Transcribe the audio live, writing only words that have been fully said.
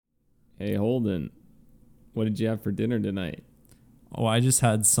Hey, Holden, what did you have for dinner tonight? Oh, I just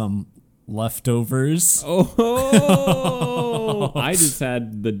had some leftovers. Oh, I just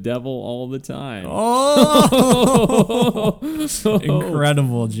had the devil all the time. Oh,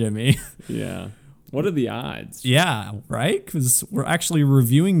 incredible, Jimmy. Yeah. What are the odds? Yeah, right? Because we're actually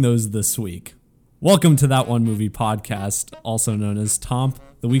reviewing those this week. Welcome to That One Movie Podcast, also known as Tomp,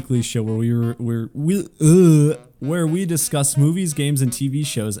 the weekly show where we discuss movies, games, and TV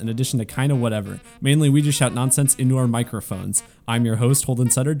shows in addition to kind of whatever. Mainly, we just shout nonsense into our microphones. I'm your host,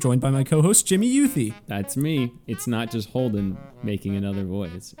 Holden Sutter, joined by my co-host, Jimmy Youthy. That's me. It's not just Holden making another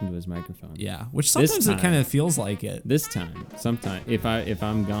voice into his microphone. Yeah, which sometimes it kind of feels like it. This time, sometime, if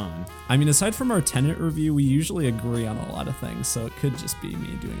I'm gone. I mean, aside from our Tenet review, we usually agree on a lot of things, so it could just be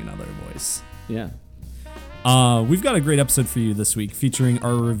me doing another voice. Yeah. We've got a great episode for you this week featuring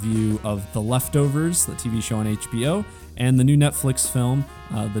our review of The Leftovers, the TV show on HBO, and the new Netflix film,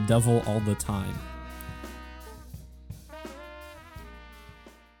 The Devil All the Time.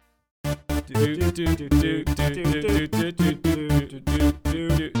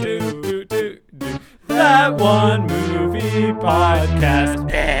 That One Movie Podcast.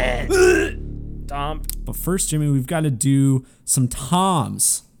 But first, Jimmy, we've got to do some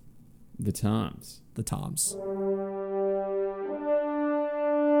toms. The Toms. The toms. The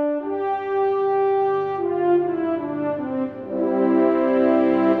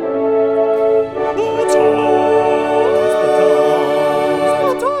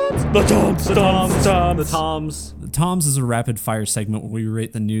Toms. The Toms is a rapid fire segment where we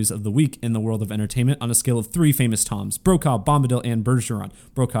rate the news of the week in the world of entertainment on a scale of three famous Toms: Brokaw, Bombadil, and Bergeron.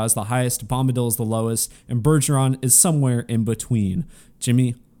 Brokaw is the highest, Bombadil is the lowest, and Bergeron is somewhere in between.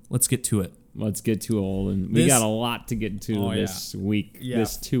 Jimmy, let's get to it. Let's get to Holden. We got a lot to get to this week,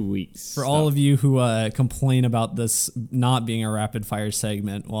 this 2 weeks. For all of you who complain about this not being a rapid fire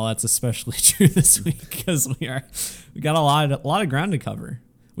segment, well, that's especially true this week because we got a lot of ground to cover.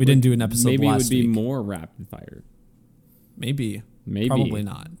 We didn't do an episode last week. Maybe it would be more rapid fire. Maybe. Probably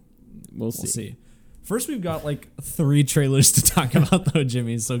not. We'll see. First, we've got like 3 trailers to talk about, though,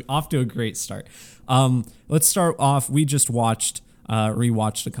 Jimmy. So off to a great start. Let's start off. We just rewatched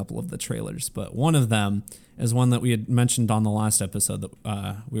a couple of the trailers, but one of them is one that we had mentioned on the last episode that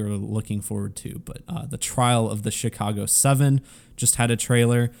we were looking forward to. But The Trial of the Chicago 7 just had a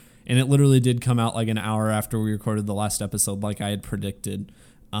trailer, and it literally did come out like an hour after we recorded the last episode, like I had predicted.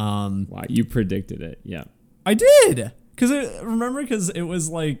 Wow, you predicted it. Yeah, I did. Because it was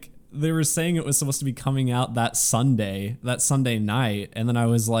like they were saying it was supposed to be coming out that Sunday night, and then I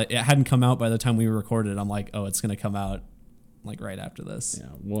was like, it hadn't come out by the time we recorded. I'm like, oh, it's gonna come out like right after this. Yeah.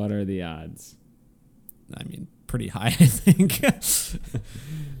 What are the odds? I mean, pretty high, I think.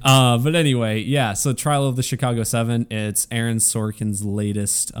 But anyway, yeah. So Trial of the Chicago 7. It's Aaron Sorkin's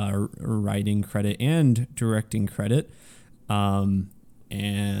latest writing credit and directing credit.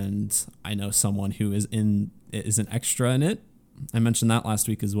 And I know someone who is an extra in it. I mentioned that last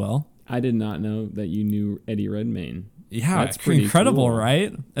week as well. I did not know that you knew Eddie Redmayne. Yeah, that's pretty incredible, cool.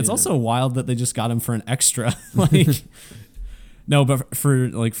 Right? It's also wild that they just got him for an extra. No, but for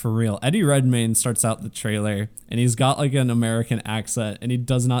real, Eddie Redmayne starts out the trailer and he's got like an American accent and he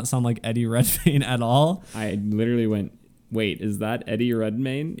does not sound like Eddie Redmayne at all. I literally went, wait, is that Eddie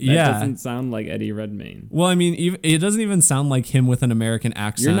Redmayne? That doesn't sound like Eddie Redmayne. Well, I mean, it doesn't even sound like him with an American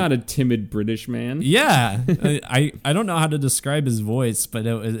accent. You're not a timid British man. Yeah. I don't know how to describe his voice, but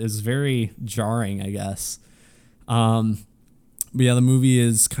it was very jarring, I guess. But yeah, the movie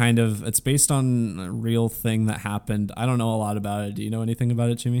is it's based on a real thing that happened. I don't know a lot about it. Do you know anything about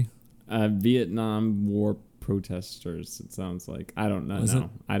it, Jimmy? Vietnam War protesters, it sounds like. I don't know. No.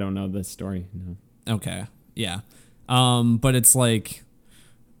 I don't know the story. No. Okay. Yeah. But it's like,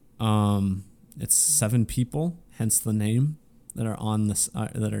 it's 7 people, hence the name, that are on this,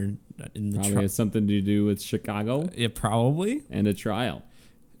 that are in the trial. Probably has something to do with Chicago. Yeah, probably. And a trial.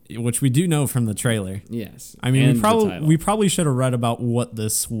 Which we do know from the trailer. Yes. I mean, we probably should have read about what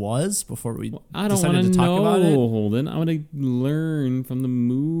this was before we decided to talk about it. Holden. I want to learn from the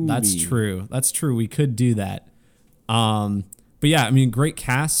movie. That's true. We could do that. But yeah, I mean, great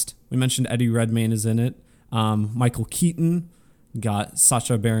cast. We mentioned Eddie Redmayne is in it. Michael Keaton, got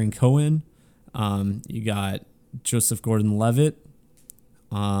Sacha Baron Cohen, you got Joseph Gordon-Levitt,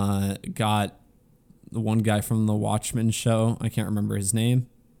 got the one guy from the Watchmen show. I can't remember his name.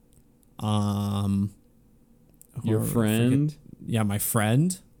 Your friend? Yeah, my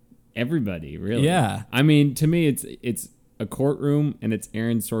friend. Everybody, really. Yeah. I mean, to me, it's a courtroom and it's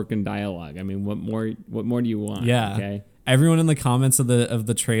Aaron Sorkin dialogue. I mean, what more do you want? Yeah. Okay. everyone in the comments of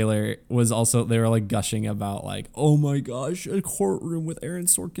the trailer was also, they were like gushing about like, oh my gosh, a courtroom with Aaron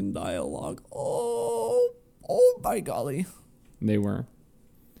Sorkin dialogue. Oh my golly. They were.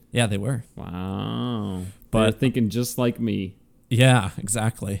 Yeah, they were. Wow. But they're thinking just like me. Yeah,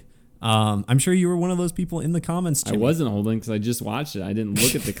 exactly. I'm sure you were one of those people in the comments, Jimmy. I wasn't holding because I just watched it. I didn't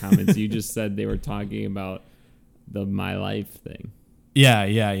look at the comments. You just said they were talking about the My Life thing.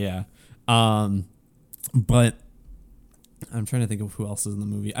 Yeah. But I'm trying to think of who else is in the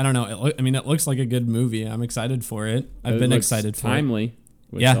movie. I don't know. It looks like a good movie. I'm excited for it. I've been excited for it. Timely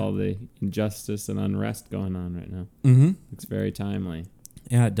with all the injustice and unrest going on right now. Mm-hmm. It's very timely.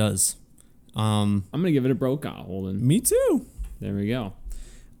 Yeah, it does. I'm going to give it a Brokaw, Holden. Me too. There we go.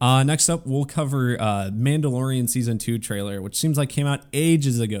 Next up, we'll cover Mandalorian Season 2 trailer, which seems like came out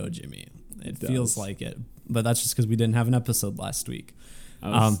ages ago, Jimmy. It feels like it. But that's just because we didn't have an episode last week. I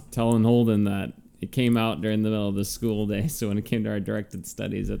was telling Holden that it came out during the middle of the school day, so when it came to our directed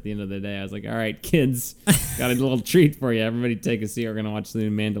studies at the end of the day, I was like, all right, kids, got a little treat for you. Everybody take a seat. We're going to watch the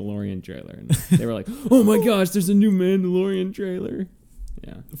new Mandalorian trailer. And they were like, oh my gosh, there's a new Mandalorian trailer.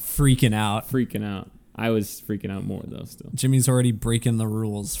 Yeah. Freaking out. I was freaking out more, though, still. Jimmy's already breaking the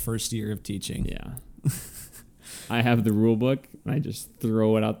rules first year of teaching. Yeah. I have the rule book, and I just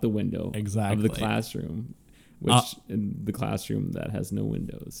throw it out the window of the classroom. In the classroom that has no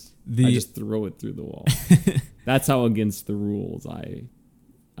windows. I just throw it through the wall. That's how against the rules I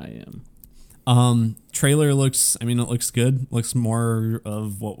am. Trailer looks good. Looks more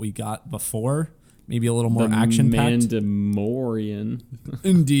of what we got before. Maybe a little more action-packed. Mandalorian.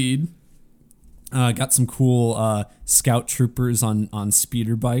 Indeed. Got some cool scout troopers on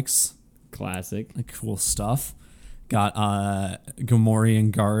speeder bikes. Classic. Cool stuff. Got Gamorrean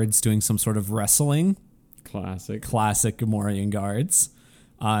guards doing some sort of wrestling. Classic Gamorrean guards.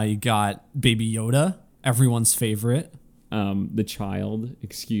 You got Baby Yoda, everyone's favorite. The child,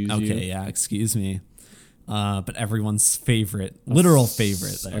 excuse you. Okay, yeah, excuse me. But everyone's favorite, literal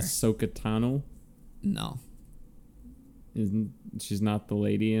favorite there. Ahsoka Tano? No. She's not the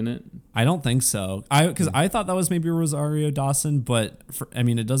lady in it? I don't think so. Because I thought that was maybe Rosario Dawson, but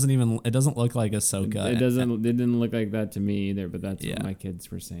it doesn't look like Ahsoka. It didn't look like that to me either, but that's what my kids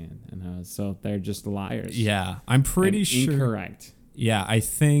were saying. And so they're just liars. Yeah, I'm pretty sure. Incorrect. Yeah, I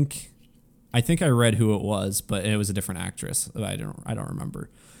think I read who it was, but it was a different actress. I don't remember.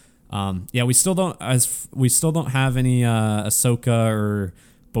 We still don't have any Ahsoka or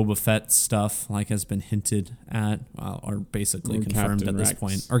Boba Fett stuff like has been hinted at, or basically confirmed at this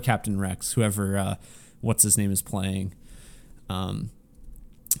point, or Captain Rex, whoever what's his name is playing. But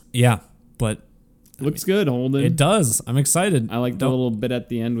looks good, Holden. It does. I'm excited. I like the little bit at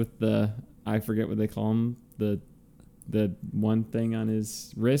the end with I forget what they call him, the one thing on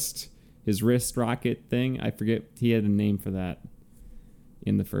his wrist rocket thing. I forget, he had a name for that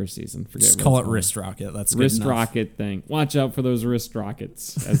in the first season. Just call it wrist rocket. That's good wrist enough. Rocket thing. Watch out for those wrist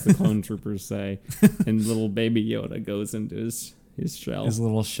rockets, as the clone troopers say. And little Baby Yoda goes into his shell. His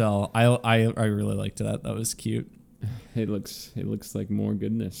little shell. I really liked that. That was cute. It looks like more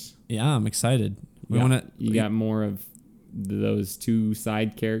goodness. Yeah, I'm excited. You got more of those two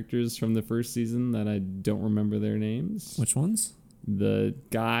side characters from the first season that I don't remember their names. Which ones? The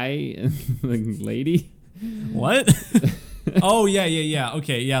guy and the lady. What? Oh yeah.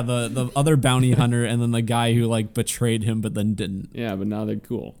 Okay, yeah, the other bounty hunter and then the guy who like betrayed him but then didn't. Yeah, but now they're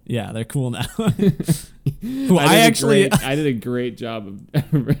cool. Yeah, they're cool now. I did a great job of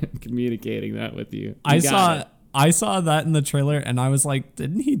communicating that with you. I saw that in the trailer and I was like,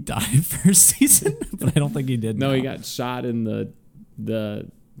 didn't he die first season? But I don't think he did. No, he got shot in he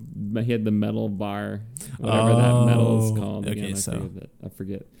had the metal bar, whatever that metal is called. Okay, I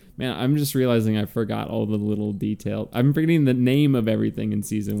forget. Man, I'm just realizing I forgot all the little details. I'm forgetting the name of everything in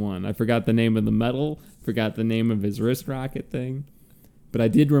season 1. I forgot the name of the metal, forgot the name of his wrist rocket thing. But I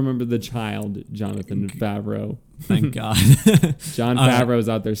did remember the child, Jonathan Favreau. Thank God. Jon Favreau's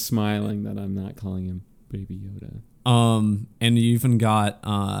out there smiling that I'm not calling him Baby Yoda. And you even got,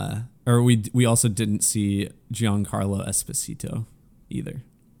 we also didn't see Giancarlo Esposito either.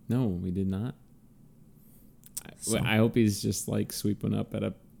 No, we did not. I hope he's just like sweeping up at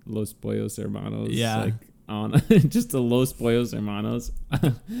a Los Pollos Hermanos. Yeah. Like on just a Los Pollos Hermanos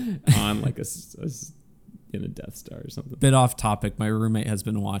on like in a Death Star or something. Bit off topic. My roommate has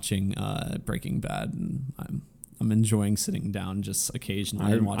been watching Breaking Bad, and I'm enjoying sitting down just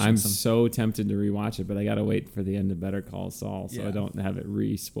occasionally and watching. I'm so tempted to rewatch it, but I gotta wait for the end of Better Call Saul, so I don't have it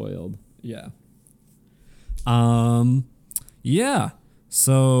re-spoiled. Yeah. Yeah.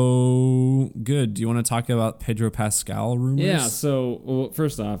 So good. Do you want to talk about Pedro Pascal rumors? Yeah. So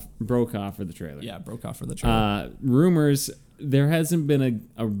first off, Brokaw for the trailer. Yeah, Brokaw for the trailer. Rumors. There hasn't been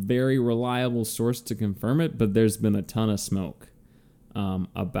a very reliable source to confirm it, but there's been a ton of smoke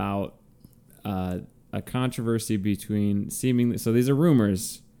about a controversy between seemingly. So these are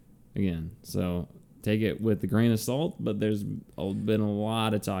rumors, again. So take it with a grain of salt, but there's been a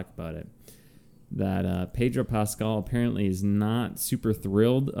lot of talk about it. That Pedro Pascal apparently is not super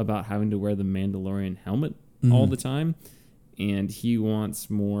thrilled about having to wear the Mandalorian helmet all the time, and he wants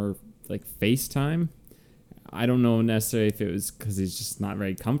more like face time. I don't know necessarily if it was because he's just not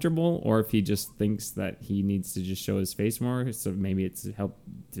very comfortable, or if he just thinks that he needs to just show his face more. So maybe it's help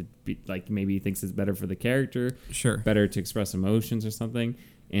to be like, maybe he thinks it's better for the character, Sure. better to express emotions or something.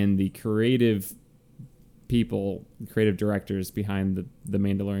 And the creative directors behind the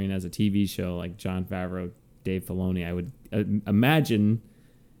Mandalorian as a TV show, like Jon Favreau, Dave Filoni, I would imagine,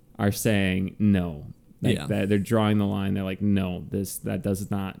 are saying no. Like that they're drawing the line. They're like, no, that does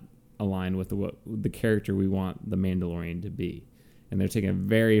not align with the character we want the Mandalorian to be, and they're taking a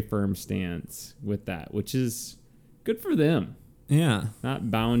very firm stance with that, which is good for them. Yeah, not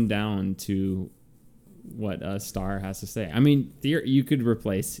bound down to what a star has to say. I mean, you could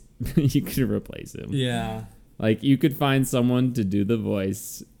replace him. Yeah, like you could find someone to do the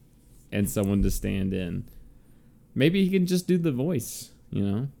voice and someone to stand in. Maybe he can just do the voice,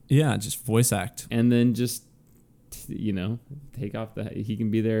 Yeah, just voice act, and then just take off he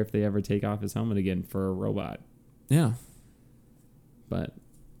can be there if they ever take off his helmet again for a robot. Yeah. But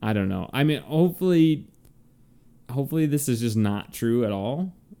I don't know. I mean, hopefully this is just not true at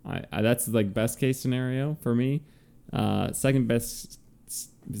all. I that's like best case scenario for me. Second best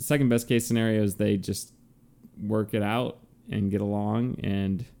case scenario is they just work it out and get along,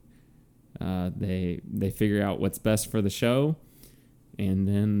 and they figure out what's best for the show. And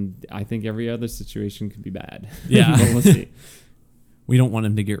then I think every other situation could be bad. Yeah. But we'll see. We don't want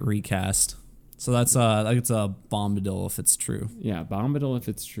him to get recast. So that's it's a Bombadil if it's true. Yeah, Bombadil if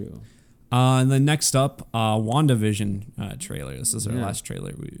it's true. And then next up, WandaVision trailer. This is our last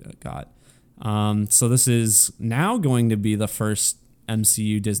trailer we got. So this is now going to be the first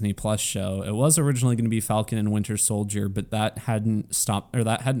MCU Disney Plus show. It was originally going to be Falcon and Winter Soldier, but that hadn't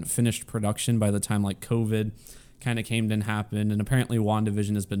finished production by the time like COVID kind of came and happened, and apparently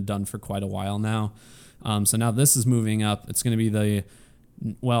WandaVision has been done for quite a while now. So now this is moving up. It's going to be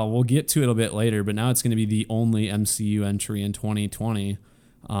we'll get to it a bit later, but now it's going to be the only MCU entry in 2020.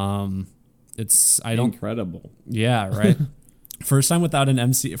 Incredible. Yeah, right. First year without an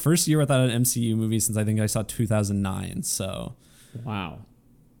MCU movie since I think I saw 2009. So, wow,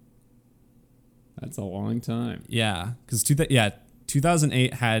 that's a long time. Yeah, because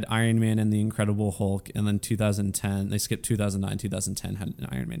 2008 had Iron Man and the Incredible Hulk, and then 2010 they skipped 2009. 2010 had an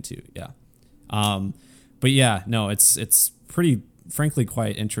Iron Man 2. Yeah, but yeah, no, it's pretty, frankly,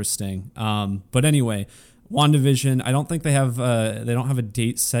 quite interesting. But anyway, WandaVision. I don't think they don't have a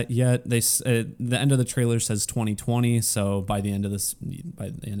date set yet. The end of the trailer says 2020, so by the end of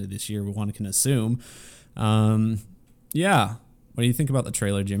this year, one can assume. Yeah. What do you think about the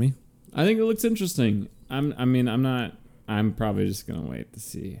trailer, Jimmy? I think it looks interesting. I'm probably just gonna wait to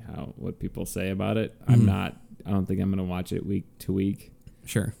see what people say about it. I don't think I'm gonna watch it week to week.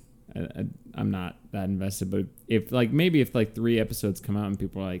 Sure. I'm not that invested, but if 3 episodes come out and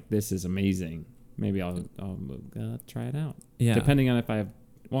people are like, "This is amazing," maybe I'll try it out. Yeah. Depending on if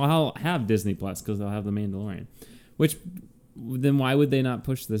I'll have Disney Plus because they'll have The Mandalorian. Which then why would they not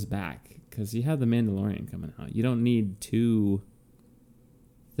push this back? Because you have The Mandalorian coming out. You don't need 2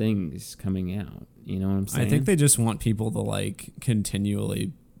 things coming out. You know what I'm saying? I think they just want people to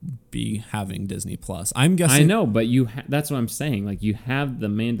continually be having Disney Plus. I'm guessing. I know, but that's what I'm saying. Like, you have The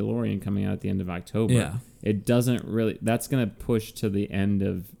Mandalorian coming out at the end of October. Yeah. It doesn't really. That's going to push to the end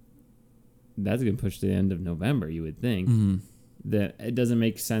of. That's going to push to the end of November. You would think that it doesn't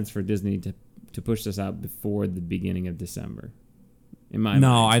make sense for Disney to push this out before the beginning of December. In my mind.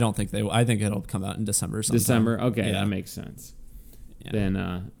 I don't think they will. I think it'll come out in December sometime. December? Okay, Yeah. that makes sense. Yeah.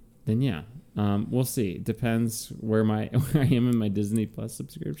 Then yeah. We'll see. Depends where I am in my Disney Plus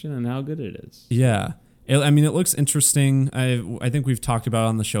subscription and how good it is. Yeah. It looks interesting. I think we've talked about it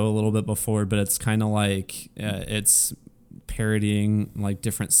on the show a little bit before, but it's kind of like it's parodying like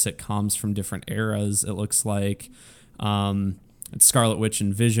different sitcoms from different eras. It looks like it's Scarlet Witch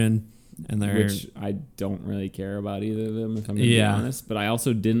and Vision. Which I don't really care about either of them, if I'm going to be honest. But I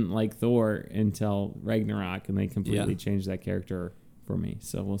also didn't like Thor until Ragnarok, and they completely changed that character for me.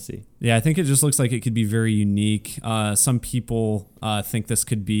 So we'll see. Yeah, I think it just looks like it could be very unique. Some people think this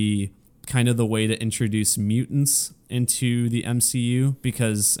could be kind of the way to introduce mutants into the MCU,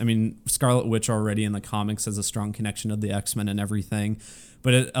 because I mean Scarlet Witch already in the comics has a strong connection to the X-Men and everything,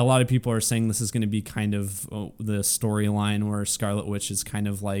 but a lot of people are saying this is going to be kind of the storyline where Scarlet Witch is kind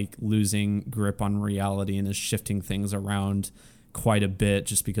of like losing grip on reality and is shifting things around quite a bit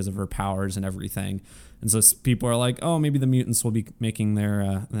just because of her powers and everything. And so people are like, oh, maybe the mutants will be making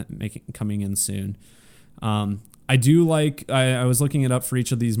their coming in soon. I do like, I was looking it up for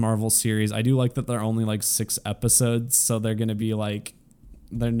each of these Marvel series. I do like that they're only like 6 episodes, so they're going to be like,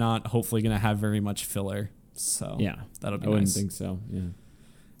 they're not hopefully going to have very much filler. So yeah, that'll be I wouldn't nice. think so. Yeah.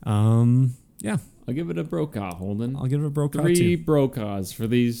 Yeah. I'll give it a Brokaw, Holden. I'll give it a Brokaw 3 too. Brokaws for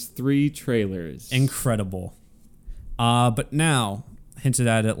these 3 trailers. Incredible. But now, hinted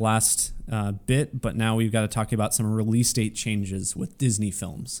at it last bit, but now we've got to talk about some release date changes with Disney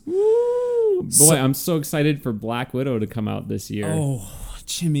films. Woo! Boy, I'm so excited for Black Widow to come out this year. Oh,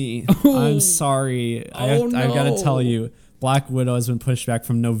 Jimmy, Oh. I'm sorry. I've got to tell you, Black Widow has been pushed back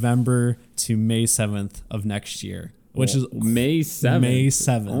from November to May 7th of next year, which is May 7th. May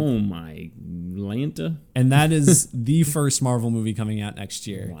 7th. Oh my Lanta. And that is the first Marvel movie coming out next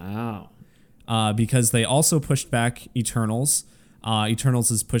year. Wow. Because they also pushed back Eternals. Eternals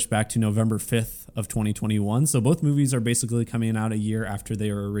is pushed back to November 5th of 2021. So both movies are basically coming out a year after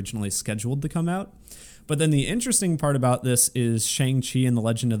they were originally scheduled to come out. But then the interesting part about this is Shang-Chi and the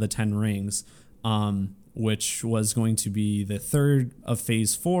Legend of the Ten Rings, which was going to be the third of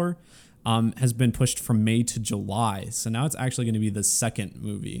Phase 4, has been pushed from May to July. So now it's actually going to be the second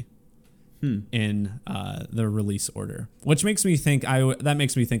movie in the release order, which makes me think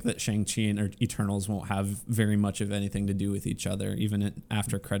that Shang-Chi and Eternals won't have very much of anything to do with each other, even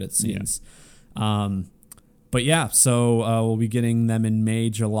after credit scenes. Yeah. But yeah, so we'll be getting them in May,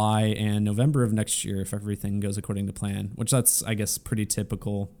 July, and November of next year if everything goes according to plan, which that's, I guess, pretty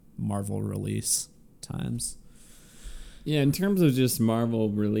typical Marvel release times. Yeah, in terms of just Marvel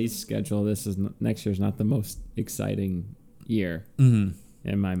release schedule, next year's not the most exciting year in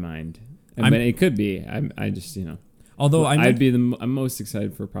my mind. I mean, it could be. I just, Although I'm most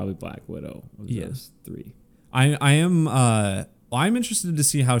excited for probably Black Widow of those 3. I'm interested to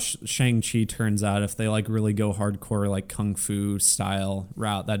see how Shang-Chi turns out. If they like really go hardcore, like kung fu style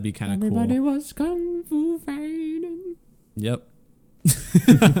route, that'd be kind of cool. Everybody was kung fu fighting. Yep.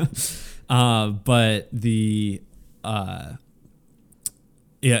 But the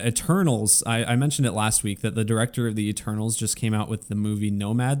Eternals, I mentioned it last week that the director of the Eternals just came out with the movie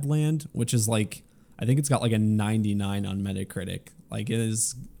Nomadland, which is like, I think it's got like a 99 on Metacritic. Like, it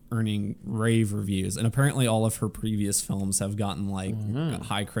is earning rave reviews, and apparently all of her previous films have gotten like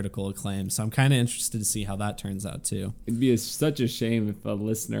high critical acclaim. So I'm kind of interested to see how that turns out too. It'd be such a shame if a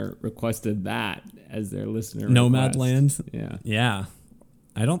listener requested that as their listener Nomadland. Yeah.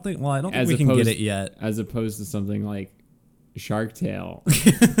 I don't think we can get it yet. As opposed to something like Shark Tale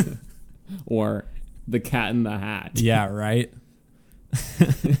or The Cat in the Hat. Yeah, right.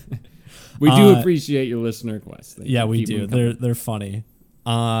 We do appreciate your listener requests. Yeah, we do. They're funny.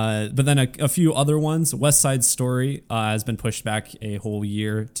 But then a few other ones. West Side Story has been pushed back a whole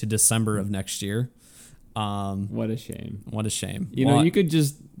year to December of next year. What a shame. You could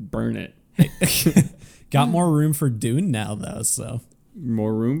just burn it. Got more room for Dune now, though. So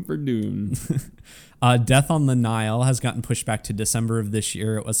more room for Dune. Death on the Nile has gotten pushed back to December of this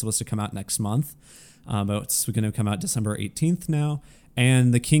year. It was supposed to come out next month, but it's going to come out December 18th now.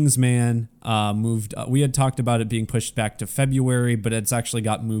 And The Kingsman moved. We had talked about it being pushed back to February, but it's actually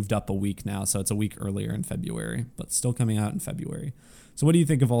got moved up a week now, so it's a week earlier in February, but still coming out in February. So what do you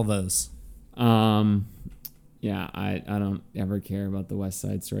think of all those? Yeah, I don't ever care about the West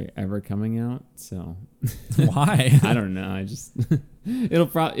Side Story ever coming out, so why? I don't know. I just I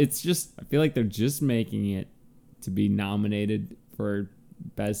feel like they're just making it to be nominated for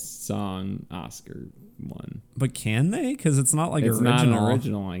Best Song Oscar one. But can they? Because it's not like it's original. Not an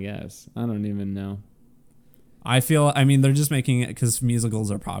original, I guess. I don't even know. I mean, they're just making it because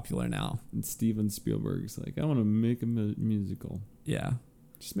musicals are popular now. And Steven Spielberg's like, I want to make a musical. Yeah.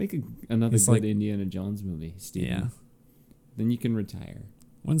 Just make another good Indiana Jones movie, Steven. Yeah. Then you can retire.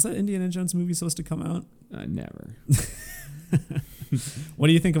 When's that Indiana Jones movie supposed to come out? Never. What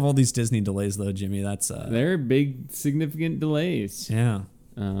do you think of all these Disney delays, though, Jimmy? They're big, significant delays. Yeah.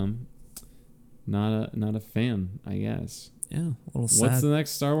 Not a fan, I guess. Yeah, a little sad. What's the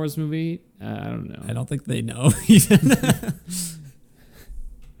next Star Wars movie? I don't know. I don't think they know even.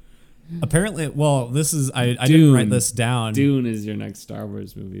 Apparently, well, this is I didn't write this down. Dune is your next Star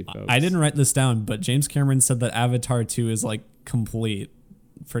Wars movie, folks. I didn't write this down, but James Cameron said that Avatar 2 is like complete,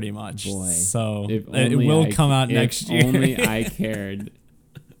 pretty much. Boy, so it will come out next year. If only I cared.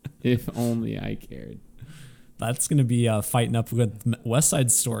 If only I cared. That's going to be fighting up with West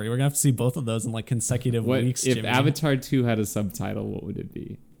Side Story. We're going to have to see both of those in like consecutive weeks, If Jimmy. Avatar 2 had a subtitle, what would it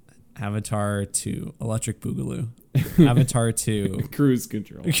be? Avatar 2, Electric Boogaloo. Avatar 2, Cruise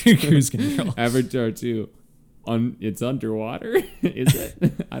Control. Cruise Control. Avatar 2, it's underwater? Is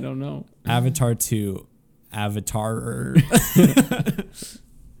it? I don't know. Avatar 2, Avatar.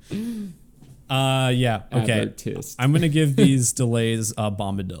 Yeah, okay. Avatist. I'm going to give these delays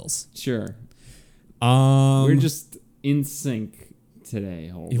bombadils. Sure. We're We're just in sync today,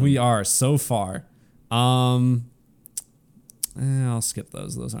 Holden. We are so far. I'll skip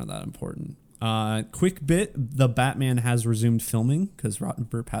those. Those aren't that important. Quick bit: the Batman has resumed filming because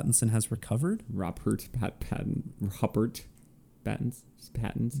Robert Pattinson has recovered. Robert Pattinson.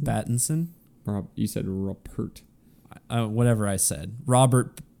 You said Rupert. Whatever I said.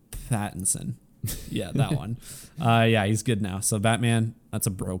 Robert Pattinson. Yeah, that one. Yeah, he's good now. So Batman, that's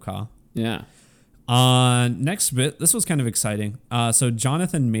a Brokaw. Yeah. Next bit, this was kind of exciting. So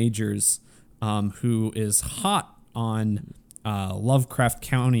Jonathan Majors, who is hot on Lovecraft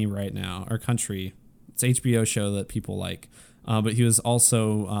County right now, or Country. It's an HBO show that people like. But he was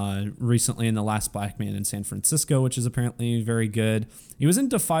also recently in The Last Black Man in San Francisco, which is apparently very good. He was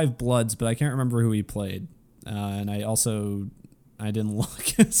into Five Bloods, but I can't remember who he played. And I didn't look,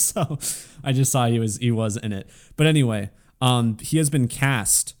 so I just saw he was in it. But anyway, he has been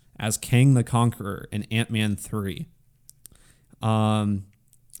cast as Kang the Conqueror in Ant-Man 3.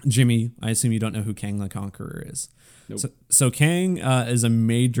 Jimmy, I assume you don't know who Kang the Conqueror is. Nope. So Kang is a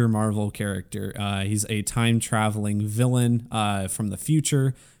major Marvel character. He's a time-traveling villain from the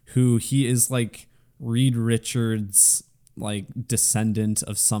future who he is like Reed Richards' like descendant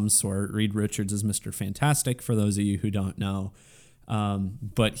of some sort. Reed Richards is Mr. Fantastic, for those of you who don't know.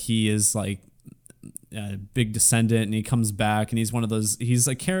 But he is like a big descendant, and he comes back, and he's one of those. He's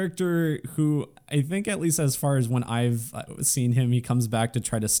a character who I think, at least as far as when I've seen him, he comes back to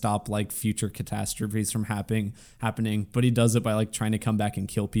try to stop like future catastrophes from happening. But he does it by like trying to come back and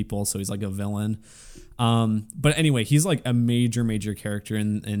kill people. So he's like a villain. But anyway, he's like a major character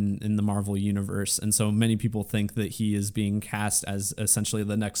in the Marvel universe, and so many people think that he is being cast as essentially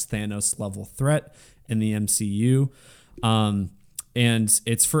the next Thanos level threat in the MCU. And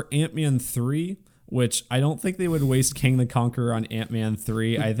it's for Ant-Man 3, which I don't think they would waste Kang the Conqueror on Ant-Man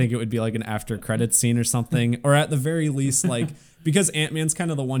 3. I think it would be like an after credits scene or something, or at the very least, like, because Ant-Man's kind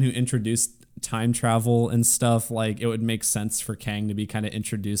of the one who introduced time travel and stuff, like it would make sense for Kang to be kind of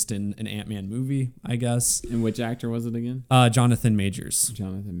introduced in an Ant-Man movie, I guess. And which actor was it again? Jonathan Majors.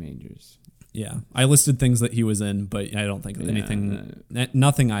 Jonathan Majors. Yeah. I listed things that he was in, but I don't think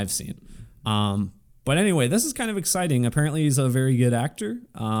nothing I've seen. But anyway, this is kind of exciting. Apparently he's a very good actor.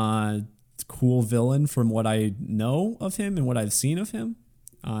 Cool villain from what I know of him and what I've seen of him.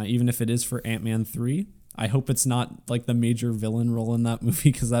 Even if it is for Ant-Man 3. I hope it's not like the major villain role in that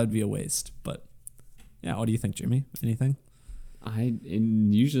movie, because that would be a waste. But yeah, what do you think, Jimmy? Anything?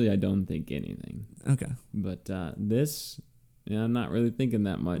 Usually I don't think anything. Okay. But I'm not really thinking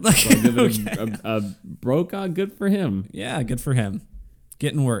that much. So I'll give it a Brokaw. Good for him. Yeah, good for him.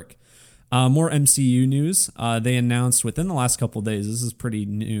 Getting work. More MCU news. They announced within the last couple of days, this is pretty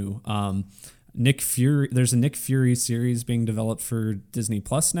new, Nick Fury. There's a Nick Fury series being developed for Disney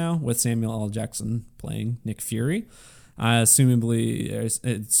Plus now, with Samuel L. Jackson playing Nick Fury. Assumably,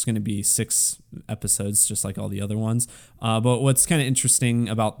 it's going to be 6 episodes, just like all the other ones. But what's kind of interesting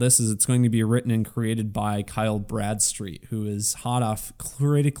about this is it's going to be written and created by Kyle Bradstreet, who is hot off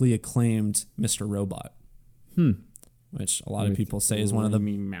critically acclaimed Mr. Robot. Which a lot of people say is one of the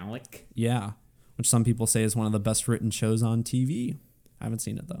Malik. Yeah, which some people say is one of the best written shows on TV. I haven't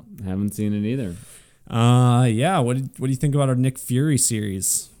seen it though. I haven't seen it either. Yeah. What do you think about our Nick Fury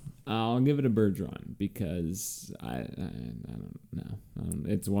series? I'll give it a Bergeron because I don't know.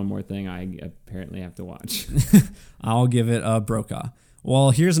 It's one more thing I apparently have to watch. I'll give it a Brokaw.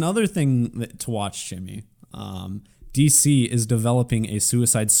 Well, here's another thing to watch, Jimmy. DC is developing a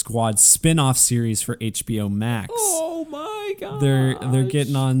Suicide Squad spin-off series for HBO Max. Oh my god! They're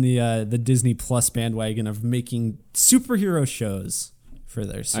getting on the Disney Plus bandwagon of making superhero shows for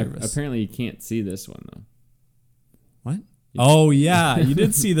their service. Apparently, you can't see this one though. What? Oh yeah, you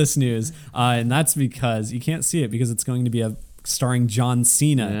did see this news, and that's because you can't see it because it's going to be starring John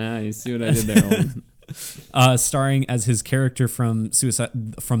Cena. Yeah, you see what I did there. Starring as his character from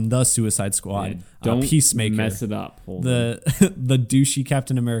the Suicide Squad. Yeah, don't Peacemaker. Mess it up. The douchey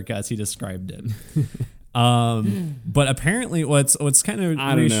Captain America, as he described it. But apparently, what's kind of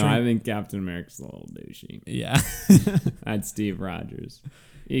I don't know. I think Captain America's a little douchey. Yeah, That's Steve Rogers.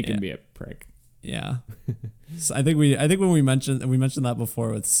 He can be a prick. Yeah. So I think when we mentioned that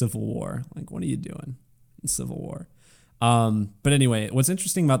before with Civil War. Like, what are you doing in Civil War? But anyway, what's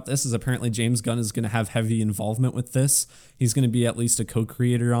interesting about this is apparently James Gunn is going to have heavy involvement with this. He's going to be at least a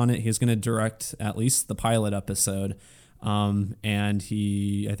co-creator on it. He's going to direct at least the pilot episode. And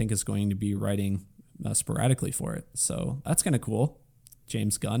he, I think, is going to be writing sporadically for it. So that's kind of cool.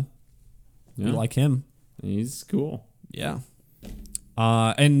 James Gunn. Yeah. We like him. He's cool. Yeah.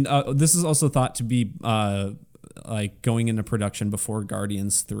 And this is also thought to be like going into production before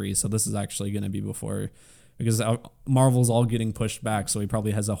Guardians 3. So this is actually going to be before, because Marvel's all getting pushed back. So he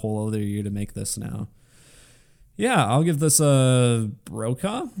probably has a whole other year to make this now. Yeah, I'll give this a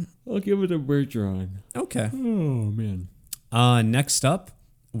Brokaw. I'll give it a Bergeron. Okay. Oh, man. Next up,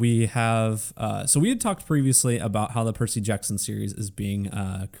 we have... so we had talked previously about how the Percy Jackson series is being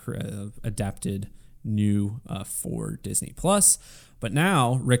adapted new for Disney+. But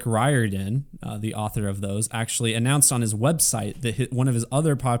now Rick Riordan, the author of those, actually announced on his website that one of his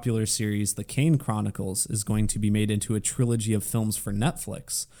other popular series, The Kane Chronicles, is going to be made into a trilogy of films for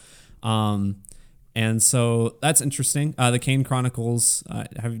Netflix. And so that's interesting. The Kane Chronicles,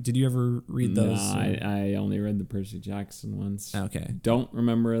 did you ever read those? No, I only read the Percy Jackson ones. Okay. Don't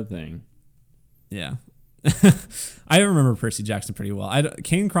remember a thing. Yeah. I remember Percy Jackson pretty well.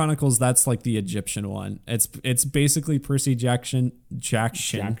 Kane Chronicles, that's like the Egyptian one. It's basically Percy Jackson.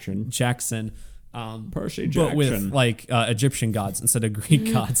 Percy Jackson. But with like Egyptian gods instead of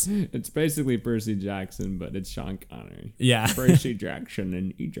Greek gods. It's basically Percy Jackson, but it's Sean Connery. Yeah. Percy Jackson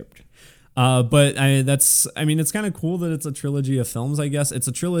in Egypt. But it's kind of cool that it's a trilogy of films, I guess. It's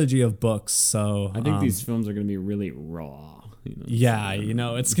a trilogy of books, so I think these films are going to be really raw. Yeah,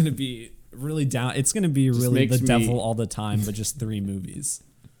 it's going to be really down. It's going to be just really the devil all the time, but just 3 movies.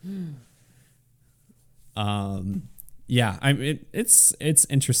 Yeah, it's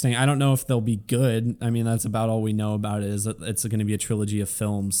interesting. I don't know if they'll be good. I mean, that's about all we know about it, is that it's going to be a trilogy of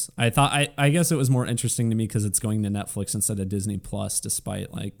films. I guess it was more interesting to me because it's going to Netflix instead of Disney Plus,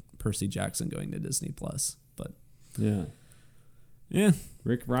 despite like Percy Jackson going to Disney Plus. But yeah,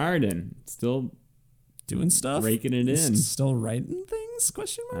 Rick Riordan still doing stuff, raking it in, still writing things?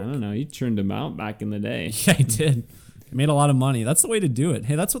 Question mark. I don't know. He churned them out back in the day. Yeah, he did. He made a lot of money. That's the way to do it.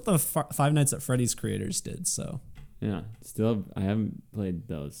 Hey, that's what the Five Nights at Freddy's creators did. So. Yeah, still, I haven't played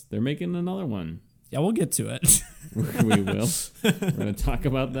those. They're making another one. Yeah, we'll get to it. We will. We're going to talk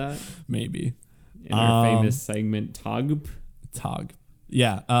about that. Maybe. In our famous segment, Tog.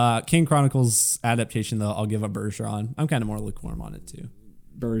 Yeah, Kane Chronicles adaptation, though, I'll give a Bergeron. I'm kind of more lukewarm on it, too.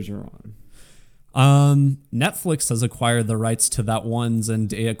 Bergeron. Netflix has acquired the rights to that one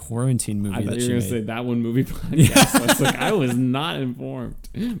Zendaya quarantine movie. I thought you were going to say that one movie podcast. Yeah. I was not informed,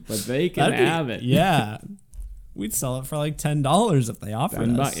 but they can have it. Yeah. We'd sell it for like $10 if they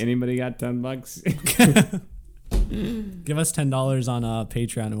offered us. Anybody got $10? Give us $10 on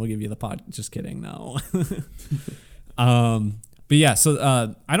Patreon and we'll give you the pod. Just kidding, no. But yeah,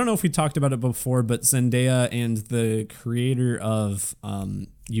 so I don't know if we talked about it before, but Zendaya and the creator of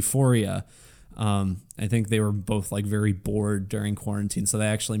Euphoria, I think they were both like very bored during quarantine, so they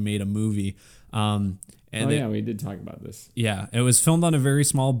actually made a movie. We did talk about this. Yeah, it was filmed on a very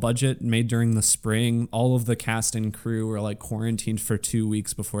small budget, made during the spring. All of the cast and crew were like quarantined for 2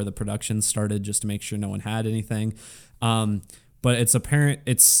 weeks before the production started, just to make sure no one had anything. But it's apparent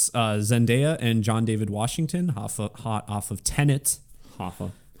it's Zendaya and John David Washington, hot off of Tenet.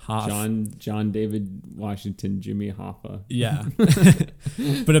 Hoffa. John David Washington, Jimmy Hoffa. Yeah.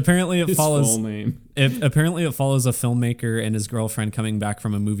 But apparently it follows full name. Apparently it follows a filmmaker and his girlfriend coming back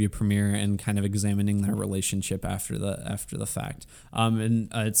from a movie premiere and kind of examining their relationship after the fact.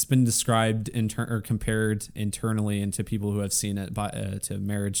 It's been described or compared internally and to people who have seen it to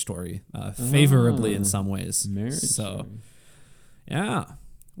Marriage Story favorably in some ways. Marriage Story. Yeah.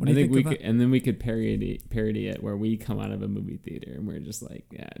 What do you think about? And then we could parody it where we come out of a movie theater and we're just like,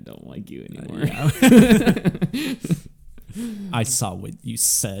 yeah, I don't like you anymore. I saw what you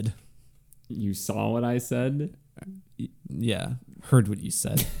said. You saw what I said? Yeah. Heard what you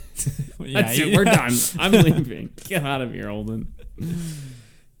said. That's it. We're done. I'm leaving. Get out of here, Olden.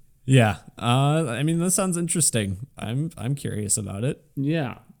 Yeah. That sounds interesting. I'm curious about it.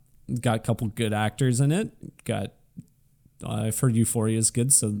 Yeah. Got a couple good actors in it. I've heard Euphoria is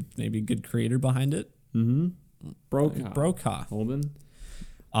good, so maybe a good creator behind it. Mm-hmm. Brokaw. Holden.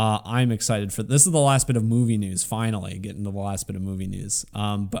 I'm excited for this. Is the last bit of movie news. Finally, getting to the last bit of movie news.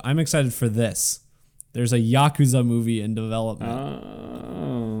 But I'm excited for this. There's a Yakuza movie in development.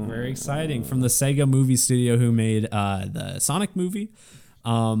 Oh. Very exciting. From the Sega movie studio who made the Sonic movie.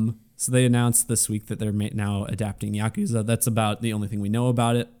 So they announced this week that they're now adapting Yakuza. That's about the only thing we know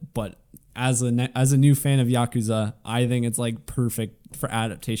about it. But as a new fan of Yakuza, I think it's like perfect for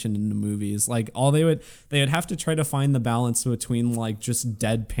adaptation into movies. Like they would have to try to find the balance between like just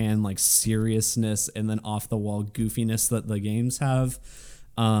deadpan like seriousness and then off the wall goofiness that the games have.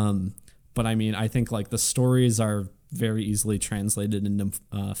 But I mean, I think like the stories are very easily translated into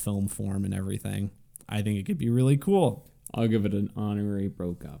film form and everything. I think it could be really cool. I'll give it an honorary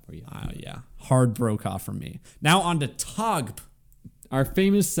Brokaw for you. Yeah, hard Brokaw from me. Now on to Togb. Our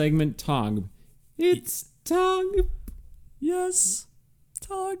famous segment, Togb. It's Togb. Yes,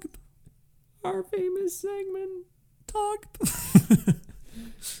 Togb. Our famous segment, Togb.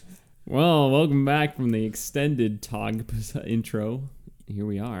 Well, welcome back from the extended Togb intro. Here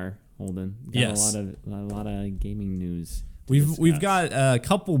we are, Holden. Yes, a lot of gaming news. We've got a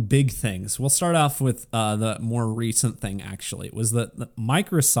couple big things. We'll start off with the more recent thing. Actually, it was that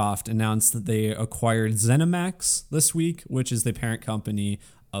Microsoft announced that they acquired ZeniMax this week, which is the parent company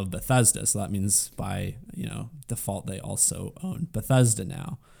of Bethesda. So that means by default they also own Bethesda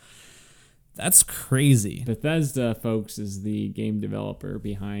now. That's crazy. Bethesda, folks, is the game developer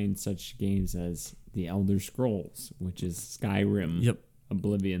behind such games as The Elder Scrolls, which is Skyrim, Yep,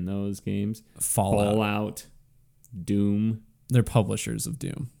 Oblivion, those games, Fallout, Doom. They're publishers of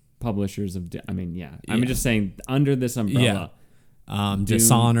Doom. Publishers of Doom. I mean, yeah. I'm just saying under this umbrella.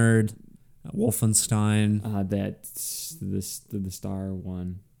 Dishonored, Wolfenstein, the Star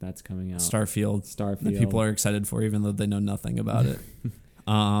one that's coming out. Starfield. That people are excited for, even though they know nothing about it.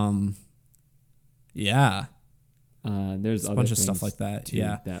 Yeah. There's a bunch of stuff like that. Too,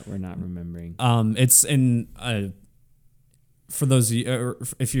 yeah, that we're not remembering. It's in. For those of you,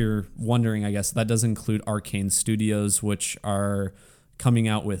 if you're wondering, I guess that does include Arcane Studios, which are coming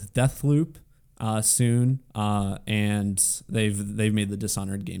out with Deathloop soon, and they've made the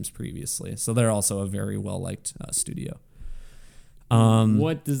Dishonored games previously, so they're also a very well liked studio.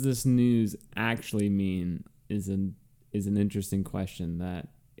 What does this news actually mean? Is an interesting question that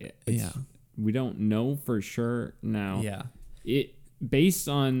we don't know for sure now. Yeah, it based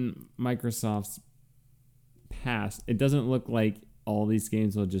on Microsoft's past, it doesn't look like all these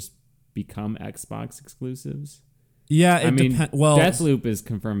games will just become Xbox exclusives. Yeah, it depends. Well, Deathloop is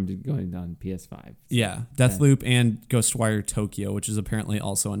confirmed going on PS5. Yeah, Deathloop and Ghostwire Tokyo, which is apparently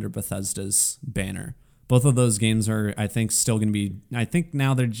also under Bethesda's banner. Both of those games are, I think, still going to be... I think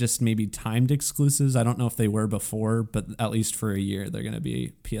now they're just maybe timed exclusives. I don't know if they were before, but at least for a year, they're going to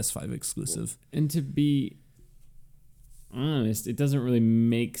be PS5 exclusive. And to be honest, it doesn't really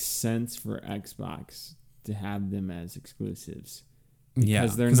make sense for Xbox to have them as exclusives.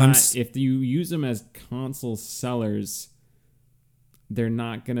 Because they're not... if you use them as console sellers, they're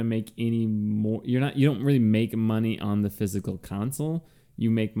not going to make any more... You don't really make money on the physical console. You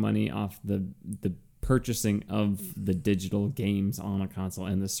make money off the purchasing of the digital games on a console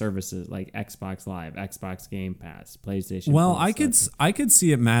and the services like Xbox Live, Xbox Game Pass, PlayStation. Well, I could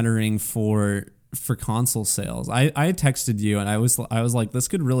see it mattering for console sales. I texted you and I was like, this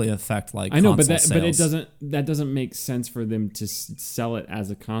could really affect like I know, console but sales. that doesn't make sense for them to sell it as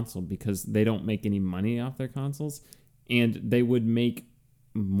a console because they don't make any money off their consoles, and they would make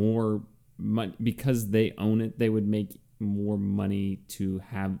more money because they own it. They would make more money to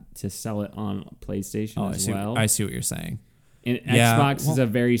sell it on PlayStation as well. I see what you're saying. And Xbox is a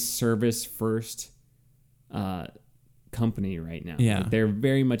very service first company right now. Yeah, they're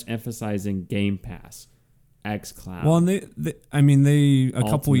very much emphasizing Game Pass, xCloud. Well, and they a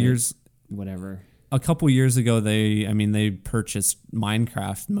couple years ago they purchased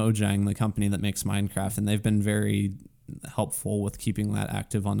Minecraft, Mojang, the company that makes Minecraft, and they've been very helpful with keeping that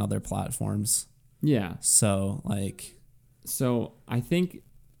active on other platforms. Yeah. So I think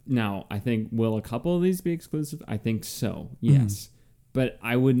will a couple of these be exclusive? I think so. Yes. But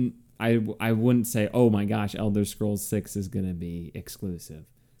I wouldn't say, oh my gosh, Elder Scrolls 6 is going to be exclusive,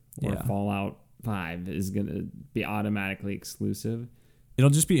 or Fallout 5 is going to be automatically exclusive.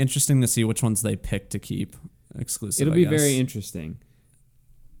 It'll just be interesting to see which ones they pick to keep exclusive. It'll be very interesting.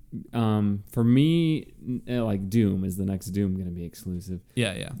 For me, like Doom is the next Doom going to be exclusive.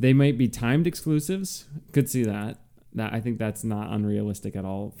 Yeah. They might be timed exclusives. Could see that. I think that's not unrealistic at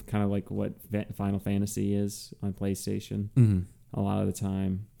all. Kind of like what Final Fantasy is on PlayStation. A lot of the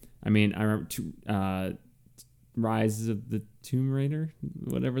time. I mean, I remember Rise of the Tomb Raider,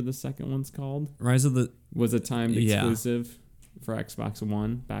 whatever the second one's called. Was a timed exclusive for Xbox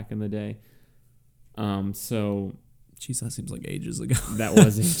One back in the day. So, jeez, that seems like ages ago. That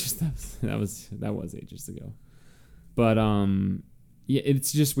was ages ago. But yeah,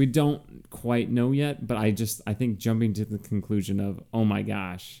 it's just we don't quite know yet. But I think jumping to the conclusion of, oh my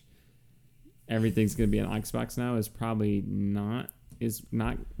gosh, everything's going to be on Xbox now is probably not is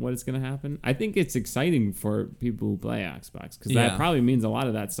not what is going to happen. I think it's exciting for people who play Xbox because Yeah. that probably means a lot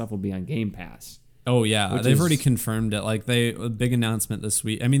of that stuff will be on Game Pass. Oh yeah, Which they've is- already confirmed it. Like a big announcement this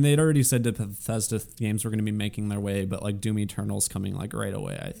week. I mean, they'd already said that Bethesda games were going to be making their way, but like Doom Eternal's coming like right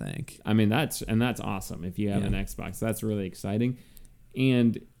away, I think. I mean, that's awesome. If you have Yeah. an Xbox, that's really exciting.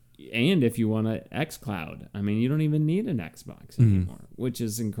 And if you want a xCloud, I mean, you don't even need an Xbox anymore, which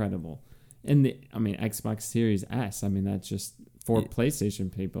is incredible. And Xbox Series S, I mean, that's just for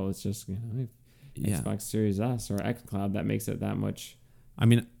PlayStation people. It's just, Xbox Series S or xCloud, that makes it that much. I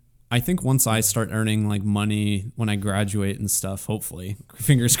mean, I think once I start earning like money when I graduate and stuff, hopefully,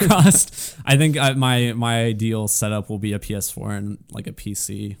 fingers crossed, I think my ideal setup will be a PS4 and like a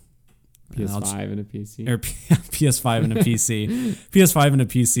PC. PS5 and a PC. Or PS5 and a PC. PS5 and a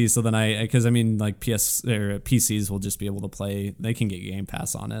PC, so then because I mean, like PCs will just be able to play, they can get Game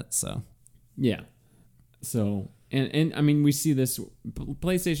Pass on it, so. Yeah. So, and I mean, we see this,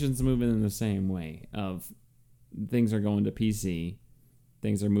 PlayStation's moving in the same way of things are going to PC,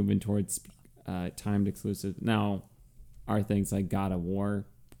 things are moving towards timed exclusive. Now, are things like God of War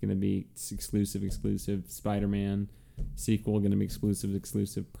going to be exclusive, Spider-Man sequel going to be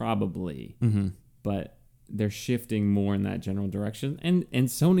exclusive? Probably. Mm-hmm. But they're shifting more in that general direction. And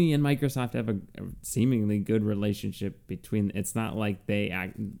Sony and Microsoft have a seemingly good relationship between. It's not like they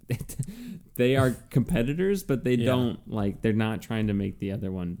are competitors, but they don't like, they're not trying to make the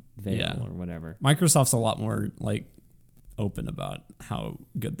other one fail or whatever. Microsoft's a lot more like open about how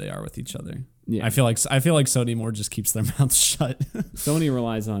good they are with each other. Yeah. I feel like Sony more just keeps their mouths shut. Sony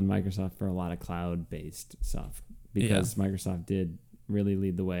relies on Microsoft for a lot of cloud-based stuff because Microsoft did really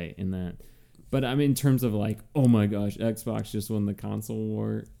lead the way in that. But I mean, in terms of like, oh my gosh, Xbox just won the console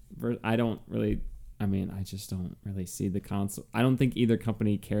war. I just don't really see the console. I don't think either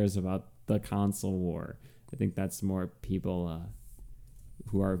company cares about the console war. I think that's more people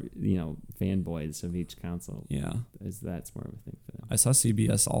who are, fanboys of each console. Yeah. That's more of a thing for them. I saw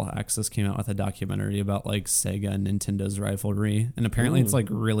CBS All Access came out with a documentary about like Sega and Nintendo's rivalry, and apparently it's like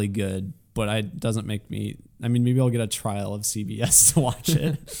really good, but it doesn't make me. I mean, maybe I'll get a trial of CBS to watch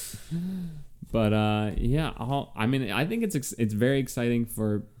it. But I think it's very exciting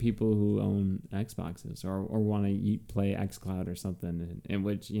for people who own Xboxes or want to play xCloud or something, in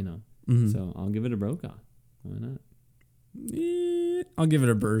which So I'll give it a Brokaw. Why not? I'll give it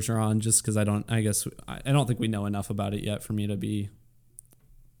a Bergeron just because I don't think we know enough about it yet for me to be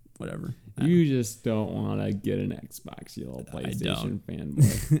whatever. You just don't want to get an Xbox, you little PlayStation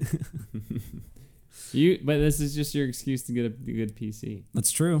fanboy. But this is just your excuse to get a good PC.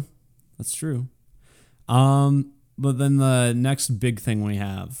 That's true. But then the next big thing we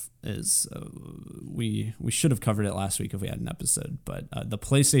have is we should have covered it last week if we had an episode, but the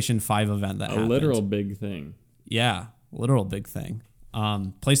PlayStation 5 event that happened. A literal big thing. Yeah, literal big thing.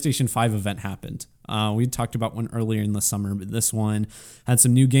 PlayStation 5 event happened. We talked about one earlier in the summer, but this one had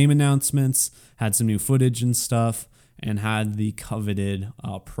some new game announcements, had some new footage and stuff, and had the coveted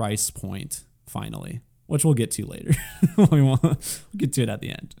price point finally, which we'll get to later. We'll get to it at the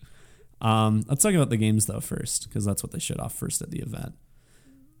end. Let's talk about the games though first, because that's what they showed off first at the event.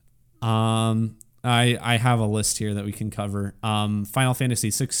 I have a list here that we can cover. Final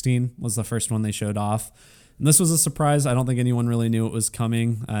Fantasy 16 was the first one they showed off. And this was a surprise. I don't think anyone really knew it was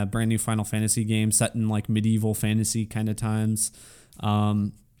coming. A brand new Final Fantasy game set in like medieval fantasy kind of times.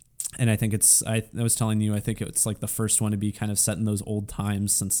 And I think I was telling you, I think it's like the first one to be kind of set in those old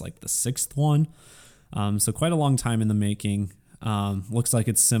times since like the sixth one. So quite a long time in the making. Looks like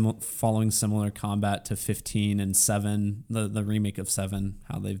it's following similar combat to 15 and 7, the remake of 7,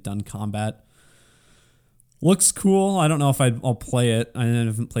 how they've done combat. Looks cool. I don't know if I'll play it. I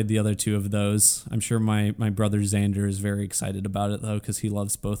haven't played the other two of those. I'm sure my brother Xander is very excited about it though, because he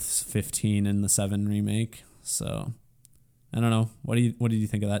loves both 15 and the 7 remake. So I don't know. What did you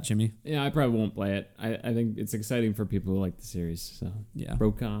think of that, Jimmy? Yeah, I probably won't play it. I think it's exciting for people who like the series. So yeah,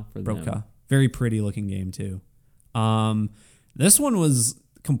 Brokaw for them. Brokaw. Very pretty looking game too. This one was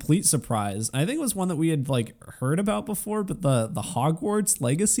complete surprise. I think it was one that we had like heard about before, but the Hogwarts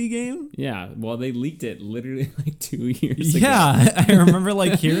Legacy game. Yeah, well, they leaked it literally like 2 years ago. Yeah, I remember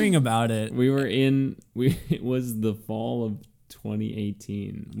like hearing about it. It was the fall of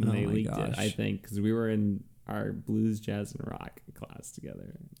 2018 when they leaked it, I think, because we were in our blues, jazz, and rock class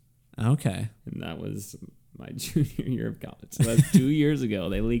together. Okay. And that was my junior year of college. So that's 2 years ago.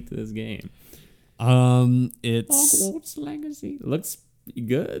 They leaked this game. It's Hogwarts Legacy. It looks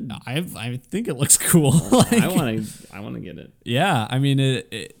good. I think it looks cool. I want to get it. Yeah, I mean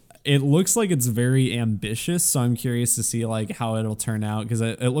It looks like it's very ambitious, so I'm curious to see like how it'll turn out because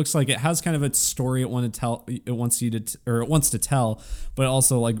it looks like it has kind of a story it wants to tell, but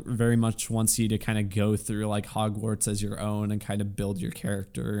also like very much wants you to kind of go through like Hogwarts as your own and kind of build your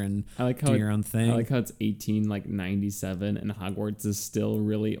character and do your own thing. I like how it's 1897 and Hogwarts is still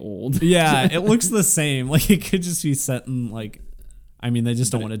really old. Yeah, it looks the same. Like it could just be set in like, I mean, they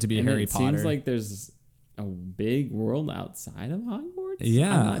just don't want it to be Harry Potter. It seems like there's a big world outside of Hogwarts.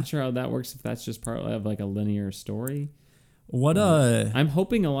 Yeah, I'm not sure how that works. If that's just part of like a linear story. I'm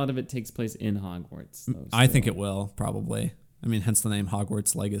hoping a lot of it takes place in Hogwarts. Though, I think it will probably. I mean, hence the name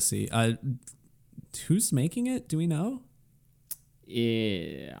Hogwarts Legacy. Who's making it? Do we know?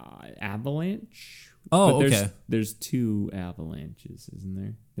 Avalanche. Oh, but okay. There's 2 avalanches, isn't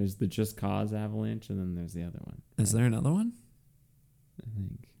there? There's the Just Cause avalanche, and then there's the other one. Is there another one? I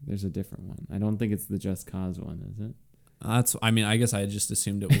think there's a different one. I don't think it's the Just Cause one, is it? I guess I just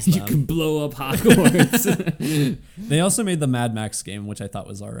assumed it was You them. can blow up Hogwarts. They also made the Mad Max game, which I thought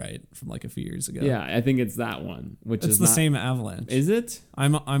was all right from like a few years ago. Yeah, I think it's that one. It's the same Avalanche. Is it?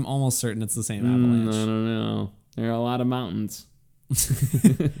 I'm almost certain it's the same Avalanche. I don't know. There are a lot of mountains.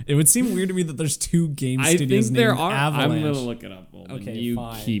 It would seem weird to me that there's 2 game studios I think there named are. Avalanche. I'm gonna look it up. Holden. Okay, you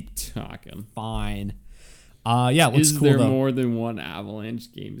fine. keep talking. Fine. Yeah, it looks Is cool there though. more than one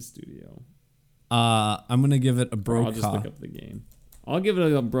Avalanche game studio? I'm gonna give it a Brokaw. I'll just look up the game. I'll give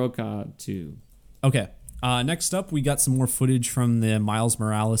it a Brokaw 2. Okay. Next up, we got some more footage from the Miles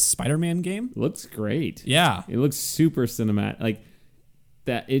Morales Spider-Man game. Looks great. Yeah. It looks super cinematic. Like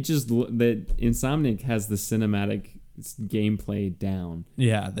that. That Insomniac has the cinematic gameplay down.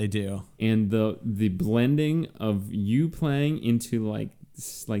 Yeah, they do. And the blending of you playing into like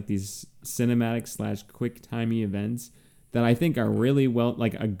these cinematic / quick timey events that I think are really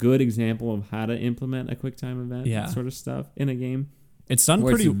like a good example of how to implement a quick time event sort of stuff in a game. It's done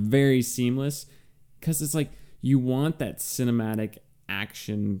where pretty it's very seamless because it's like you want that cinematic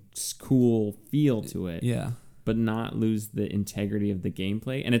action cool feel to it. Yeah. But not lose the integrity of the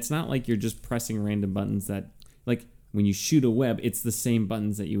gameplay. And it's not like you're just pressing random buttons that like when you shoot a web, it's the same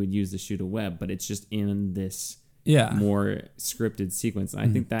buttons that you would use to shoot a web, but it's just in this more scripted sequence. And I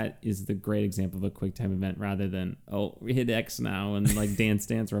think that is the great example of a quick time event rather than, hit X now and like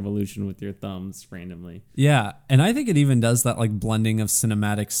Dance Revolution with your thumbs randomly. Yeah. And I think it even does that like blending of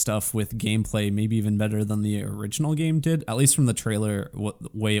cinematic stuff with gameplay, maybe even better than the original game did, at least from the trailer,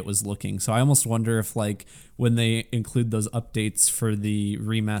 way it was looking. So I almost wonder if like when they include those updates for the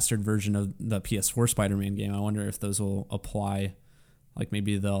remastered version of the PS4 Spider-Man game, I wonder if those will apply. Like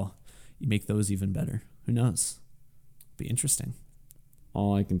maybe they'll make those even better. Who knows? Be interesting.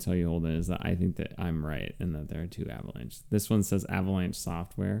 All I can tell you, Holden, is that I think that I'm right and that there are 2 Avalanche. This one says Avalanche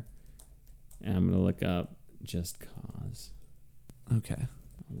Software, and I'm gonna look up Just Cause. Okay.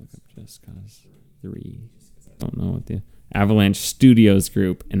 I'll look up Just Cause 3. I don't know what the Avalanche Studios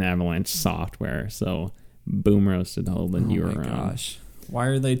Group and Avalanche Software. So boom roasted, Holden. You were wrong. Gosh. Why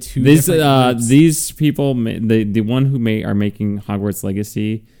are they 2 different groups? These people, the one who are making Hogwarts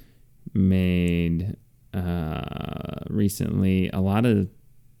Legacy, made recently a lot of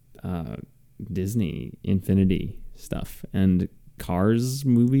Disney Infinity stuff and Cars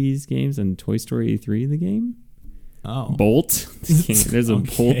movies games and Toy Story 3 the game. Bolt the game. There's a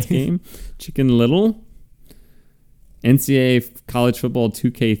Bolt game. Chicken Little. NCAA College Football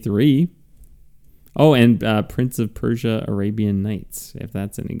 2K3. Oh, and Prince of Persia Arabian Nights, if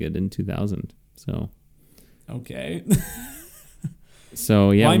that's any good, in 2000. So okay.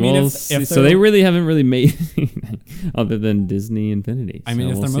 So yeah, well, I mean, if so they really haven't really made anything other than Disney Infinity. I mean,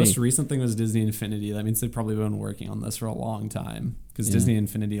 if their most recent thing was Disney Infinity, that means they've probably been working on this for a long time because Disney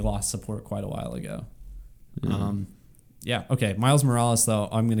Infinity lost support quite a while ago. Okay. Miles Morales, though,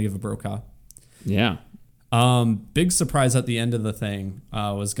 I'm going to give a Brokaw. Yeah. Big surprise at the end of the thing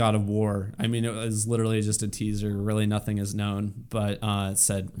was God of War. I mean, it was literally just a teaser. Really nothing is known, but it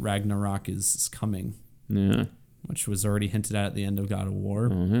said Ragnarok is coming. Yeah. Which was already hinted at the end of God of War,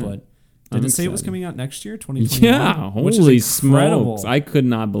 Mm-hmm. but did it say it was coming out next year, 2021? Yeah, holy smokes. I could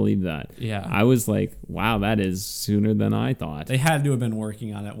not believe that. Yeah. I was like, wow, that is sooner than I thought. They had to have been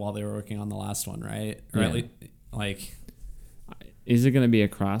working on it while they were working on the last one, right? Or at least, like... Is it going to be a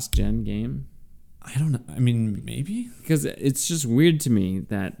cross-gen game? I don't know. I mean, maybe? Because it's just weird to me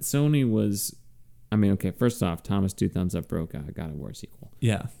that Sony was... I mean, okay, first off, Thomas Two Thumbs Up broke out God of War sequel.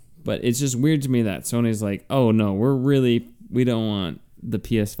 Yeah. But it's just weird to me that Sony's like, oh no, we don't want the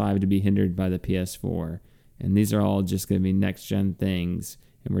PS5 to be hindered by the PS4. And these are all just going to be next gen things.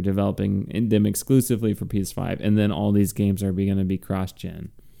 And we're developing them exclusively for PS5. And then all these games are going to be cross gen.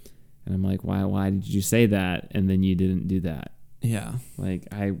 And I'm like, why did you say that? And then you didn't do that. Yeah. Like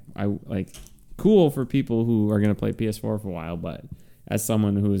I like cool for people who are gonna play PS4 for a while, but as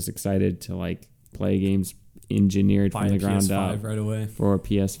someone who is excited to like play games engineered Buy from a the ground PS5 up right away. for a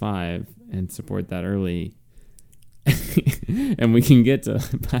PS5 and support that early, and we can get to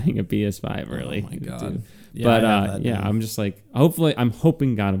buying a PS5 early. Oh my god. Too. Yeah, But I have that yeah, now. I'm just like I'm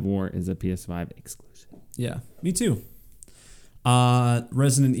hoping God of War is a PS5 exclusive. Yeah, me too.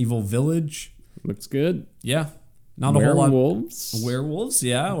 Resident Evil Village. Looks good. Yeah. Not a whole lot. Werewolves. Werewolves,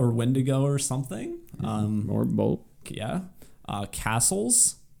 yeah, or Wendigo or something. Or both. Yeah.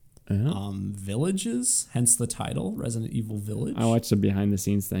 Castles. Yeah. Villages, hence the title, Resident Evil Village. I watched a behind the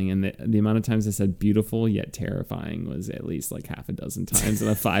scenes thing, and the amount of times I said beautiful yet terrifying was at least like half a dozen times in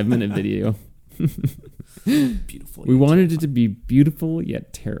a 5-minute video. Beautiful. We wanted it to be beautiful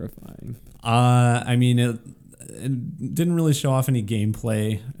yet terrifying. I mean, it didn't really show off any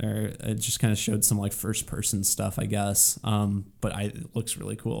gameplay, or it just kind of showed some like first person stuff, I guess. But it looks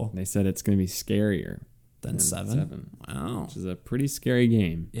really cool. They said it's going to be scarier Then than 7. Wow. which is a pretty scary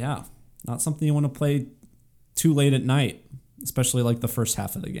game. Yeah. Not something you want to play too late at night, especially like the first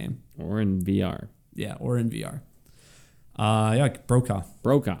half of the game. Or in VR. Yeah, or in VR. Yeah, Brokaw.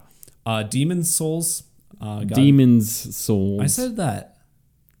 Demon's Souls. Demon's Souls. I said that.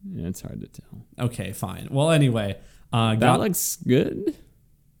 Yeah, it's hard to tell. Okay, fine. Well, anyway. That looks good.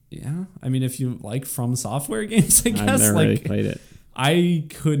 Yeah, I mean, if you like From Software games, I guess. I've never like, really played it. I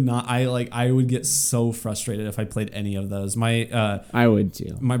could not. I would get so frustrated if I played any of those. I would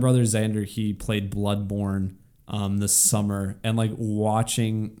too. My brother Xander, he played Bloodborne this summer, and like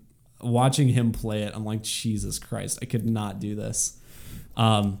watching him play it, I'm like, Jesus Christ, I could not do this.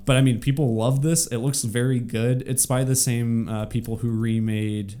 But I mean, people love this. It looks very good. It's by the same people who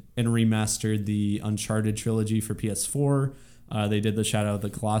remade and remastered the Uncharted trilogy for PS4. They did the Shadow of the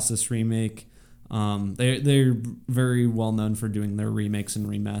Colossus remake. They're very well known for doing their remakes and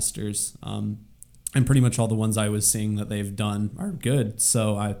remasters. And pretty much all the ones I was seeing that they've done are good.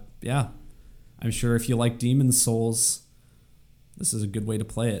 So I'm sure if you like Demon's Souls, this is a good way to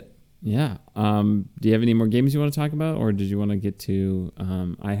play it. Yeah. Do you have any more games you want to talk about, or did you want to get to?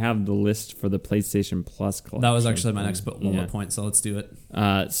 I have the list for the PlayStation Plus collection. That was actually my next bullet point, so let's do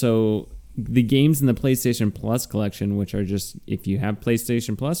it. So the games in the PlayStation Plus collection, which are just if you have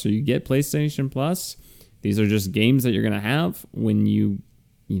PlayStation Plus or you get PlayStation Plus, these are just games that you're gonna have when you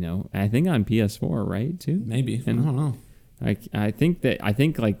I think on PS4, right? Too maybe. And I don't know. I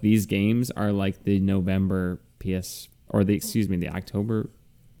think like these games are like the November the October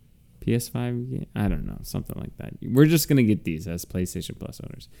PS5 game? I don't know, something like that. We're just going to get these as PlayStation Plus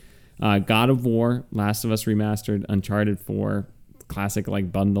owners. God of War, Last of Us Remastered, Uncharted 4, classic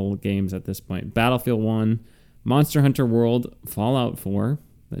like bundle games at this point. Battlefield 1, Monster Hunter World, Fallout 4,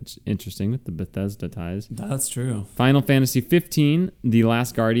 that's interesting with the Bethesda ties. That's true. Final Fantasy 15, The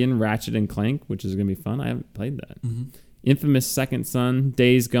Last Guardian, Ratchet and Clank, which is going to be fun. I haven't played that. Mm-hmm. Infamous Second Son,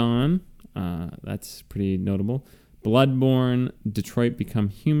 Days Gone, that's pretty notable. Bloodborne, Detroit Become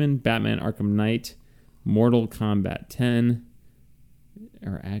Human, Batman Arkham Knight, Mortal Kombat 10,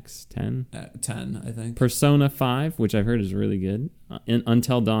 or X10? 10, I think. Persona 5, which I've heard is really good,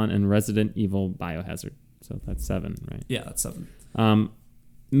 Until Dawn, and Resident Evil Biohazard. So that's 7, right? Yeah, that's 7.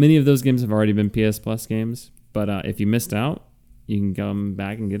 Many of those games have already been PS Plus games, but if you missed out, you can come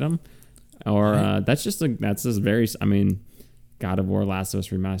back and get them. Or that's just very, I mean, God of War, Last of Us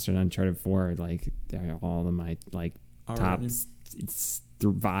Remastered, Uncharted 4, like they're all of my like top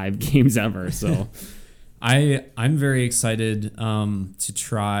 5 games ever. So I'm very excited to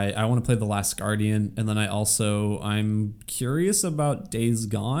try. I want to play The Last Guardian, and then I'm curious about Days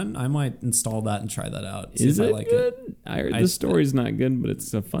Gone. I might install that and try that out. Is it good? I heard the story's not good, but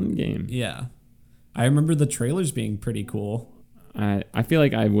it's a fun game. Yeah, I remember the trailers being pretty cool. I feel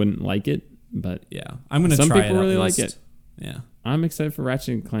like I wouldn't like it, but yeah, I'm gonna. Some try people it really at like least. it. Yeah, I'm excited for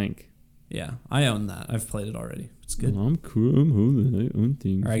Ratchet and Clank. Yeah, I own that. I've played it already. It's good. Well, I'm cool. I'm holding. I own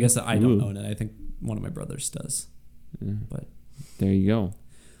things. Or I guess I don't own it. I think one of my brothers does. Yeah. But there you go.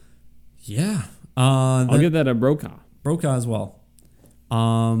 Yeah. I'll give that a Brokaw. Brokaw as well.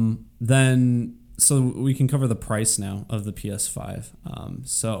 Then so we can cover the price now of the PS5.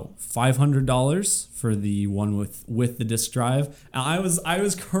 So $500 for the one with the disc drive. I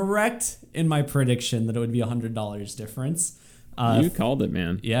was correct in my prediction that it would be $100 difference. You called it,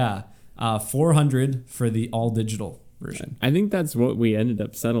 man. Yeah. $400 for the all digital version. I think that's what we ended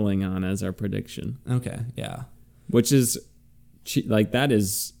up settling on as our prediction. Okay. Yeah. Which is like that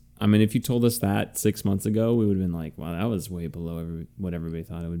is. I mean, if you told us that 6 months ago, we would have been like, wow, that was way below what everybody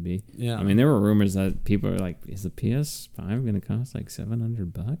thought it would be. Yeah. I mean, there were rumors that people are like, is the PS5 going to cost like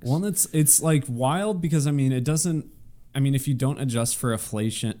 $700? Well, it's like wild because, I mean, it doesn't I mean, if you don't adjust for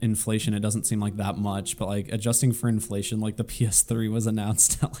inflation, it doesn't seem like that much. But like adjusting for inflation, like the PS3 was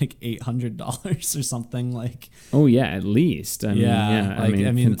announced at like $800 or something. Like, oh yeah, at least. I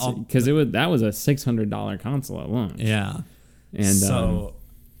mean, because that was a $600 console at launch. Yeah, and so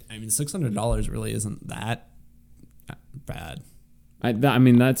I mean, $600 really isn't that bad. I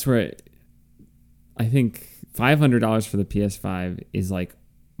mean, that's where I think $500 for the PS5 is like,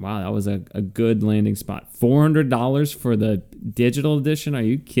 wow, that was a good landing spot. $400 for the digital edition? Are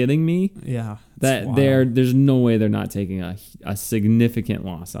you kidding me? Yeah. There's no way they're not taking a significant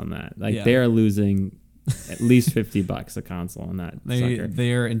loss on that. Like they're losing at least $50 a console on that sucker.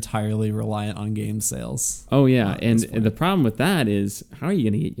 They are entirely reliant on game sales. Oh yeah, and the problem with that is how are you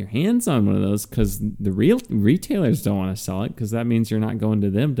going to get your hands on one of those? Because the real retailers don't want to sell it because that means you're not going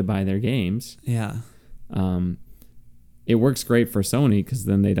to them to buy their games. Yeah. It works great for Sony because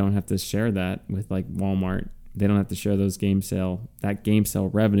then they don't have to share that with like Walmart. They don't have to share that game sale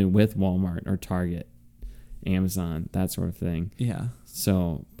revenue with Walmart or Target, Amazon, that sort of thing. Yeah.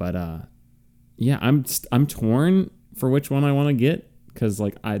 So, but yeah, I'm torn for which one I want to get because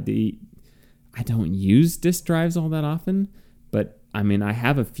like I don't use disk drives all that often, but I mean I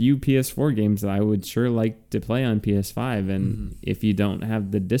have a few PS4 games that I would sure like to play on PS5, and if you don't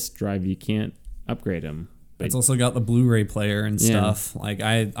have the disk drive, you can't upgrade them. It's also got the Blu-ray player and stuff. Like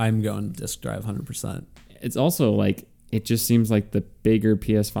I'm going disc drive 100%. It's also like it just seems like the bigger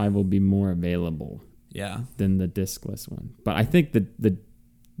PS5 will be more available. Yeah. Than the discless one. But I think the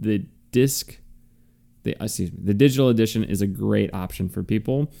digital edition is a great option for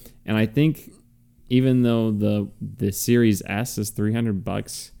people. And I think even though the Series S is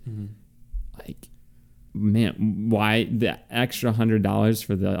 $300, like, man, why the extra $100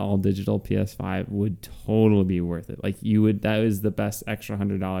 for the all digital PS5 would totally be worth it. Like that is the best extra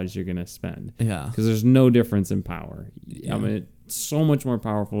 $100 you're gonna spend. Yeah, because there's no difference in power. I mean, it's so much more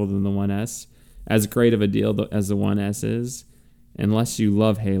powerful than the One S. As great of a deal as the One S is, unless you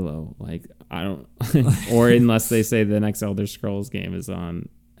love Halo, like I don't, or unless they say the next Elder Scrolls game is on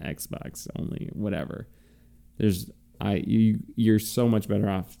Xbox only, whatever. You're so much better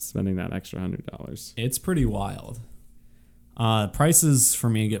off spending that extra $100. It's pretty wild. Prices for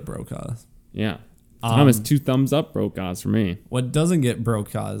me get broke off. Yeah. Thomas, 2 thumbs up broke odds for me. What doesn't get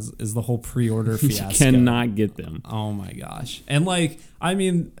broke odds is the whole pre-order fiasco. You cannot get them. Oh my gosh. And like, I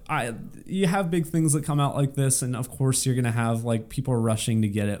mean, you have big things that come out like this, and of course you're gonna have like people rushing to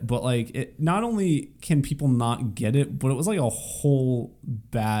get it. But like, it not only can people not get it, but it was like a whole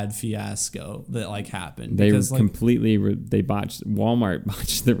bad fiasco that like happened. They completely Walmart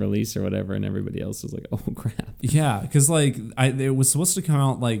botched the release or whatever, and everybody else was like, oh crap. Yeah, because like it was supposed to come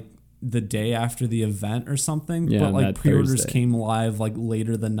out like the day after the event or something, but like pre-orders came live like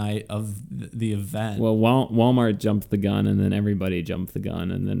later the night of the event. Well, Walmart jumped the gun, and then everybody jumped the gun,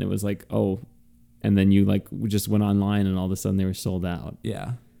 and then it was like, oh, and then you like just went online, and all of a sudden they were sold out.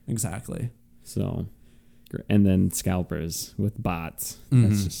 Yeah, exactly. So, and then scalpers with bots.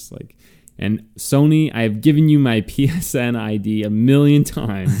 That's just like, and Sony, I've given you my PSN ID 1,000,000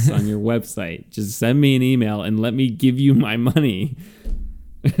 times on your website. Just send me an email and let me give you my money.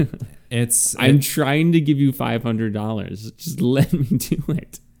 I'm trying to give you $500. Just let me do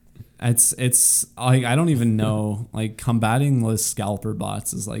it. It's like I don't even know. Like combating those scalper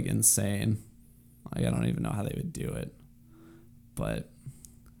bots is like insane. Like I don't even know how they would do it. But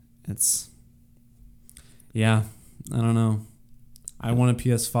it's I don't know. I want a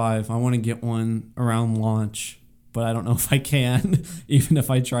PS5. I want to get one around launch, but I don't know if I can, even if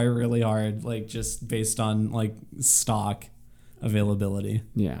I try really hard. Like just based on like stock availability.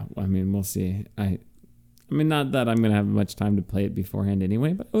 Yeah, I mean, we'll see. I mean, not that I'm going to have much time to play it beforehand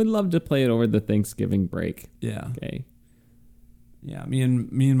anyway, but I would love to play it over the Thanksgiving break. Yeah. Okay. Yeah, me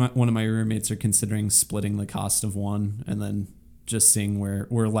and one of my roommates are considering splitting the cost of one and then just seeing where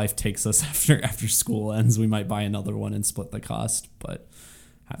life takes us after school ends. We might buy another one and split the cost, but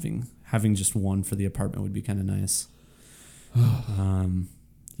having just one for the apartment would be kind of nice.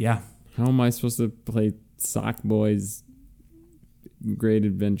 Yeah. How am I supposed to play Sock Boys Great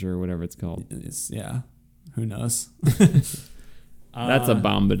Adventure or whatever it's called? Who knows? That's a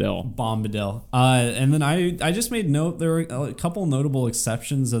Bombadil. And then I just made note there were a couple notable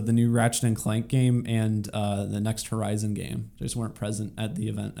exceptions of the new Ratchet and Clank game and the next Horizon game. They just weren't present at the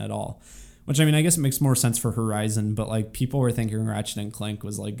event at all. Which, I mean, I guess it makes more sense for Horizon, but like people were thinking Ratchet and Clank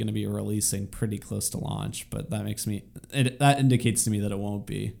was like going to be releasing pretty close to launch, but that indicates to me that it won't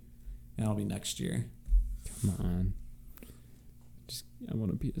be. It'll be next year. Come on. I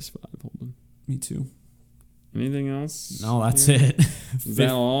want a PS5. Hold on. Me too. Anything else? No, that's it. Is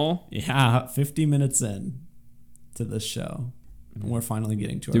that all? Yeah, 50 minutes in. to this show. We're finally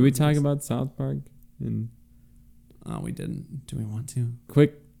getting to it. Did we talk about South Park? And we didn't. Do we want to?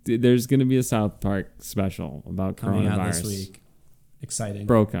 quick, there's going to be a South Park special about Coming coronavirus. out this week. Exciting.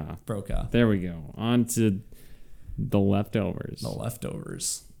 Brokaw. There we go. On to The Leftovers. The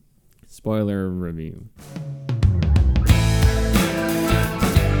Leftovers. Spoiler review.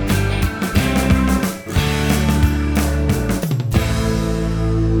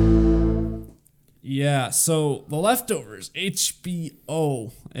 Yeah, so The Leftovers,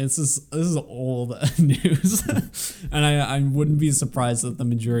 HBO. This is old news, and I wouldn't be surprised that the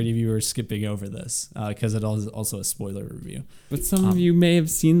majority of you are skipping over this because it is also a spoiler review. But some of you may have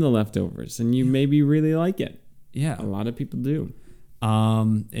seen The Leftovers, and you maybe really like it. Yeah, a lot of people do.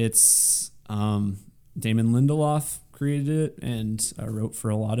 It's Damon Lindelof created it and wrote for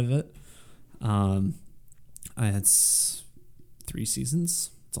a lot of it. It's 3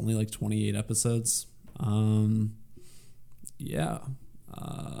 seasons. It's only like 28 episodes. Yeah.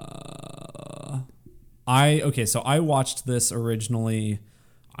 So I watched this originally,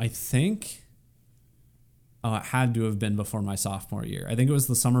 I think it had to have been before my sophomore year. I think it was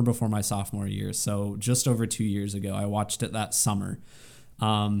the summer before my sophomore year. So just over 2 years ago, I watched it that summer.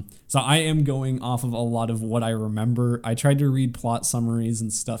 So I am going off of a lot of what I remember. I tried to read plot summaries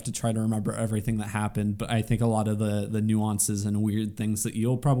and stuff to try to remember everything that happened, but I think a lot of the nuances and weird things that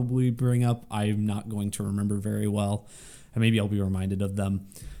you'll probably bring up, I'm not going to remember very well. And maybe I'll be reminded of them.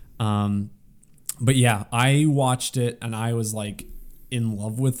 But yeah, I watched it and I was like in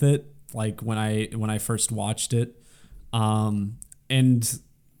love with it. Like when I first watched it. And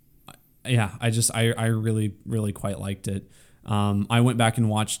yeah, I really, really quite liked it. I went back and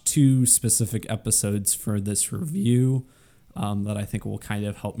watched 2 specific episodes for this review that I think will kind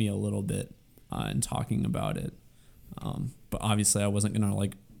of help me a little bit in talking about it. But obviously I wasn't going to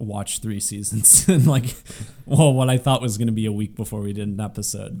like watch 3 seasons in like, well, what I thought was going to be a week before we did an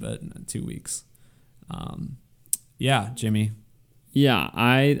episode, but 2 weeks. Yeah, Jimmy. Yeah,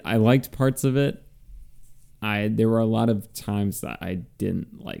 I liked parts of it. There were a lot of times that I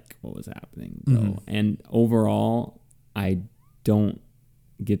didn't like what was happening though. Mm-hmm. And overall, I don't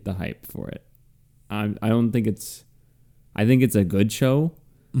get the hype for it. I think it's a good show,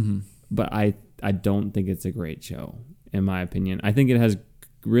 mm-hmm. but I don't think it's a great show, in my opinion. I think it has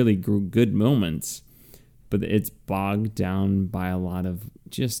really good moments, but it's bogged down by a lot of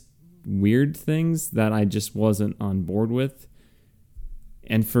just weird things that I just wasn't on board with.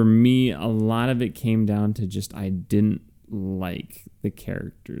 And for me, a lot of it came down to just I didn't like the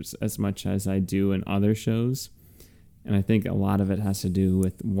characters as much as I do in other shows. And I think a lot of it has to do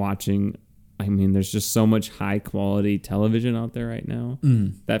with watching. I mean, there's just so much high quality television out there right now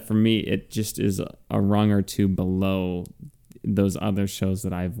that for me, it just is a rung or two below those other shows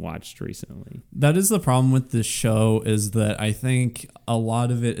that I've watched recently. That is the problem with this show, is that I think a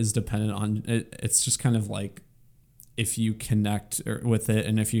lot of it is dependent on it. It's just kind of like if you connect with it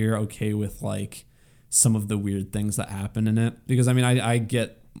and if you're okay with like some of the weird things that happen in it. Because I mean, I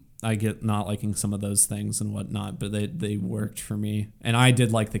get not liking some of those things and whatnot, but they worked for me. And I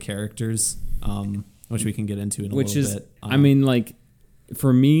did like the characters, which we can get into in a little bit. I mean, like,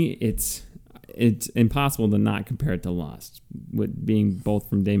 for me, it's impossible to not compare it to Lost, with being both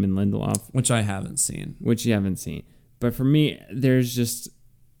from Damon Lindelof. Which I haven't seen. Which you haven't seen. But for me, there's just...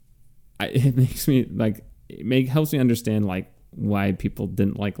 it makes me, like... helps me understand, like, why people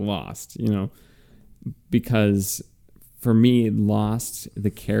didn't like Lost, you know? Because... for me, Lost,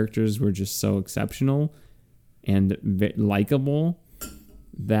 the characters were just so exceptional and likable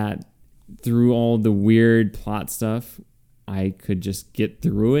that through all the weird plot stuff, I could just get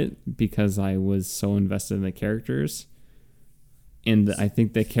through it because I was so invested in the characters. And I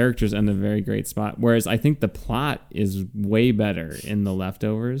think the characters end a very great spot. Whereas I think the plot is way better in The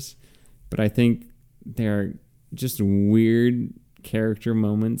Leftovers. But I think they're just weird character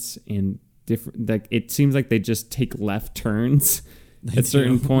moments and different, like it seems like they just take left turns at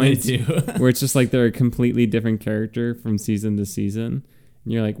certain points where it's just like they're a completely different character from season to season,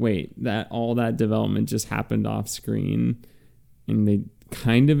 and you're like, wait, that all that development just happened off screen, and they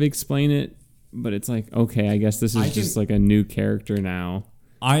kind of explain it, but it's like, okay, I guess this is just like a new character now.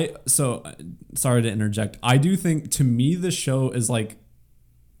 So sorry to interject. I do think, to me, the show is like,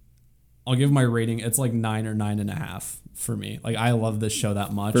 I'll give my rating, it's like 9 or 9.5 for me. Like, I love this show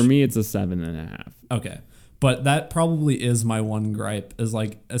that much. For me, it's a 7.5. Okay. But that probably is my one gripe, is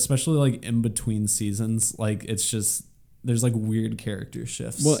like, especially like in between seasons, like it's just, there's like weird character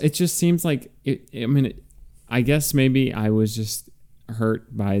shifts. Well, it just seems like, I guess maybe I was just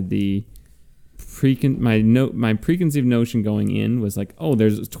hurt by the my preconceived notion going in was like, oh,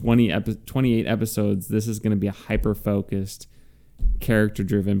 there's 28 episodes. This is going to be a hyper focused, character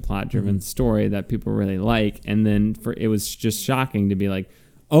driven, plot driven story that people really like. And then it was just shocking to be like,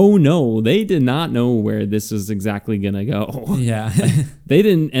 oh no, they did not know where this was exactly going to go. Yeah. Like, they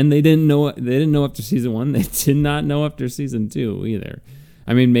didn't know after season 1. They did not know after season 2 either.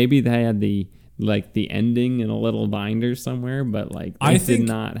 I mean, maybe they had the ending in a little binder somewhere, but like they did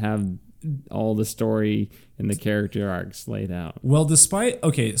not have all the story and the character arcs laid out. Well,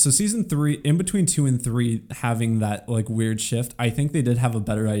 so season 3, in between 2 and 3 having that like weird shift, I think they did have a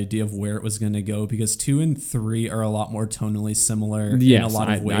better idea of where it was going to go, because 2 and 3 are a lot more tonally similar in a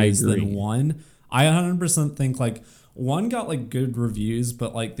lot of ways than 1. I 100% think like 1 got like good reviews,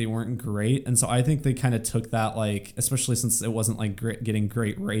 but like they weren't great. And so I think they kind of took that, like, especially since it wasn't like getting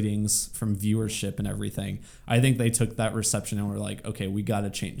great ratings from viewership and everything. I think they took that reception and were like, okay, we got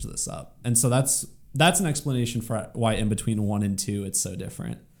to change this up. And so that's an explanation for why in between 1 and 2 it's so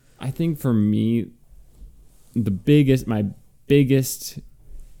different. I think for me, the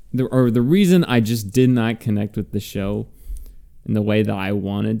reason I just did not connect with the show in the way that I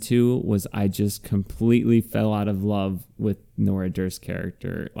wanted to was I just completely fell out of love with Nora Durst's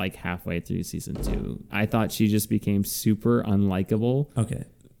character like halfway through season 2. I thought she just became super unlikable. Okay.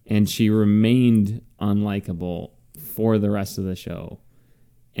 And she remained unlikable for the rest of the show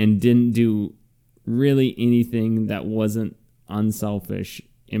and didn't do really anything that wasn't unselfish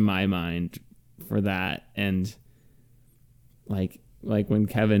in my mind for that. And like when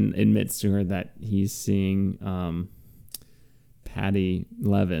Kevin admits to her that he's seeing Patty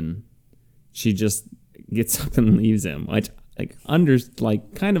Levin, she just gets up and leaves him, which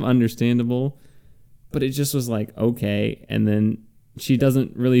kind of understandable, but it just was like, okay. And then she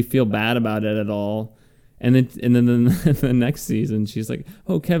doesn't really feel bad about it at all. And then the next season, she's like,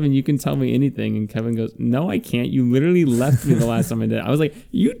 oh, Kevin, you can tell me anything. And Kevin goes, no, I can't. You literally left me the last time I did it. I was like,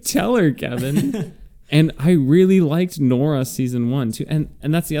 you tell her, Kevin. And I really liked Nora season 1 too. And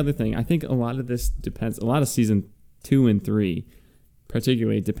that's the other thing. I think a lot of this depends, a lot of season 2 and 3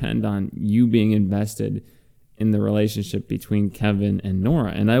 particularly depend on you being invested in the relationship between Kevin and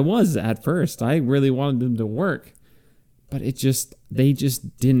Nora. And I was at first. I really wanted them to work. But they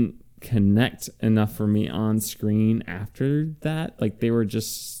just didn't connect enough for me on screen after that. Like they were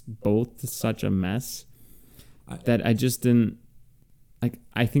just both such a mess that I just didn't like.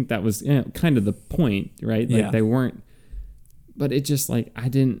 I think that was kind of the point, right? Like they weren't, but it just like I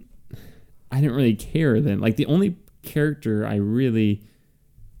didn't really care then. Like the only character I really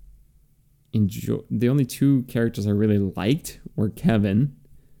enjoy, the only 2 characters I really liked were Kevin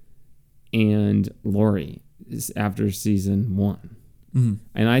and Lori after season 1. Mm-hmm.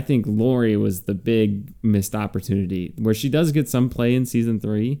 And I think Lori was the big missed opportunity, where she does get some play in season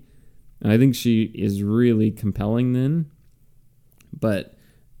 3. And I think she is really compelling then. But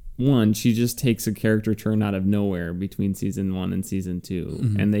 1, she just takes a character turn out of nowhere between season 1 and season 2.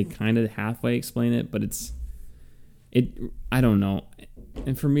 Mm-hmm. And they kind of halfway explain it, but I don't know.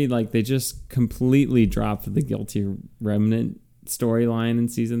 And for me, like they just completely dropped the Guilty Remnant storyline in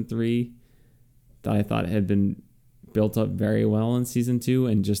season 3 that I thought had been built up very well in season 2,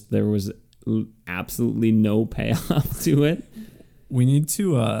 and just there was absolutely no payoff to it. We need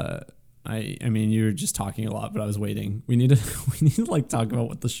to I mean you were just talking a lot, but I was waiting. We need to like talk about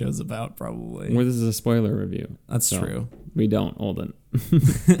what the show's about, probably. Well, this is a spoiler review. That's true. We don't, Holden.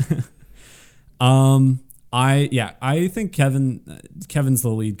 I think Kevin's the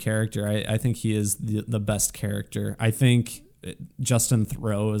lead character. I think he is the best character. I think Justin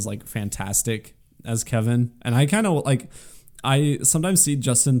Theroux is like fantastic as Kevin, and I kind of like, I sometimes see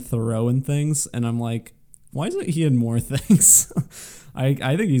Justin Theroux in things and I'm like, why isn't he in more things? I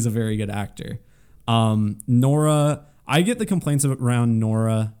think he's a very good actor. Nora, I get the complaints around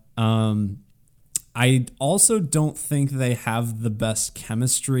Nora. I also don't think they have the best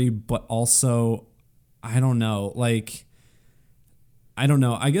chemistry, but also I don't know. I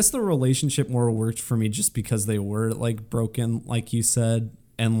guess the relationship more worked for me just because they were like broken, like you said.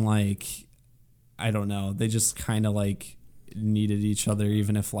 And like, I don't know. They just kind of like needed each other,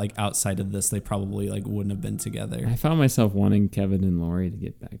 even if like outside of this, they probably like wouldn't have been together. I found myself wanting Kevin and Lori to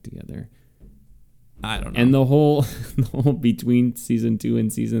get back together. I don't know. And the whole between season 2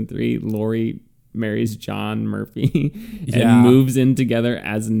 and season 3, Lori marries John Murphy and moves in together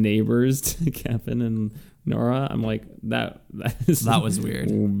as neighbors to Kevin and Nora. I'm like, that was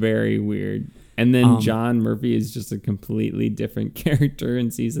weird. Very weird. And then John Murphy is just a completely different character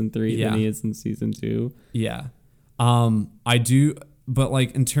in season 3 than he is in season 2. Yeah. I do, but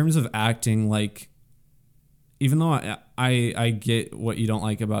like in terms of acting, like even though I get what you don't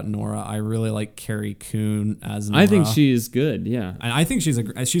like about Nora, I really like Carrie Coon as Nora. I think she is good. Yeah. And I think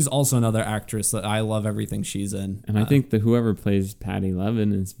she's also another actress that I love everything she's in. And I think that whoever plays Patty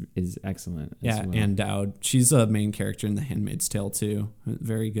Levin is excellent. Yeah, well. Ann Dowd. She's a main character in The Handmaid's Tale too.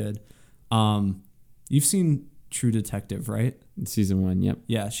 Very good. You've seen True Detective, right? Season 1, yep.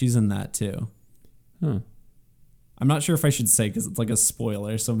 Yeah, she's in that too. Huh. I'm not sure if I should say because it's like a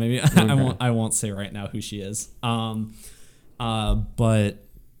spoiler, so maybe Okay. I won't say right now who she is. But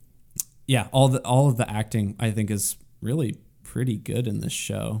yeah, all of the acting I think is really pretty good in this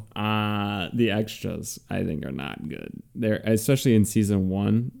show. The extras I think are not good. They're especially in season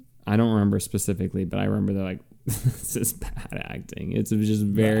 1. I don't remember specifically, but I remember they're like, this is bad acting. It's just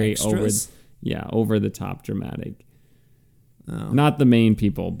very over the top dramatic. Oh. Not the main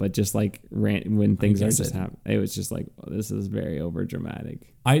people, but just like when things are guess just happening. It was just like, oh, this is very over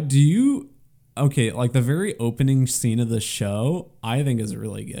dramatic. Like the very opening scene of the show, I think is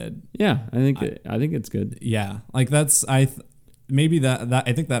really good. Yeah, I think it's good. Yeah, like that's maybe that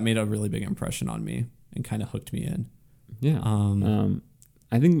I think that made a really big impression on me and kind of hooked me in. Yeah.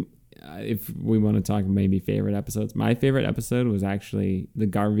 I think if we want to talk maybe favorite episodes, my favorite episode was actually the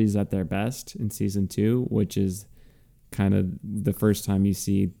Garveys at their best in season 2, which is kind of the first time you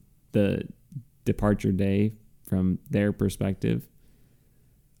see the departure day from their perspective.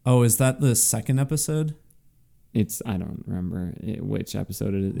 Oh, is that the second episode? I don't remember which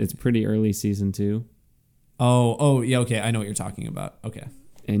episode it is. It's pretty early season 2. Oh, yeah, okay. I know what you're talking about. Okay.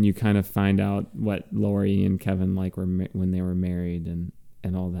 And you kind of find out what Lori and Kevin like were when they were married and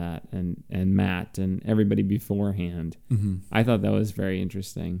all that, and Matt and everybody beforehand. Mm-hmm. I thought that was very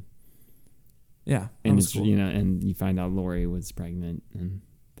interesting. Yeah, and it's cool. And you find out Lori was pregnant and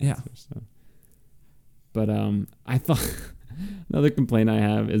that sort of stuff. But I thought another complaint I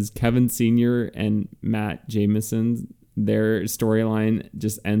have is Kevin Sr. and Matt Jameson. Their storyline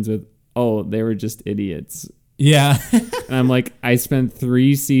just ends with, "Oh, they were just idiots." Yeah. And I'm like, I spent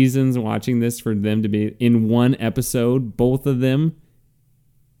 3 seasons watching this for them to be in one episode. Both of them,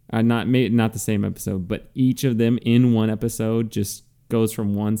 not the same episode, but each of them in one episode just goes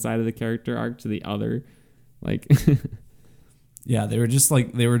from one side of the character arc to the other. Like, yeah, they were just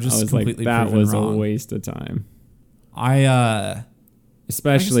completely that was wrong. A waste of time. I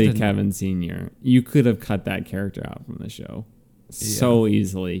Especially Kevin Sr. You could have cut that character out from the show so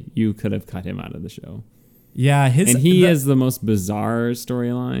easily. You could have cut him out of the show. Yeah, he has the most bizarre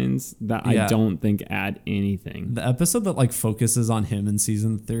storylines that I don't think add anything. The episode that like focuses on him in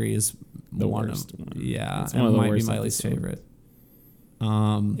season 3 is the worst one. Yeah, it's one of the might worst be my least episodes. favorite.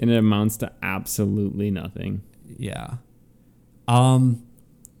 And it amounts to absolutely nothing. Yeah.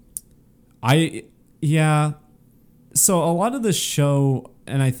 So a lot of the show,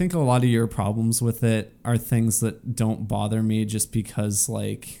 and I think a lot of your problems with it are things that don't bother me just because,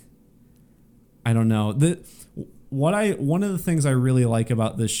 like, I don't know. One of the things I really like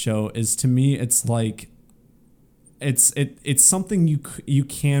about this show is, to me, it's like it's something you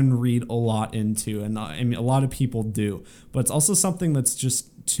can read a lot into, and I mean a lot of people do, but it's also something that's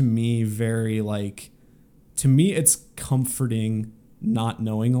just, to me, very like, to me it's comforting not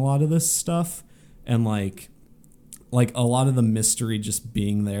knowing a lot of this stuff, and like a lot of the mystery just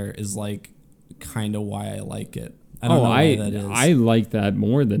being there is like kind of why I like it. I don't know why that is. I like that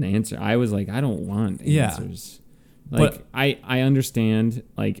more than answer. I was like, I don't want answers. Like, but I understand,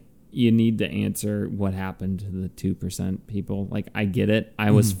 like, you need to answer what happened to the 2% people. Like, I get it.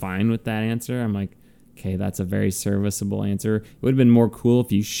 I was fine with that answer. I'm like, okay, that's a very serviceable answer. It would have been more cool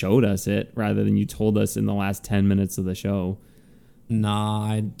if you showed us it rather than you told us in the last 10 minutes of the show. Nah,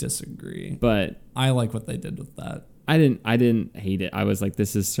 I disagree. But I like what they did with that. I didn't hate it. I was like,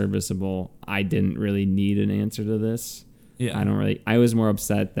 this is serviceable. I didn't really need an answer to this. Yeah. I was more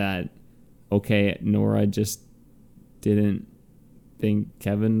upset that, okay, Nora just didn't think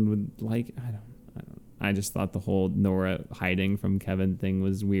Kevin would like, I just thought the whole Nora hiding from Kevin thing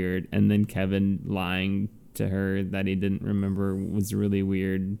was weird. And then Kevin lying to her that he didn't remember was really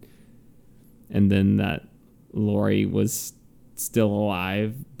weird. And then that Lori was still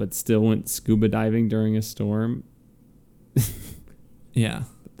alive, but still went scuba diving during a storm. Yeah.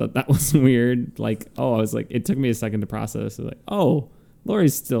 Thought that was weird. Like, I was like, it took me a second to process. Like,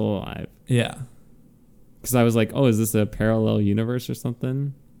 Lori's still alive. Yeah. Because I was like, is this a parallel universe or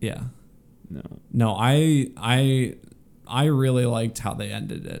something? Yeah. No, I really liked how they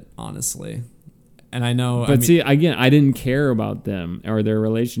ended it, honestly. And I know, but see, again, I didn't care about them or their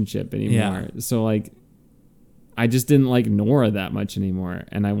relationship anymore. Yeah. So like, I just didn't like Nora that much anymore.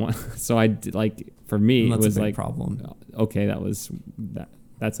 And for me, it was like, problem. Okay,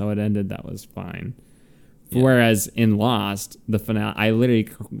 that's how it ended. That was fine. Yeah. Whereas in Lost, the finale, I literally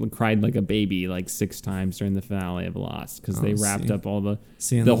cried like a baby like 6 times during the finale of Lost because they wrapped up all the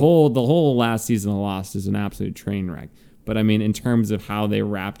whole last season of Lost is an absolute train wreck. But I mean, in terms of how they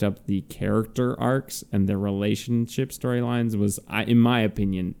wrapped up the character arcs and their relationship storylines was, in my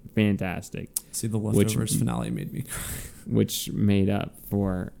opinion, fantastic. See, the Leftovers finale made me cry. Which made up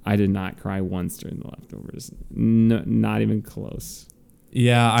for, I did not cry once during the Leftovers. No, not even close.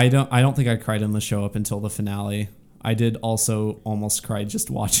 Yeah, I don't think I cried in the show up until the finale. I did also almost cry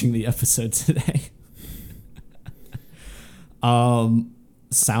just watching the episode today.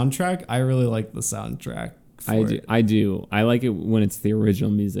 Soundtrack, I really like the soundtrack. I do. I like it when it's the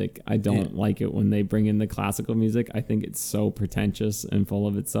original music. I don't like it when they bring in the classical music. I think it's so pretentious and full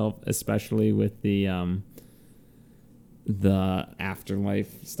of itself, especially with the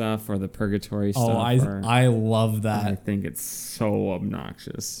afterlife stuff or the purgatory stuff. I love that. I think it's so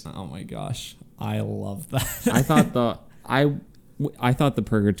obnoxious. Oh my gosh, I love that. I thought the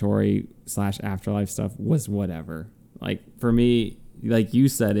purgatory / afterlife stuff was whatever. Like for me, like you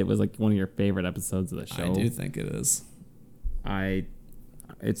said, it was like one of your favorite episodes of the show. I do think it is.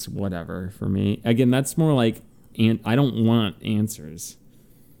 It's whatever for me. Again, that's more like, I don't want answers.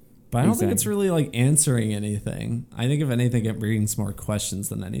 But I don't think it's really like answering anything. I think if anything, it brings more questions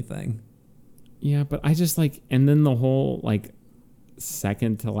than anything. Yeah, but I just like, and then the whole like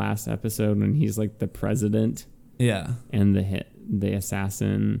second to last episode when he's like the president. Yeah. And the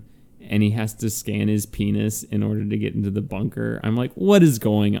assassin, and he has to scan his penis in order to get into the bunker. I'm like, what is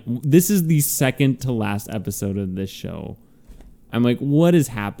going on? This is the second to last episode of this show. I'm like, what is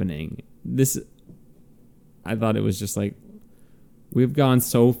happening? I thought it was just like, we've gone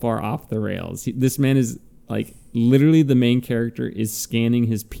so far off the rails. This man is like, literally the main character is scanning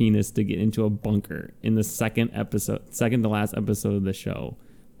his penis to get into a bunker in the second to last episode of the show.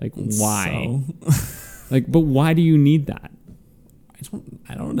 Like, why? Like, but why do you need that?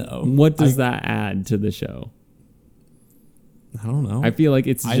 I don't know. What does that add to the show? I don't know. I feel like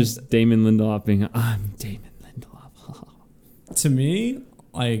it's just Damon Lindelof being, I'm Damon Lindelof. To me,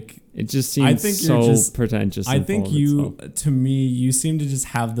 like, it just seems so pretentious. I think to me, you seem to just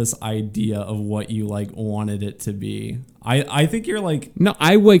have this idea of what you like wanted it to be. I think you're like, no,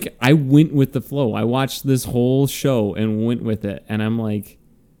 I went with the flow. I watched this whole show and went with it, and I'm like,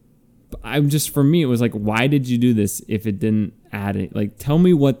 for me, it was like, why did you do this if it didn't add it? Like, tell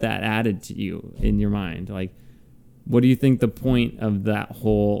me what that added to you in your mind. Like, what do you think the point of that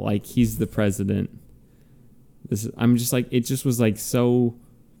whole, like, he's the president? I'm just like, it just was like so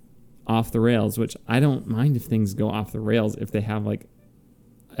off the rails, which I don't mind if things go off the rails if they have like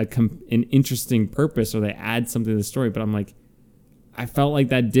an interesting purpose or they add something to the story. But I'm like, I felt like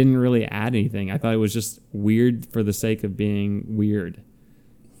that didn't really add anything. I thought it was just weird for the sake of being weird.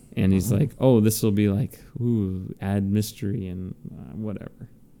 And he's like, oh, this will be like, ooh, add mystery and whatever.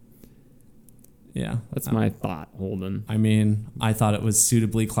 Yeah. That's my thought, Holden. I mean, I thought it was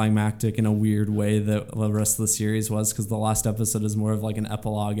suitably climactic in a weird way that the rest of the series was, because the last episode is more of like an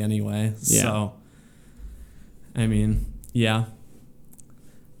epilogue anyway. Yeah. So, I mean, yeah.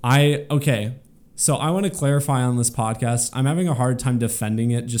 So I want to clarify on this podcast. I'm having a hard time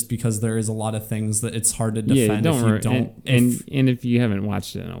defending it just because there is a lot of things that it's hard to defend if you don't. And if you haven't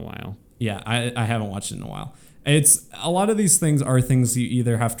watched it in a while. Yeah, I haven't watched it in a while. It's a lot of these things are things you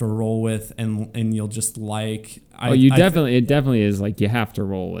either have to roll with and you'll just like. It definitely is like you have to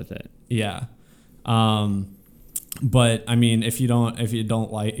roll with it. Yeah. But I mean, if you don't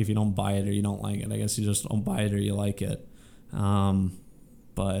buy it or you don't like it, I guess you just don't buy it or you like it.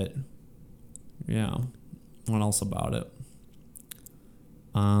 But yeah, what else about it?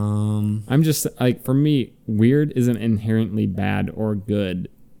 I'm just like, for me, weird isn't inherently bad or good,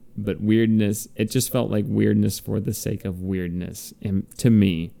 but weirdness, it just felt like weirdness for the sake of weirdness, and to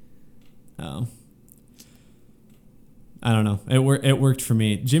me. Oh, I don't know. It worked for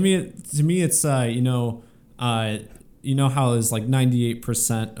me. Jimmy, to me, it's you know how there's like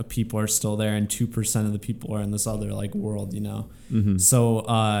 98% of people are still there and 2% of the people are in this other like world, you know. Mm-hmm. So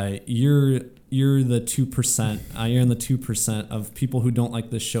you're the 2%. You're in the 2% of people who don't like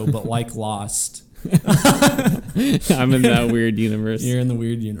this show but like Lost. I'm in that weird universe. You're in the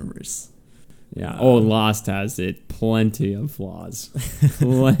weird universe. Yeah. Lost has it. Plenty of flaws.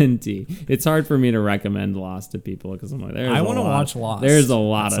 Plenty. It's hard for me to recommend Lost to people because I'm like, I want to watch Lost. There's a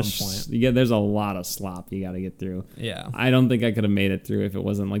lot of there's a lot of slop you got to get through. Yeah. I don't think I could have made it through if it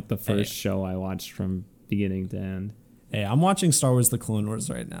wasn't like the first show I watched from beginning to end. Hey, I'm watching Star Wars: The Clone Wars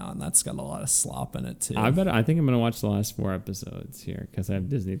right now, and that's got a lot of slop in it too. I think I'm gonna watch the last 4 episodes here because I have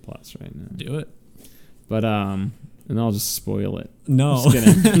Disney Plus right now. Do it. But and I'll just spoil it. No.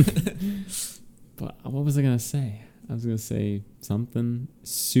 Just kidding. But what was I gonna say? I was gonna say something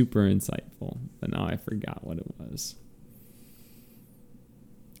super insightful, but now I forgot what it was.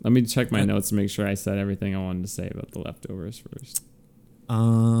 Let me check my notes to make sure I said everything I wanted to say about The Leftovers first.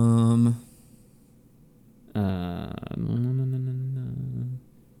 No. I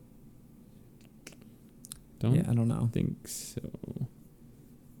don't know. Think so.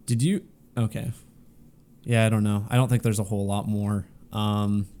 Did you? Okay. Yeah, I don't know. I don't think there's a whole lot more.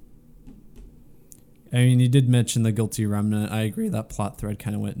 I mean, you did mention the Guilty Remnant. I agree that plot thread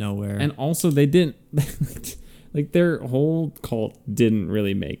kind of went nowhere. And also, they didn't like their whole cult didn't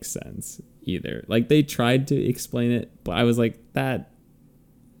really make sense either. Like they tried to explain it, but I was like, that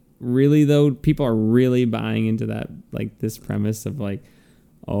really though, people are really buying into that, like this premise of like,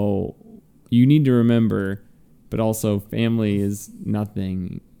 oh, you need to remember, but also family is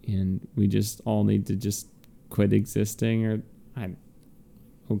nothing, and we just all need to just quit existing. Or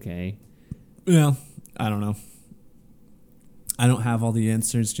okay. Yeah, I don't know. I don't have all the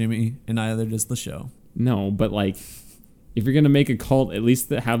answers, Jimmy, and neither does the show. No, but like, if you're gonna make a cult, at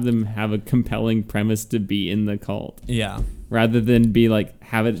least have them have a compelling premise to be in the cult. Yeah. Rather than be like,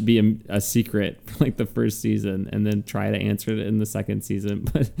 have it be a secret for like the first season and then try to answer it in the second season,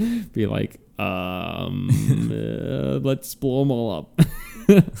 but be like, let's blow them all up.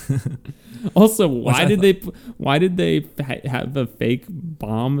 Also, why did they have a fake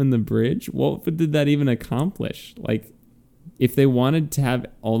bomb in the bridge? What did that even accomplish? Like, if they wanted to have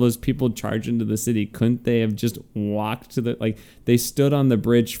all those people charge into the city, couldn't they have just walked to the, like, they stood on the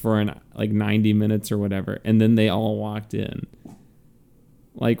bridge for like 90 minutes or whatever, and then they all walked in?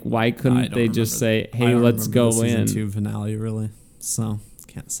 Like, why couldn't they just say, hey, let's go in? Season 2 finale, really. So,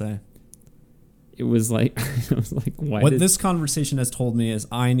 can't say. It was like, why? What this conversation has told me is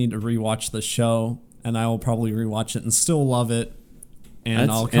I need to rewatch the show, and I will probably rewatch it and still love it.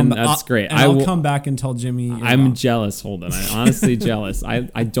 And that's great. And I'll come back and tell Jimmy. I'm jealous, Holden. I'm honestly jealous.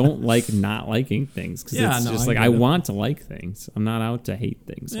 I don't like not liking things, because it's just like I want to like things. I'm not out to hate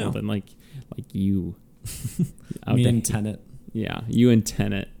things, Holden. Like you. Me and Tenet. Yeah, you and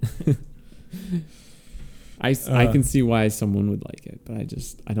Tenet. I can see why someone would like it, but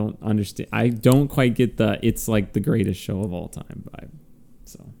I don't understand. I don't quite get it's like the greatest show of all time vibe.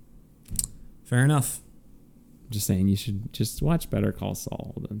 So fair enough. Just saying, you should just watch Better Call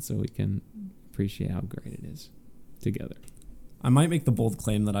Saul, then, so we can appreciate how great it is together. I might make the bold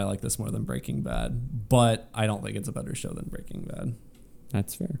claim that I like this more than Breaking Bad, but I don't think it's a better show than Breaking Bad.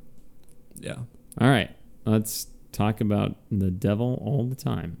 That's fair. Yeah. All right, let's talk about The Devil All the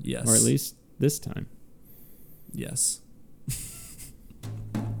Time. Yes. Or at least this time. Yes.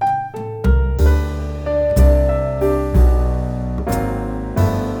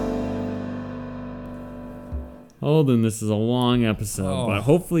 Holden, this is a long episode, but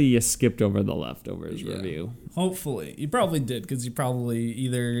hopefully you skipped over the Leftovers review. Hopefully. You probably did, because you probably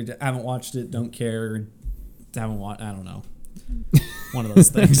either haven't watched it, don't care, or haven't watched, I don't know. One of those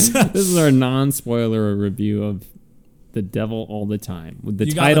things. This is our non-spoiler review of The Devil All the Time. With the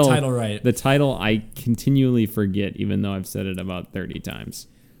title, got the title right. The title I continually forget, even though I've said it about 30 times.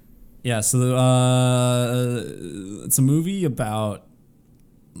 Yeah, so it's a movie about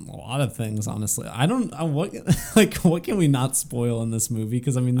a lot of things, honestly. What can we not spoil in this movie?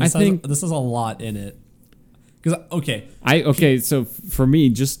 Because I mean, this has a lot in it. Because so for me,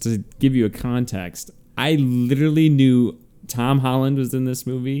 just to give you a context, I literally knew Tom Holland was in this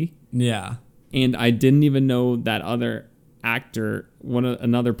movie. Yeah, and I didn't even know that other actor,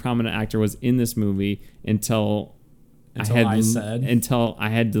 another prominent actor, was in this movie until I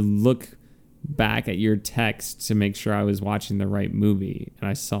had to look back at your text to make sure I was watching the right movie, and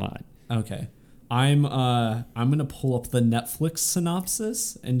I saw it. Okay. I'm gonna pull up the Netflix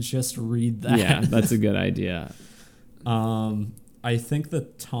synopsis and just read that. Yeah, that's a good idea. I think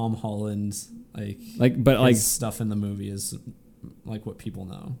that Tom Holland stuff in the movie is like what people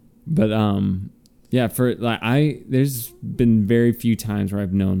know. But there's been very few times where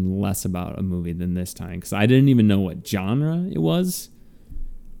I've known less about a movie than this time, because I didn't even know what genre it was.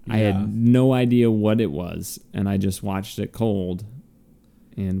 Yeah. I had no idea what it was, and I just watched it cold.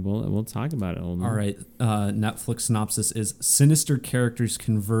 And we'll talk about it. All right. Netflix synopsis is: sinister characters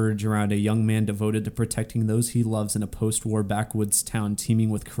converge around a young man devoted to protecting those he loves in a post-war backwoods town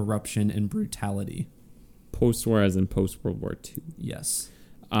teeming with corruption and brutality. Post-war as in post-World War II. Yes.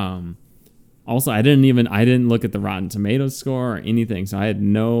 Also, I didn't look at the Rotten Tomatoes score or anything, so I had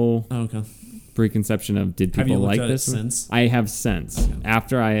no preconception of did people like this. Have you looked at it since? I have since,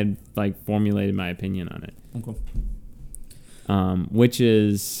 after I had formulated my opinion on it. Okay. Which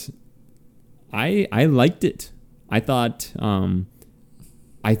is, I liked it. I thought,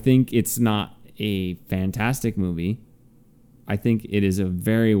 I think it's not a fantastic movie. I think it is a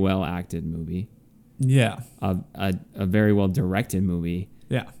very well acted movie. Yeah. A very well directed movie.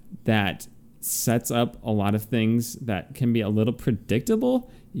 Yeah. That sets up a lot of things that can be a little predictable,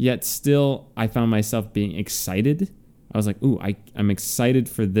 yet still I found myself being excited. I was like, ooh, I'm excited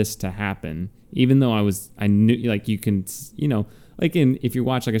for this to happen. Even though I knew, like, you can, like if you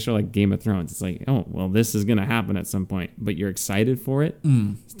watch like a show like Game of Thrones, it's like, oh, well, this is going to happen at some point, but you're excited for it.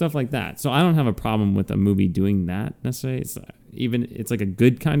 Stuff like that. So I don't have a problem with a movie doing that necessarily. It's like a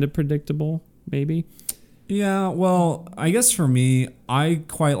good kind of predictable, maybe. Yeah, well, I guess for me, I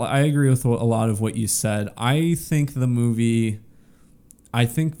agree with a lot of what you said. I think the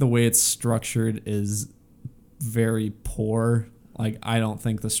way it's structured is very poor. Like, I don't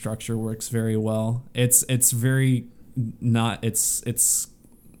think the structure works very well. It's very not, it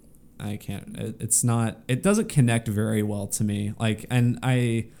doesn't connect very well to me. Like, and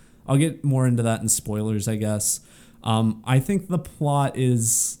I'll get more into that in spoilers, I guess. I think the plot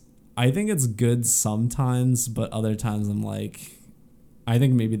I think it's good sometimes, but other times I'm like, I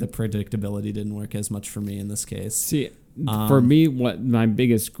think maybe the predictability didn't work as much for me in this case. See, for me, what my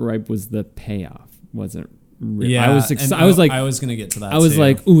biggest gripe was the payoff wasn't real. Yeah, I was like, I was going to get to that. I was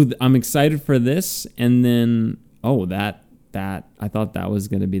like, ooh, I'm excited for this. And then, that I thought that was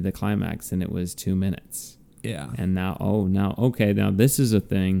going to be the climax, and it was 2 minutes. Yeah. And now this is a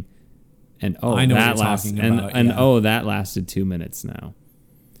thing. And I know that what you're lasted, talking about, that lasted 2 minutes now.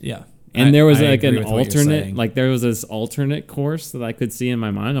 Yeah. And there was like an an alternate, like there was this alternate course that I could see in my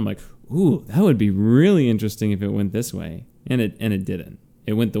mind. I'm like, ooh, that would be really interesting if it went this way. And it didn't.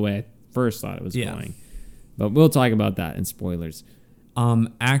 It went the way I first thought it was going. But we'll talk about that in spoilers.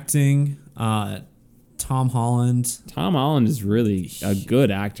 Acting, Tom Holland. Tom Holland is really a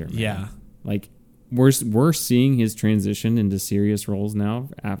good actor, man. Yeah. Like we're seeing his transition into serious roles now.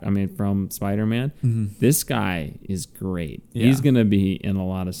 From Spider-Man. Mm-hmm. This guy is great. Yeah. He's going to be in a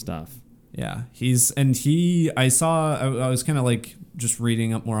lot of stuff. Yeah. I was kind of like just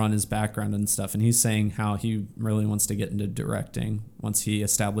reading up more on his background and stuff, and he's saying how he really wants to get into directing once he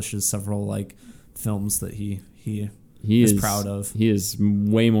establishes several like films that he is proud of. He is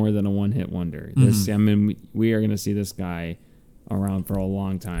way more than a one-hit wonder. Mm-hmm. We are going to see this guy around for a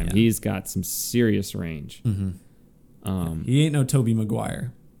long time. Yeah. He's got some serious range. Mm-hmm. He ain't no Tobey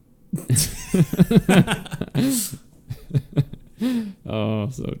Maguire. Oh,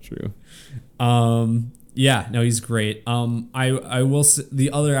 so true. Yeah, no, he's great. I will say, the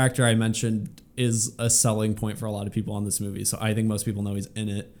other actor I mentioned is a selling point for a lot of people on this movie, so I think most people know he's in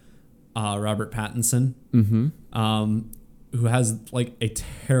it. Robert Pattinson, who has like a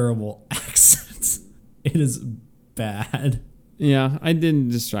terrible accent. It is bad. Yeah, it didn't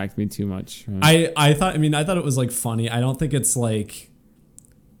distract me too much. Right? I thought it was like funny. I don't think it's not like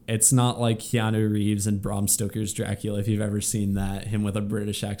Keanu Reeves and Bram Stoker's Dracula, if you've ever seen that, him with a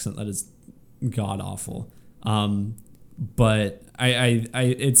British accent that is god awful. But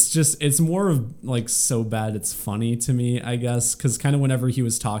it's more of like so bad it's funny to me, I guess, because kind of whenever he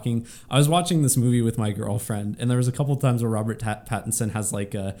was talking, I was watching this movie with my girlfriend, and there was a couple times where Robert Pattinson has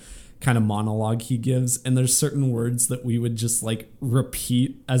like a kind of monologue he gives, and there's certain words that we would just like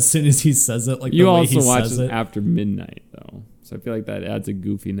repeat as soon as he says it, like you the way also he watch says it after midnight though, so I feel like that adds a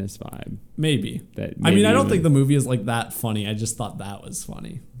goofiness vibe. Maybe I don't think the movie is like that funny. I just thought that was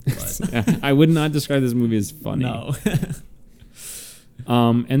funny. But I would not describe this movie as funny. No.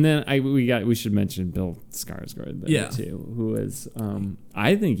 And then we should mention Bill Skarsgård too, who is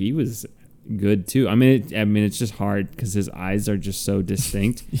I think he was good too. I mean it's just hard because his eyes are just so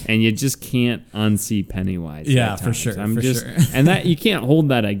distinct, and you just can't unsee Pennywise. Yeah, for sure. And that you can't hold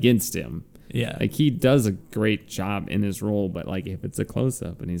that against him. Yeah, like he does a great job in his role, but like if it's a close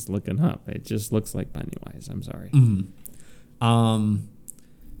up and he's looking up, it just looks like Pennywise. I'm sorry. Mm-hmm.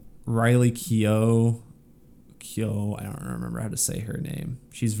 Riley Keough, I don't remember how to say her name.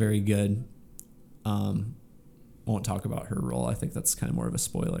 She's very good. Won't talk about her role. I think that's kind of more of a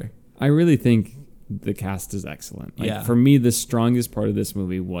spoiler. I really think the cast is excellent. For me, the strongest part of this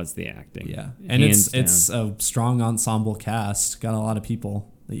movie was the acting. Yeah, and it's a strong ensemble cast. Got a lot of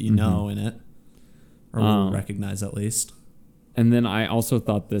people that you know in it, or will recognize at least. And then I also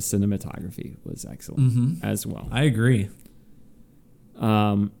thought the cinematography was excellent as well. I agree.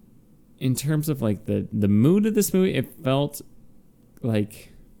 In terms of like the mood of this movie, it felt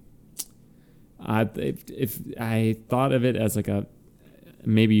like if I thought of it as like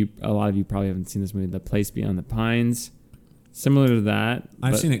maybe a lot of you probably haven't seen this movie, The Place Beyond the Pines, similar to that.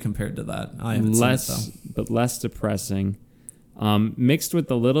 I've seen it compared to that. I haven't seen it though. But less depressing, mixed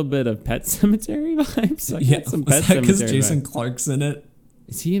with a little bit of Pet Cemetery vibes. I got some Pet Cemetery because Jason Clarke's in it.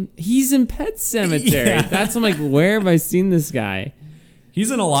 Is he? He's in Pet Cemetery. Yeah. That's I'm like, where have I seen this guy? He's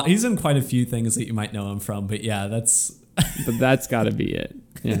in a lot. He's in quite a few things that you might know him from. But yeah, that's. But that's got to be it.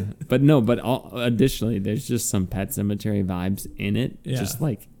 Yeah. But no. But additionally, there's just some Pet Cemetery vibes in it. Yeah. Just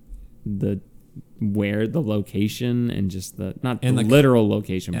like the location and just not And the the literal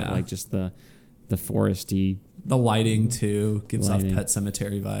location, but yeah. like just the foresty. The lighting too gives Lighting. off Pet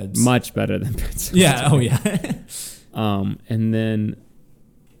Cemetery vibes. Much better than Pet Cemetery. Yeah. Oh yeah. And then,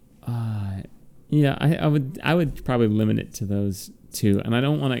 yeah, I would probably limit it to those two, and I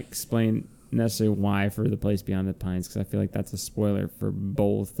don't want to explain necessarily why for The Place Beyond the Pines because I feel like that's a spoiler for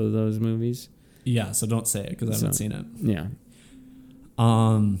both of those movies. Yeah. So don't say it because I haven't seen it. Yeah.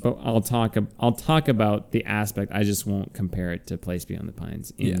 But I'll talk about the aspect. I just won't compare it to Place Beyond the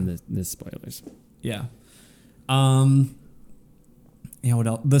Pines in the spoilers. Yeah. Yeah. What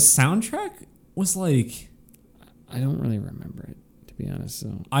else? The soundtrack was like. I don't really remember it, to be honest.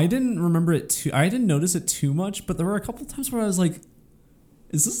 So I didn't remember it too. I didn't notice it too much, but there were a couple times where I was like,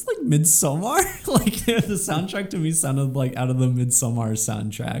 "Is this like Midsommar?" Like the soundtrack to me sounded like out of the Midsommar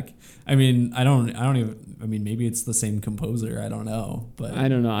soundtrack. I mean, I don't even. I mean, maybe it's the same composer. I don't know, but I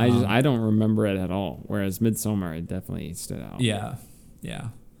don't know. I don't remember it at all. Whereas Midsommar, it definitely stood out. Yeah.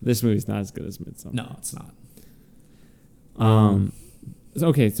 This movie's not as good as Midsommar. No, it's not.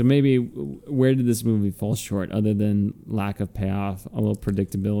 Okay, so maybe where did this movie fall short other than lack of payoff, a little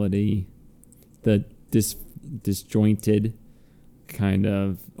predictability, the disjointed kind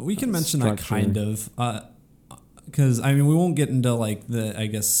of We can mention structure. that kind of because I mean we won't get into like I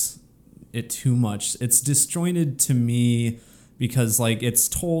guess it too much. It's disjointed to me because like it's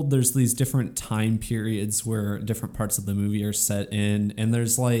told there's these different time periods where different parts of the movie are set in, and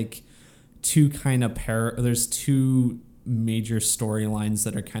there's like there's two major storylines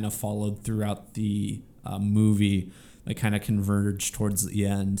that are kind of followed throughout the movie that kind of converge towards the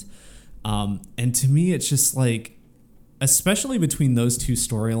end. And to me, it's just like, especially between those two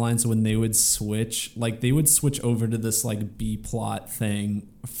storylines, when they would switch over to this like B plot thing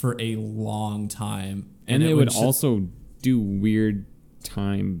for a long time. And they would just, also do weird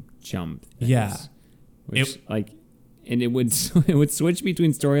time jump things. Yeah. And it would switch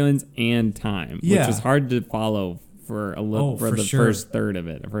between storylines and time, which Yeah. was hard to follow for a little for the sure. first third of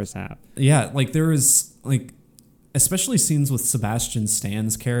it, the first half. Yeah, like there was like, especially scenes with Sebastian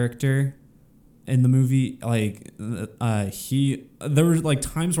Stan's character in the movie. Like there were like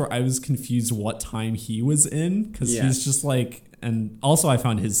times where I was confused what time he was in because he's just like. And also, I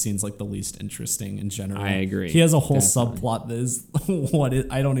found his scenes like the least interesting in general. I agree. He has a whole Definitely. subplot that is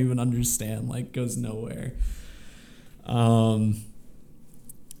I don't even understand. Like goes nowhere.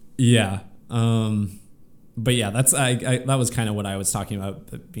 Yeah. But yeah, that's that was kind of what I was talking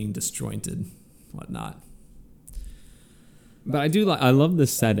about, being disjointed, whatnot. But I love the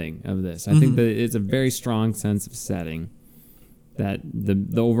setting of this. I think that it's a very strong sense of setting. That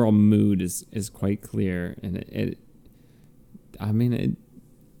the overall mood is quite clear, and it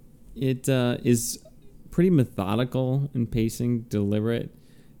is pretty methodical in pacing, deliberate,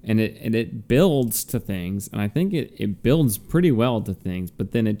 and it builds to things, and I think it builds pretty well to things.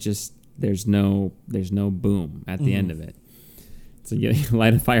 But then it just there's no boom at the end of it. So you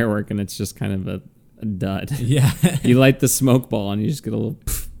light a firework and it's just kind of a dud. Yeah. You light the smoke ball and you just get a little.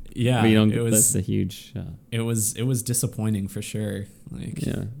 Pff, Yeah. but you don't get the huge. It was disappointing for sure. Like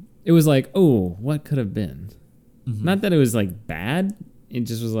yeah, it was like, oh, what could have been. Not that it was like bad. It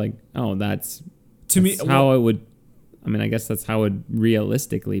just was like, oh, that's how it would. I mean, I guess that's how it would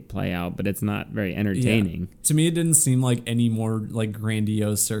realistically play out, but it's not very entertaining. Yeah. To me, it didn't seem like any more like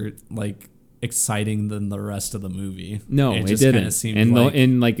grandiose or like exciting than the rest of the movie. No, it just didn't. kinda seemed And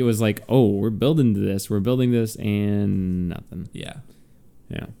it was like, oh, we're building this, and nothing. Yeah.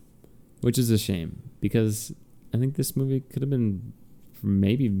 Yeah, which is a shame because I think this movie could have been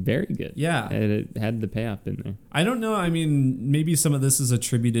maybe very good. Yeah. It had the payoff in there. I don't know. I mean, maybe some of this is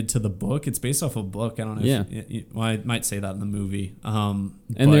attributed to the book. It's based off a book. I don't know. Yeah. Well, I might say that in the movie. And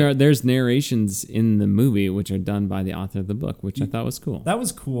but there's narrations in the movie which are done by the author of the book, which I thought was cool. that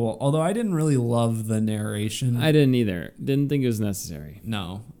was cool. Although I didn't really love the narration. I didn't either. Didn't think it was necessary.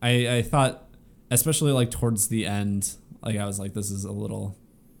 No, I thought, especially like towards the end, like I was like, this is a little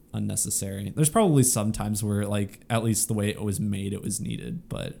unnecessary. There's probably some times where like at least the way it was made, it was needed,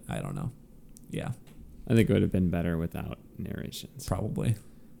 but I don't know. Yeah, I think it would have been better without narrations. probably.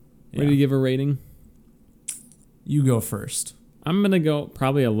 What do you give a rating? You go first. I'm going to go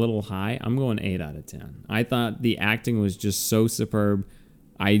probably a little high. I'm going 8 out of 10. I thought the acting was just so superb.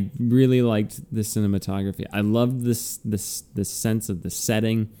 I really liked the cinematography. I loved this sense of the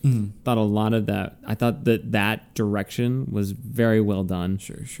setting. Thought a lot of that. I thought that direction was very well done.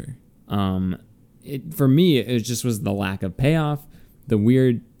 Sure. For me, it just was the lack of payoff, the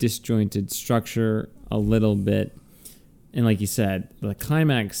weird disjointed structure a little bit, and like you said, the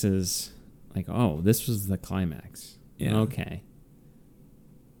climax is like, oh, this was the climax. Yeah. Okay.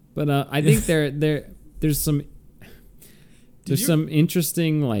 But I think there's some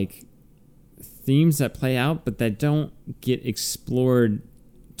interesting like themes that play out, but that don't get explored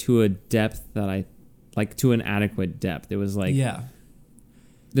to a depth that I like, to an adequate depth. It was like,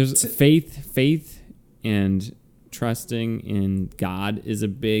 there's faith and trusting in God is a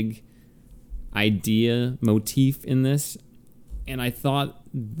big idea motif in this, and I thought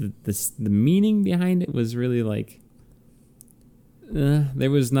the meaning behind it was really like there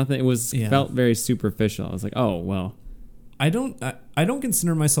was nothing. It was felt very superficial. I was like, oh well. I don't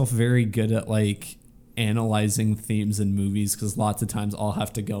consider myself very good at like analyzing themes in movies, because lots of times I'll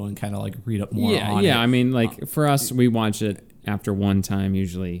have to go and kind of like read up more on it. I mean, like for us, we watch it after one time.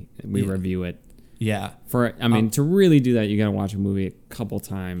 Usually, we review it. Yeah. To really do that, you got to watch a movie a couple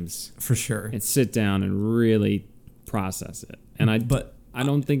times for sure, and sit down and really process it. And I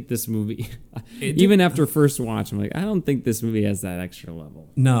don't think this movie, even after first watch, I'm like, I don't think this movie has that extra level.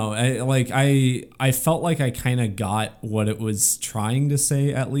 No, I felt like I kind of got what it was trying to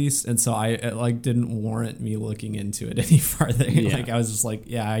say, at least, and so it like didn't warrant me looking into it any farther. Yeah. Like I was just like,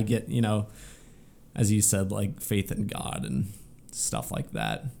 yeah, I get, as you said, like faith in God and stuff like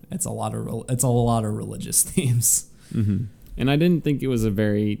that. It's a lot of religious themes. Mm-hmm. And I didn't think it was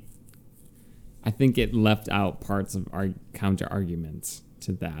I think it left out parts of our counter arguments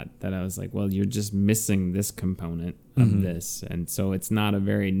to that I was like, well, you're just missing this component of this. And so it's not a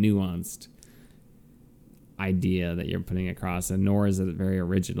very nuanced idea that you're putting across, and nor is it very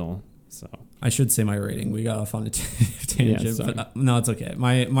original. So I should say my rating. We got off on a tangent, sorry. but no, it's okay.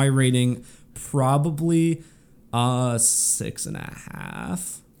 My rating probably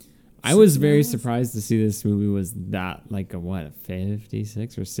 6.5. I was very surprised to see this movie was that like a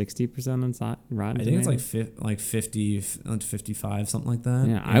 56 or 60% on Rotten. I think it's like 50 to 55, something like that.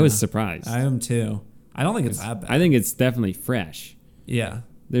 Yeah, I was surprised. I am too. I don't think it's that bad. I think it's definitely fresh. Yeah.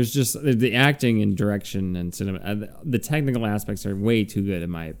 There's just the acting and direction and cinema. The technical aspects are way too good, in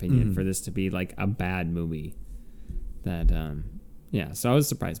my opinion, for this to be like a bad movie. So I was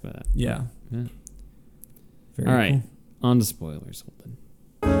surprised by that. Yeah. Very all right, cool. On to spoilers, Holden.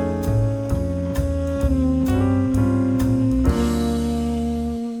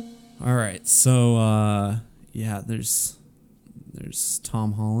 All right, so there's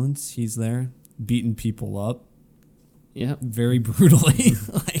Tom Holland. He's there beating people up. Yeah, very brutally.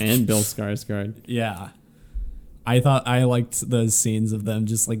 And Bill Skarsgård. Yeah, I liked those scenes of them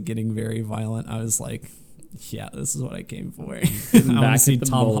just like getting very violent. I was like, yeah, this is what I came for. I want to see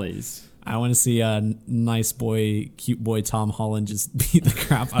bullies. I want to see a nice boy, cute boy Tom Holland just beat the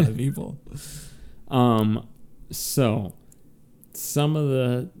crap out of people. So some of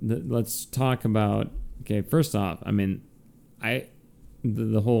the let's talk about. Okay, first off, I mean,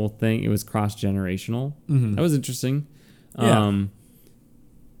 the whole thing, it was cross generational. Mm-hmm. That was interesting. Yeah.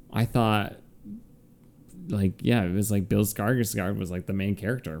 I thought, it was like Bill Skarsgård was like the main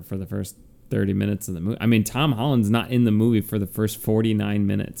character for the first 30 minutes of the movie. I mean, Tom Holland's not in the movie for the first 49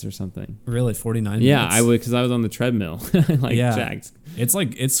 minutes or something. Really, 49 minutes? Yeah, because I was on the treadmill, jacked.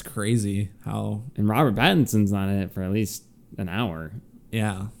 It's crazy how. And Robert Pattinson's not in it for at least an hour.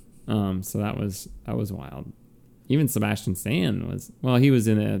 Yeah. So that was wild. Even Sebastian Stan he was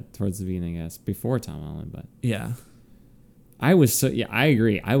in it towards the beginning, I guess, before Tom Holland, but yeah. I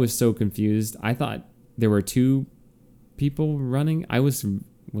agree. I was so confused. I thought there were two people running.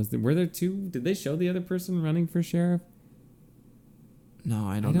 Were there two? Did they show the other person running for sheriff? No,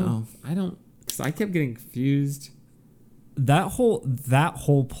 I don't know. Because I kept getting confused. That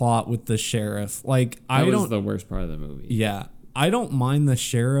whole plot with the sheriff, that was the worst part of the movie. Yeah. I don't mind the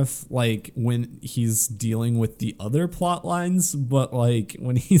sheriff, when he's dealing with the other plot lines, but,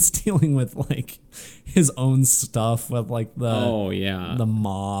 when he's dealing with, his own stuff with, the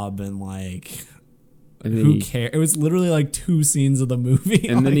mob and, who cares? It was literally, 2 scenes of the movie.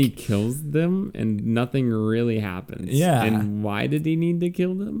 And then he kills them, and nothing really happens. Yeah. And why did he need to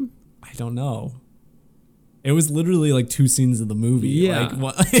kill them? I don't know. It was literally, 2 scenes of the movie. Yeah.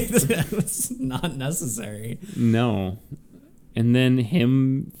 It was not necessary. No. And then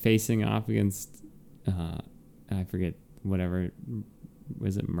him facing off against, I forget, whatever,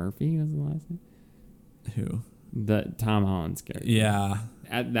 was it Murphy was the last name? Who? The Tom Holland's character. Yeah.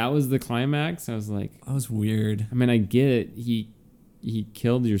 That was the climax. I was like... That was weird. I mean, I get it. he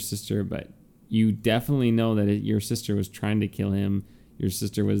killed your sister, but you definitely know that your sister was trying to kill him. Your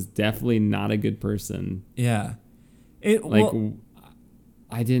sister was definitely not a good person. Yeah.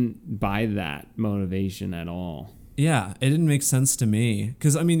 I didn't buy that motivation at all. Yeah, it didn't make sense to me.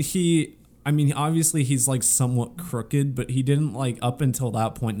 Because, obviously he's, like, somewhat crooked, but he didn't, like, up until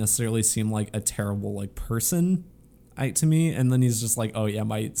that point necessarily seem like a terrible, like, person to me. And then he's just like, oh, yeah,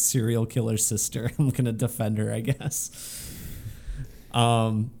 my serial killer sister. I'm going to defend her, I guess.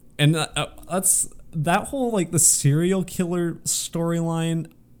 And that's that whole, like, the serial killer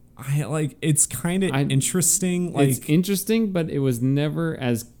storyline. It's kind of interesting. Like, it's interesting, but it was never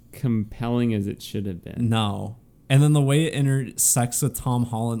as compelling as it should have been. No. And then the way it intersects with Tom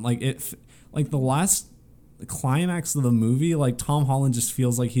Holland, like the last climax of the movie, like Tom Holland just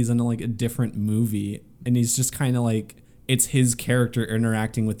feels like he's in like a different movie, and he's just kind of like, it's his character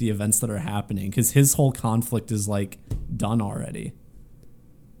interacting with the events that are happening, because his whole conflict is like done already.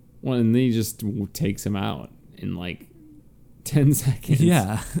 Well, and then he just takes him out in like 10 seconds.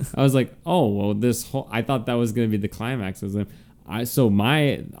 Yeah. I was like, oh, well, I thought that was going to be the climax. So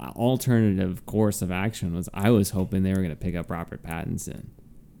my alternative course of action was I was hoping they were going to pick up Robert Pattinson.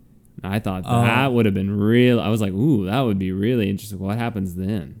 I thought that would have been real. I was like, ooh, that would be really interesting. What happens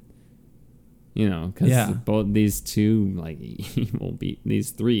then? You know, because both these two, like,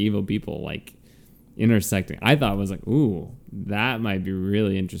 these three evil people, like, intersecting. I thought it was like, ooh, that might be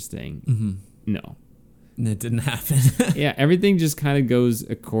really interesting. Mm-hmm. No. And it didn't happen. Yeah, everything just kind of goes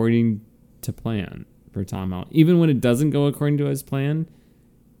according to plan for Tom Holland. Even when it doesn't go according to his plan,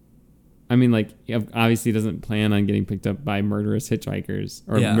 I mean, like, obviously he doesn't plan on getting picked up by murderous hitchhikers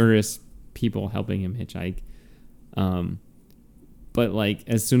or murderous people helping him hitchhike. But, like,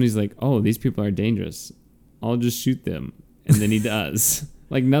 as soon as he's like, oh, these people are dangerous, I'll just shoot them. And then he does.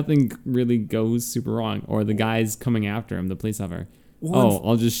 Like, nothing really goes super wrong. Or the guy's coming after him, the police officer.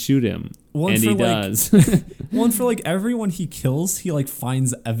 I'll just shoot him. And he does. And for, like, everyone he kills, he, like,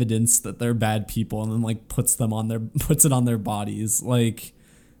 finds evidence that they're bad people and then, like, puts it on their bodies. Like,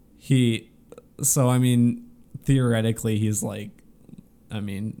 so, I mean, theoretically, he's, like, I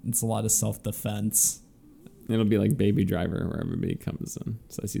mean, it's a lot of self-defense. It'll be like Baby Driver, where everybody comes and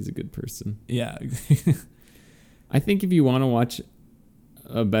says he's a good person. Yeah. I think if you want to watch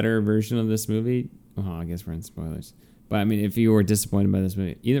a better version of this movie, I guess we're in spoilers. But I mean, if you were disappointed by this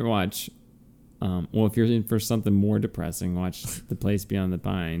movie, either watch, if you're in for something more depressing, watch The Place Beyond the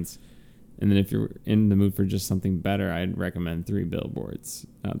Pines. And then if you're in the mood for just something better, I'd recommend 3 Billboards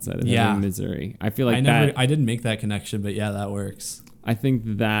Outside of Ebbing, Missouri. I feel like I didn't make that connection, but yeah, that works. I think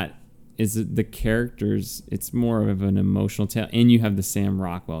that is the characters. It's more of an emotional tale, and you have the Sam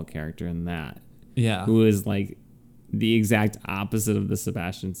Rockwell character in that. Yeah. Who is like the exact opposite of the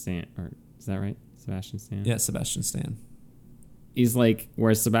Sebastian Stan, or is that right? Sebastian Stan? Yeah, Sebastian Stan. He's like,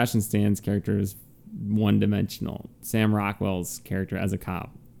 whereas Sebastian Stan's character is one-dimensional. Sam Rockwell's character as a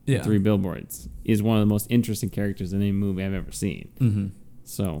cop, 3 Billboards, is one of the most interesting characters in any movie I've ever seen. Mm-hmm.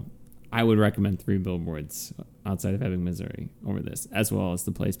 So I would recommend 3 Billboards Outside of Ebbing, Missouri over this, as well as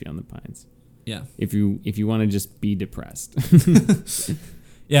The Place Beyond the Pines. Yeah. If you want to just be depressed.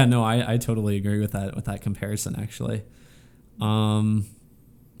 Yeah, no, I totally agree with that comparison, actually. I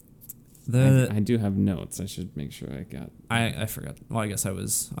do have notes. I should make sure I got. I forgot. Well, I guess I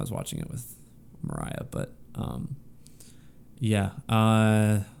was watching it with Mariah, but trying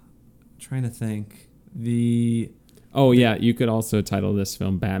to think. You could also title this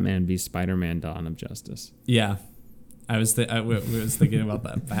film "Batman v Spider-Man: Dawn of Justice." Yeah, I was thinking about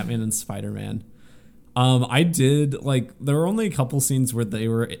that. Batman and Spider-Man. I did there were only a couple scenes where they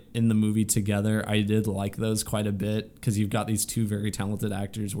were in the movie together. I did like those quite a bit because you've got these 2 very talented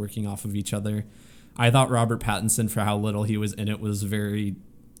actors working off of each other. I thought Robert Pattinson, for how little he was in it, was very,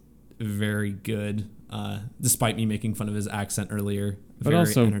 very good. Despite me making fun of his accent earlier, but very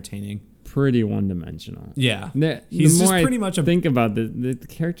also entertaining. Pretty one-dimensional. Yeah, he's just pretty much think about the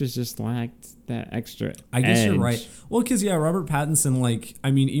characters just lacked that extra. I guess edge. You're right. Well, because Robert Pattinson,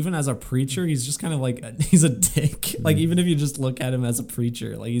 even as a preacher, he's just kind of he's a dick. Even if you just look at him as a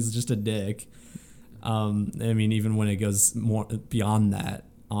preacher, he's just a dick. Even when it goes more beyond that,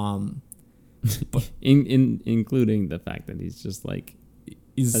 but including the fact that he's just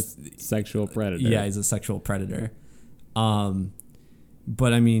he's a sexual predator. Yeah, he's a sexual predator.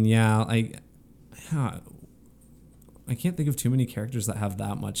 But I can't think of too many characters that have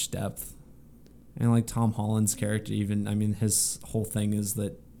that much depth. And Tom Holland's character, his whole thing is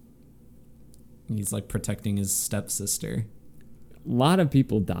that he's protecting his stepsister. A lot of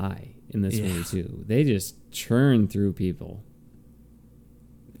people die in this movie too. They just churn through people.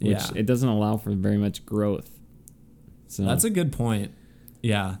 Which it doesn't allow for very much growth. So That's a good point.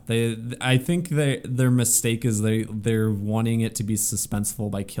 Yeah, I think their mistake is they're wanting it to be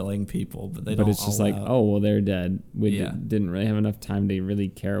suspenseful by killing people, but they don't. But it's just like, oh well, they're dead. We Yeah. didn't really have enough time to really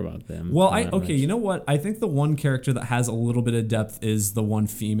care about them. Well, all that much. you know what? I think the one character that has a little bit of depth is the one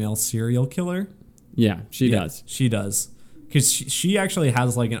female serial killer. Yeah, she does. She does, because she actually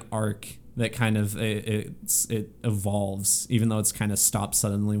has like an arc that kind of it evolves, even though it's kind of stopped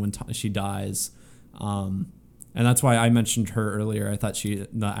suddenly when she dies. And that's why I mentioned her earlier. I thought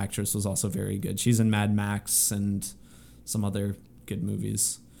the actress was also very good. She's in Mad Max and some other good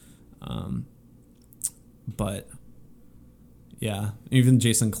movies. But yeah, even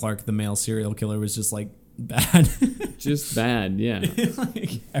Jason Clarke, the male serial killer, was just like bad. Just bad, yeah.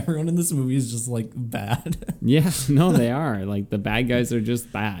 Like, everyone in this movie is just like bad. Yeah, no, they are. Like the bad guys are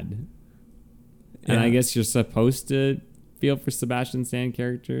just bad. And Yeah. I guess you're supposed to feel for Stan's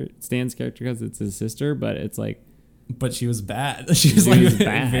character because it's his sister, but it's like But she was bad. She was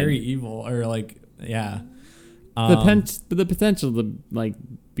bad. Very evil, or like, yeah. the potential to like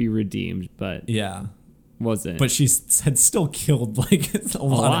be redeemed, but Yeah. wasn't. But she had still killed like a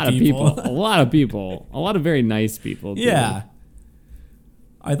lot of people. a lot of people, a lot of very nice people. Too. Yeah.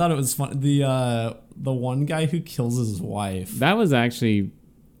 I thought it was fun. The one guy who kills his wife. That was actually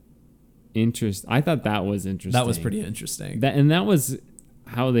interesting. I thought that was interesting. That was pretty interesting. That was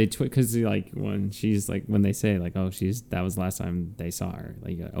how they because like when she's like when they say like, oh, that was the last time they saw her,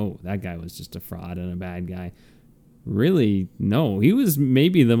 like, oh, that guy was just a fraud and a bad guy. Really, no, he was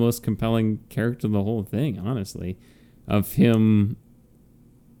maybe the most compelling character of the whole thing, honestly. Of him,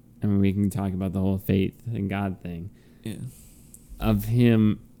 I mean, we can talk about the whole faith and God thing. Yeah. Of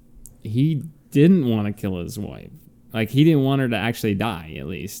him, he didn't want to kill his wife. Like, he didn't want her to actually die, at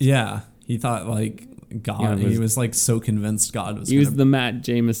least. Yeah. He thought like God. He was like so convinced God was. He was the Matt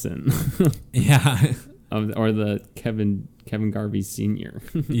Jameson. Yeah. Or the Kevin Garvey Sr.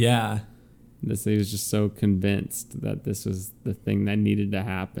 Yeah. He was just so convinced that this was the thing that needed to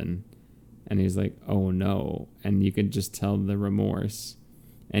happen. And he was like, oh no. And you could just tell the remorse.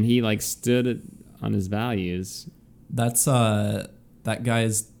 And he like stood on his values. That's that guy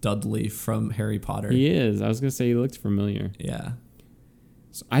is Dudley from Harry Potter. He is. I was going to say he looked familiar. Yeah.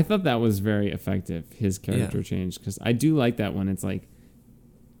 So I thought that was very effective, his character change. Because I do like that when it's like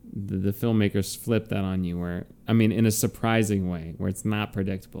the filmmakers flip that on you where, I mean, in a surprising way, where it's not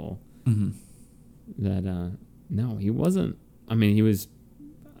predictable. Mm-hmm. That no, he wasn't. I mean, he was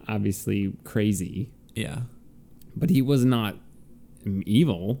obviously crazy. Yeah. But he was not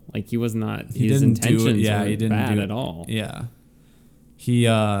evil. Like he was not. He his didn't do it. intentions Yeah, weren't he didn't bad do at all. Yeah. He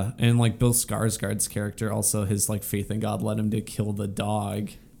and like Bill Skarsgård's character, also his like faith in God led him to kill the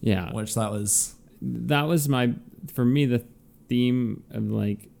dog. Yeah, Which that was for me the theme of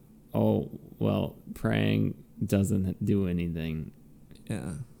like, oh well, praying doesn't do anything.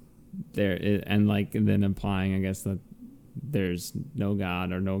 Yeah. And then implying, I guess, that there's no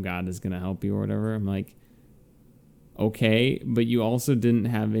God or no God is going to help you or whatever. I'm like, okay, but you also didn't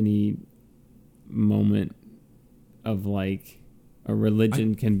have any moment of like a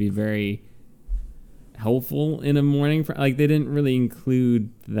religion can be very helpful in a morning. Like they didn't really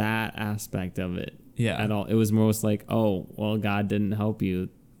include that aspect of it at all. It was most like, oh, well, God didn't help you.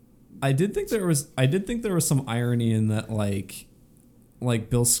 I did think there was some irony in that, like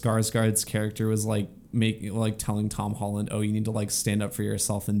Bill Skarsgård's character was like telling Tom Holland, oh, you need to like stand up for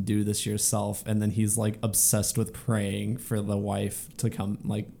yourself and do this yourself, and then he's like obsessed with praying for the wife to come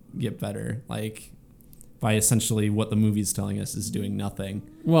like get better, like by essentially what the movie's telling us is doing nothing.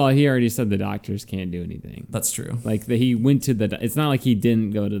 Well, he already said the doctors can't do anything. That's true. Like he went to it's not like he didn't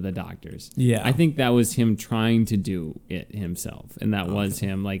go to the doctors. Yeah. I think that was him trying to do it himself. And that was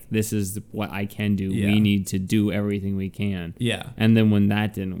him like, this is what I can do. Yeah. We need to do everything we can. Yeah. And then when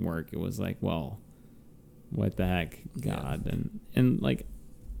that didn't work, it was like, well, what the heck, God? Yeah. And like,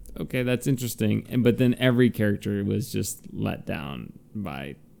 okay, that's interesting. But then every character was just let down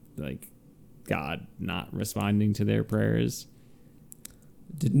by like God not responding to their prayers.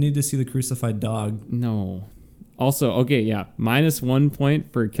 Didn't need to see the crucified dog. No. Also, okay, yeah, -1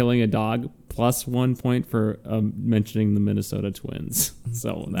 point for killing a dog, +1 point for mentioning the Minnesota Twins.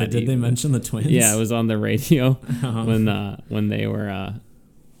 So Did they mention the Twins? Yeah, it was on the radio when they were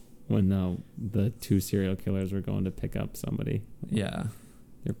when the two serial killers were going to pick up somebody. Yeah.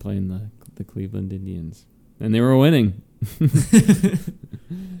 They're playing the Cleveland Indians, and they were winning.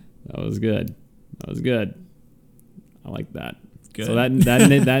 That was good. I like that. Good. So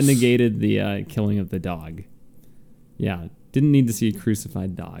that negated the killing of the dog. Yeah, didn't need to see a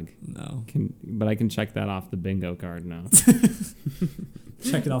crucified dog. No. But I can check that off the bingo card now.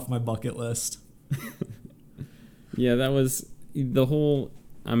 Check it off my bucket list. Yeah, that was the whole.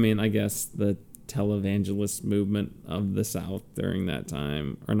 I mean, I guess the televangelist movement of the South during that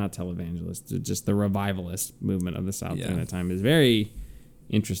time, or not televangelist, just the revivalist movement of the South during that time is very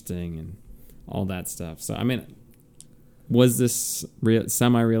interesting and all that stuff. So, I mean, was this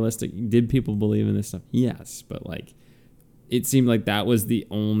semi-realistic? Did people believe in this stuff? Yes, but like, it seemed like that was the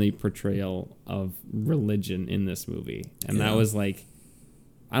only portrayal of religion in this movie, and that was like,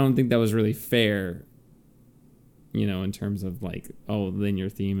 I don't think that was really fair. You know, in terms of like, oh, then your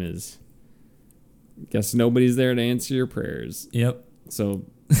theme is, guess nobody's there to answer your prayers. Yep. So,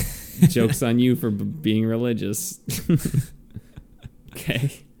 joke's on you for being religious.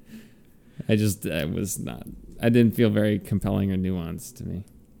 Okay. I didn't feel very compelling or nuanced to me.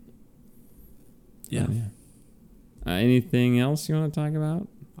 Yeah. Anything else you want to talk about?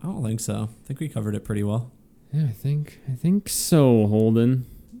 I don't think so. I think we covered it pretty well. Yeah, I think so, Holden.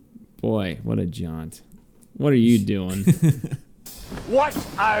 Boy, what a jaunt. What are you doing? What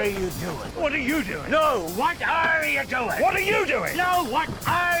are you doing? What are you doing? No, what are you doing? What are you doing? No, what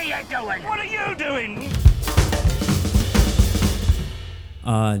are you doing? What are you doing?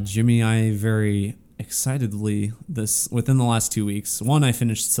 Jimmy, I very excitedly within the last 2 weeks. One, I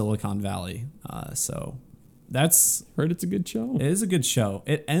finished Silicon Valley. So that's Heard it's a good show. It is a good show.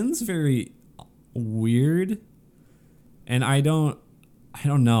 It ends very weird, and I don't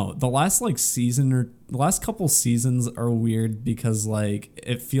know. The last the last couple seasons are weird because like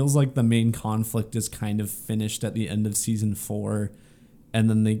it feels like the main conflict is kind of finished at the end of season 4, and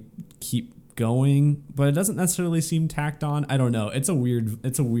then they keep going, but it doesn't necessarily seem tacked on. I don't know. It's a weird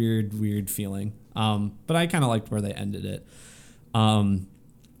feeling. But I kind of liked where they ended it.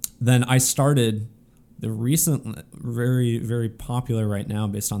 Then I started the recent, very, very popular right now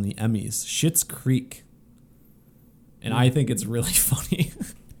based on the Emmys, Schitt's Creek. And I think it's really funny.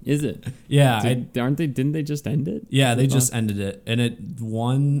 Is it? Yeah. Didn't they just end it? Yeah, they just ended it. And it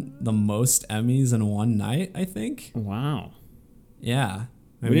won the most Emmys in one night, I think. Wow. Yeah.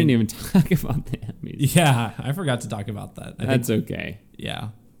 We didn't even talk about the Emmys. Yeah, I forgot to talk about that. That's okay. Yeah.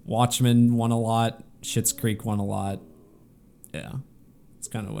 Watchmen won a lot. Schitt's Creek won a lot. Yeah. It's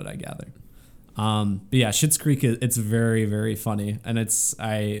kind of what I gather. But yeah, Schitt's Creek, it's very, very funny. And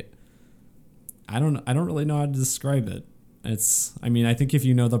I don't really know how to describe it. I think if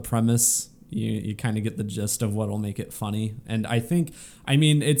you know the premise, you kind of get the gist of what'll make it funny. And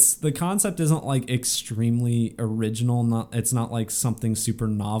the concept isn't like extremely original. It's not like something super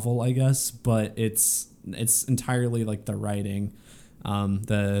novel, I guess, but it's entirely like the writing.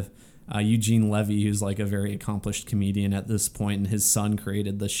 Eugene Levy, who's like a very accomplished comedian at this point, and his son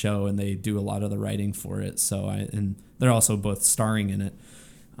created the show, and they do a lot of the writing for it. And they're also both starring in it.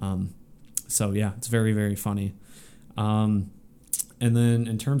 So yeah, it's very, very funny. And then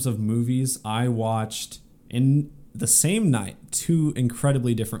in terms of movies, I watched in the same night 2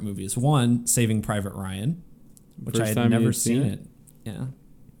 incredibly different movies. One, Saving Private Ryan, which I had never seen it. Yeah,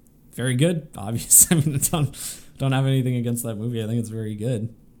 very good. Obviously, I don't have anything against that movie. I think it's very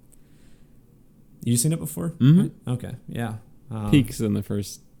good. You seen it before? Mm-hmm. Okay, yeah. Peaks in the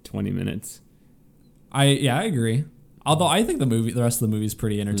first 20 minutes. I agree. Although I think the rest of the movie is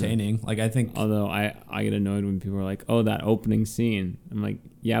pretty entertaining. Like I think. Although I get annoyed when people are like, "Oh, that opening scene." I'm like,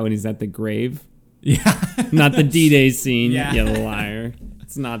 "Yeah, when he's at the grave." Yeah. Not the D-Day scene. Yeah. You liar.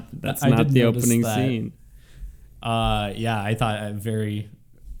 That's not the opening scene. Yeah, I thought a very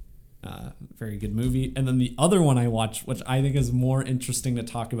good movie. And then the other one I watched, which I think is more interesting to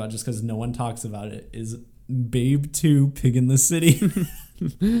talk about, just because no one talks about it, is Babe 2: Pig in the City.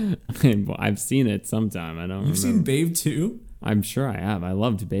 I've seen it sometime. I don't remember. You've seen Babe 2? I'm sure I have. I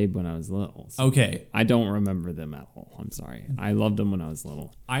loved Babe when I was little. So okay. I don't remember them at all. I'm sorry. I loved them when I was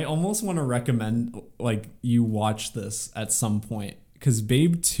little. I almost want to recommend like you watch this at some point, because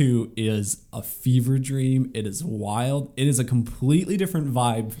Babe 2 is a fever dream. It is wild. It is a completely different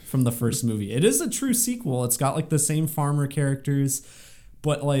vibe from the first movie. It is a true sequel. It's got like the same farmer characters,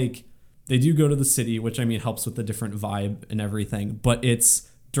 but like they do go to the city, which helps with the different vibe and everything. But it's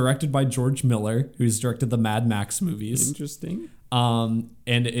directed by George Miller, who's directed the Mad Max movies. Interesting. And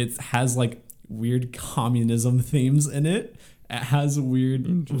it has like weird communism themes in it. It has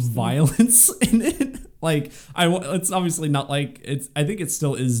weird violence in it. Like it's obviously not like I think it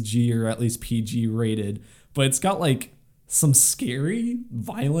still is G or at least PG rated, but it's got like some scary,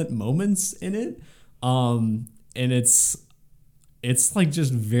 violent moments in it. And it's like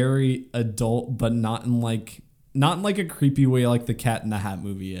just very adult, but not in like a creepy way like the Cat in the Hat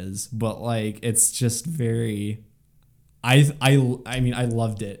movie is, but like it's just very I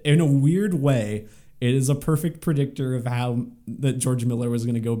loved it. In a weird way, It is a perfect predictor of how that George Miller was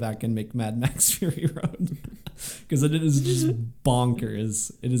going to go back and make Mad Max Fury Road. Because it is just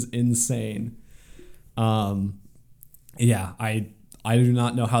bonkers. It is insane. Yeah, I do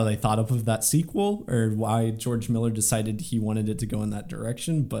not know how they thought up of that sequel or why George Miller decided he wanted it to go in that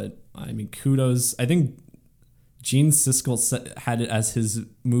direction. But, I mean, kudos. I think Gene Siskel had it as his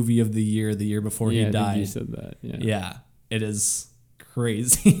movie of the year before he died. I think you said that. Yeah, it is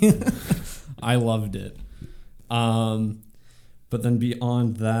crazy. I loved it. But then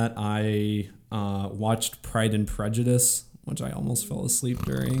beyond that, I watched Pride and Prejudice, which I almost fell asleep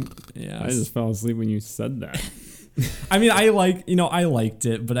during. Yeah, I just fell asleep when you said that. I mean, I liked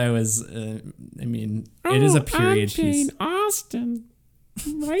it, but I was, it is a period piece. Jane Austen.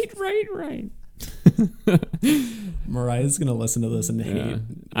 Right. Mariah's going to listen to this and hate.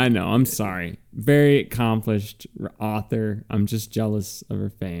 I know. I'm sorry. Very accomplished author. I'm just jealous of her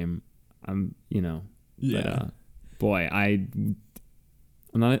fame. But, boy, I'm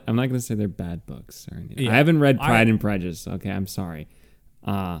not going to say they're bad books or anything. Yeah. I haven't read Pride and Prejudice. Okay, I'm sorry.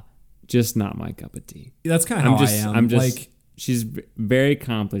 Just not my cup of tea. That's kind of how I am. I'm just she's very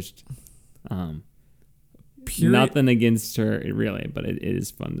accomplished. Nothing against her, really, but it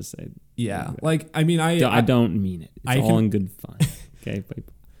is fun to say. Yeah, I don't mean it. It's all in good fun. Okay,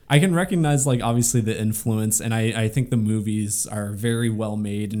 people. I can recognize, obviously the influence, and I think the movies are very well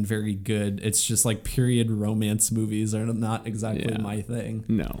made and very good. It's just period romance movies are not exactly my thing.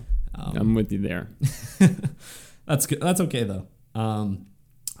 No, I'm with you there. That's good. That's okay though.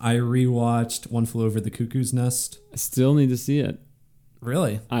 I rewatched One Flew Over the Cuckoo's Nest. I still need to see it.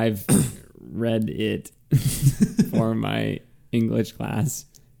 Really? I've read it for my English class.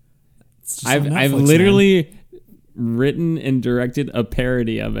 I've Netflix, literally written and directed a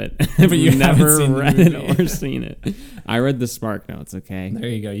parody of it. But you never haven't seen read the it movie. or seen it. I read the Spark Notes, okay? There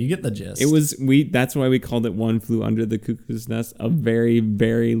you go. You get the gist. It was that's why we called it One Flew Under the Cuckoo's Nest, a very,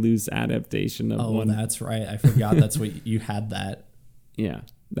 very loose adaptation of one. Oh, that's right. I forgot that's what you had that. Yeah,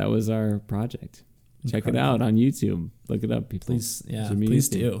 that was our project. Check it Incredible. out on YouTube. Look it up, people. Please, yeah, Jimmy please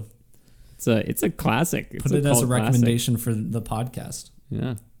YouTube. do. It's a classic. It's Put it as a recommendation for the podcast.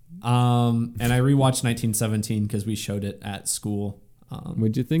 Yeah. And I rewatched 1917 because we showed it at school.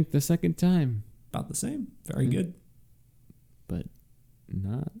 What'd you think the second time? About the same. Very good. But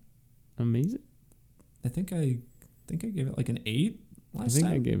not amazing. I think I gave it an 8 last I think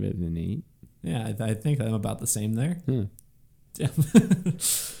time. I gave it an 8. Yeah, I think I'm about the same there. Huh. Yeah.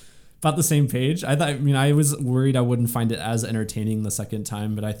 About the same page. I was worried I wouldn't find it as entertaining the second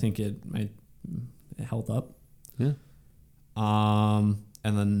time, but I think it held up. Yeah.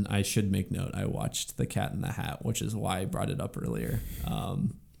 And then I should make note, I watched The Cat in the Hat, which is why I brought it up earlier.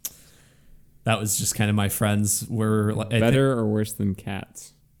 That was just kind of my friends were better or worse than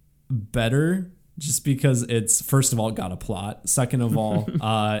Cats? Better, just because it's, first of all, got a plot. Second of all,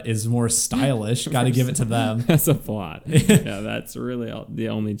 is more stylish. Got to give it to them. That's a plot. Yeah, that's really the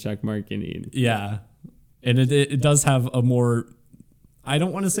only check mark you need. Yeah. And it does have a more, I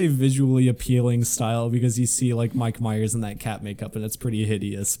don't want to say visually appealing style, because you see Mike Myers in that cat makeup and it's pretty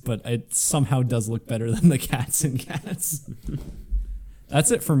hideous, but it somehow does look better than the Cats in Cats.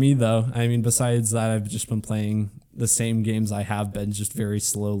 That's it for me though. Besides that, I've just been playing the same games I have been, just very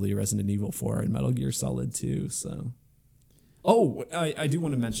slowly, Resident Evil 4 and Metal Gear Solid 2. So, I do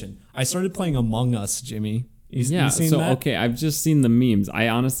want to mention, I started playing Among Us, Jimmy. You seen that? Okay, I've just seen the memes. I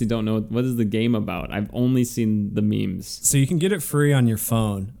honestly don't know what is the game about. I've only seen the memes. So you can get it free on your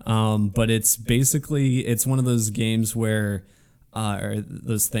phone, but it's one of those games where, or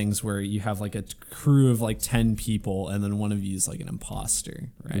those things where you have a crew of 10 people, and then one of you is an imposter,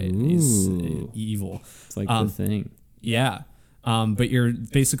 right? Ooh. He's evil. It's the thing. Yeah. But you're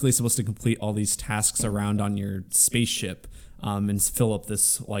basically supposed to complete all these tasks around on your spaceship, and fill up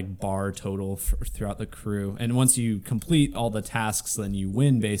this bar total throughout the crew. And once you complete all the tasks, then you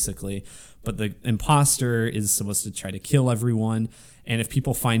win basically. But the imposter is supposed to try to kill everyone. And if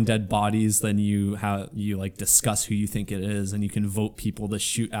people find dead bodies, then you discuss who you think it is, and you can vote people to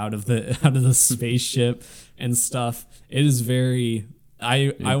shoot out of the spaceship and stuff. It is very.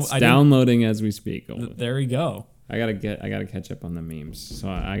 It's downloading as we speak. There we go. I gotta catch up on the memes, so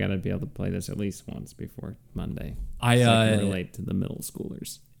I gotta be able to play this at least once before Monday. So I can relate to the middle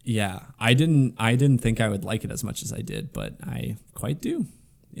schoolers. Yeah, I didn't think I would like it as much as I did, but I quite do.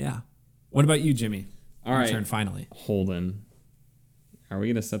 Yeah. What about you, Jimmy? All right, turn finally. Holden, are we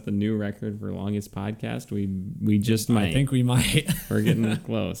gonna set the new record for longest podcast? We just might. I think we might. We're getting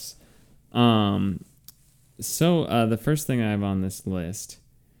close. So the first thing I have on this list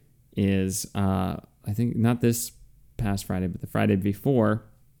is I think not this past Friday, but the Friday before,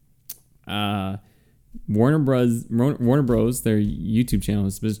 Warner Bros. Their YouTube channel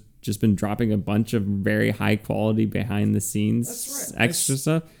has just been dropping a bunch of very high quality behind the scenes extra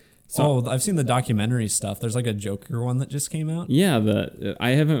stuff. So, I've seen the documentary stuff. There's like a Joker one that just came out. Yeah,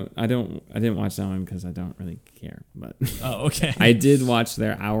 I didn't watch that one because I don't really care. But Oh, okay. I did watch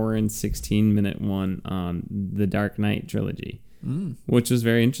their hour and 16-minute one on the Dark Knight trilogy, which was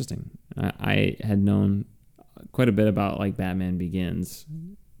very interesting. I had known quite a bit about like Batman Begins.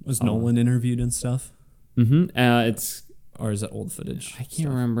 Was Nolan interviewed and stuff? Mm-hmm. It's Or is it old footage? I can't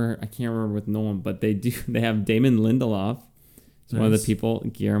remember with Nolan, but they have Damon Lindelof. One of the people.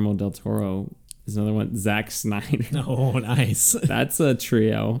 Guillermo del Toro is another one. Zack Snyder. Oh, nice. That's a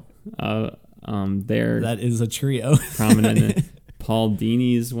trio. That is a trio. Prominent in it. Paul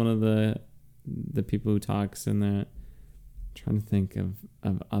Dini is one of the people who talks in that. Trying to think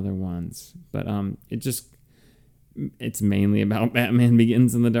of other ones, but it's mainly about Batman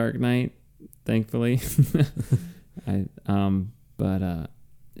Begins and the Dark Knight, thankfully. But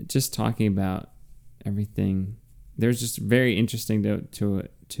just talking about everything. There's just very interesting to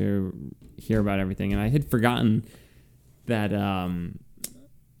hear about everything, and I had forgotten that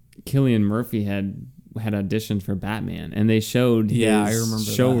Cillian Murphy had auditioned for Batman, and they showed his I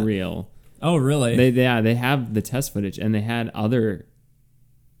remember show that. reel. Oh, really? They have the test footage, and they had other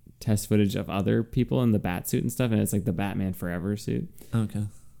test footage of other people in the bat suit and stuff, and it's like the Batman Forever suit. Okay.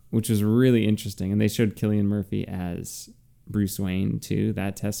 Which was really interesting, and they showed Cillian Murphy as Bruce Wayne too,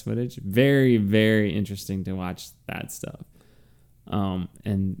 that test footage. Very, very interesting to watch that stuff.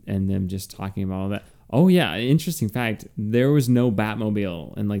 And them just talking about all that. Oh yeah, interesting fact, there was no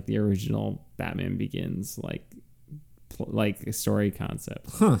Batmobile in like the original Batman Begins like story concept.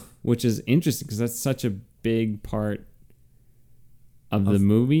 Which is interesting because that's such a big part of the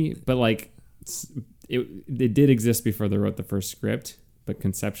movie, but like it did exist before they wrote the first script, but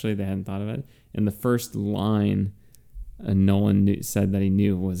conceptually they hadn't thought of it. And the first line Nolan said that he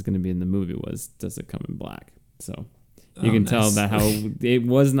knew was going to be in the movie was, "Does it come in black?" So you can tell that how it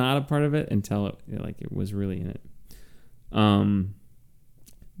was not a part of it until it was really in it.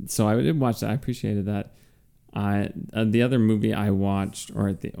 So I did watch that. I appreciated that. The other movie I watched,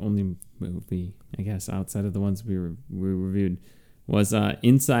 or the only movie I guess outside of the ones we reviewed, was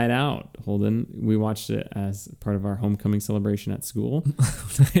Inside Out. Holden, we watched it as part of our homecoming celebration at school.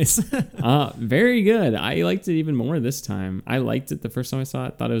 Nice. Very good. I liked it even more this time. I liked it the first time I saw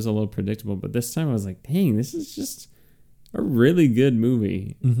it. Thought it was a little predictable, but this time I was like, dang, this is just a really good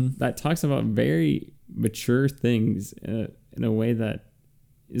movie that talks about very mature things in a way that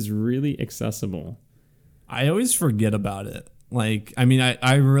is really accessible. I always forget about it. Like, I mean,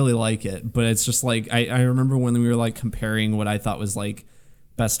 I really like it, but it's just like, I remember when we were like comparing what I thought was like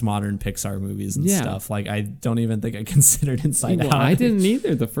best modern Pixar movies and stuff. Like, I don't even think I considered Inside Out. I didn't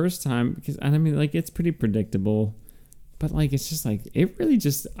either the first time because, I mean, like, it's pretty predictable, but like, it's just like, it really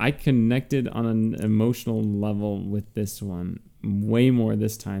just, I connected on an emotional level with this one way more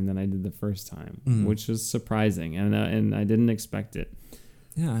this time than I did the first time, which was surprising. And I didn't expect it.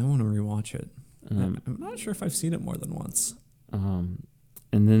 Yeah, I want to rewatch it. I'm not sure if I've seen it more than once.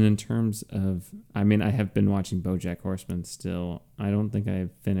 And then in terms of, I mean, I have been watching BoJack Horseman still. I don't think I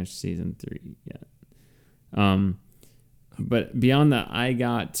have finished season 3 yet. But beyond that, I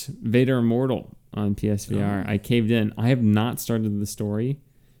got Vader Immortal on PSVR. I caved in. I have not started the story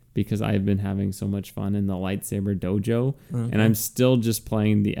because I have been having so much fun in the lightsaber dojo, and I'm still just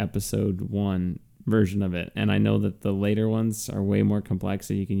playing the episode 1 version of it. And I know that the later ones are way more complex,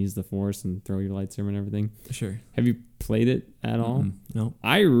 so you can use the Force and throw your lightsaber and everything. Sure. Have you played it at all? No.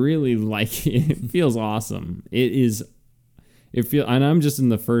 I really like it. It feels awesome. And I'm just in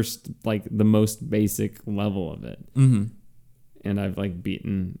the first, like, the most basic level of it. And I've like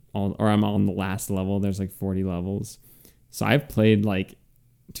beaten I'm on the last level. There's like 40 levels. So I've played like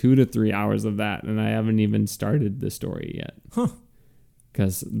 2 to 3 hours of that, and I haven't even started the story yet.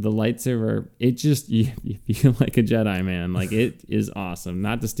 Because the lightsaber, it just, you feel like a Jedi, man. Like, it is awesome.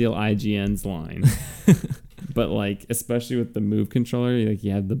 Not to steal IGN's line, but like, especially with the Move controller, like,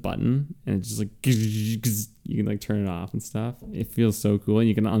 you have the button, and it's just like, you can like turn it off and stuff. It feels so cool, and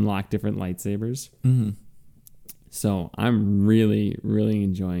you can unlock different lightsabers. So I'm really, really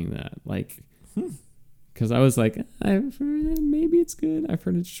enjoying that. Like, because I was like, I've heard it, maybe it's good. I've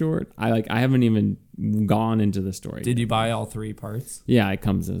heard it's short. I haven't even gone into the story. Did you buy all 3 parts? Yeah, it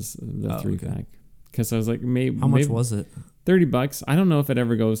comes as the 3-pack. Because I was like, maybe. How much was it? $30. I don't know if it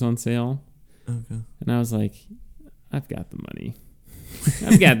ever goes on sale. Okay. And I was like, I've got the money.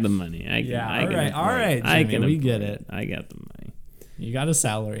 I've got the money. All right, Jimmy, we get it. I got the money. You got a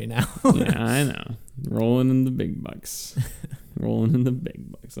salary now. Yeah, I know. Rolling in the big bucks.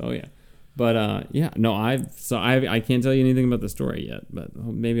 Oh, yeah. But yeah, no, I can't tell you anything about the story yet, but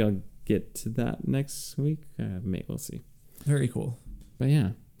maybe I'll get to that next week. Maybe we'll see. Very cool. But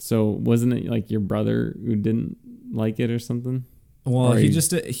yeah, so wasn't it like your brother who didn't like it or something? Well, he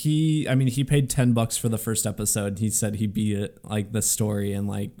paid $10 for the first episode. He said he beat it, like the story, in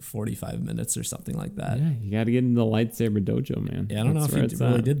like 45 minutes or something like that. Yeah, you got to get into the lightsaber dojo, man. Yeah, I don't know if he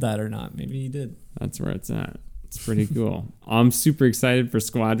really did that or not. Maybe he did. That's where it's at. It's pretty cool. I'm super excited for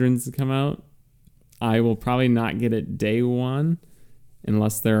Squadrons to come out. I will probably not get it day one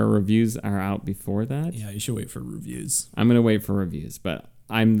unless there are reviews are out before that. Yeah, you should wait for reviews. I'm gonna wait for reviews, but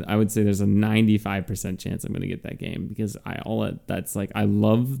I would say there's a 95% chance I'm gonna get that game because I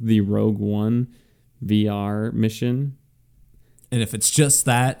love the Rogue One VR mission, and if it's just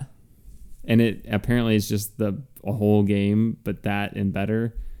that, and it apparently is just a whole game, but that and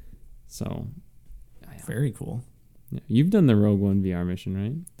better. So, very cool. Yeah. You've done the Rogue One VR mission,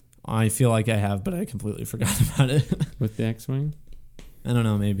 right? I feel like I have, but I completely forgot about it. With the X-Wing? I don't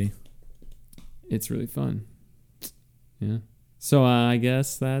know, maybe. It's really fun. Yeah. So I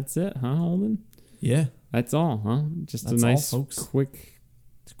guess that's it, huh, Holden? Yeah. That's all, huh? Just that's a nice, all, folks.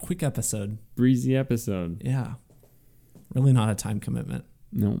 Quick episode. Breezy episode. Yeah. Really not a time commitment.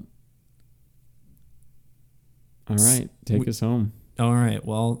 No. All right. Take us home. All right.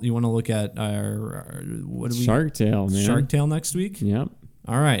 Well, you want to look at our Shark Tale, man. Shark Tale next week? Yep.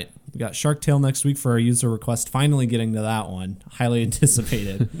 All right. We got Shark Tale next week for our user request. Finally getting to that one. Highly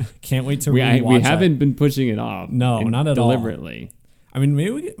anticipated. Can't wait to rewatch We haven't been pushing it off. No, not at deliberately. I mean,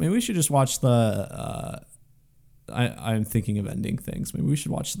 maybe we should just watch the I'm thinking of ending things. Maybe we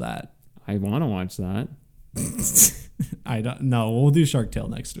should watch that. I want to watch that. I don't know. We'll do Shark Tale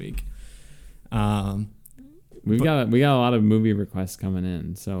next week. We got a lot of movie requests coming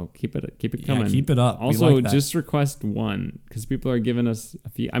in, so keep it coming. Yeah, keep it up. Also, just request one because people are giving us a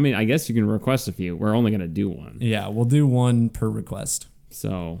few. I mean, I guess you can request a few. We're only gonna do one. Yeah, we'll do one per request.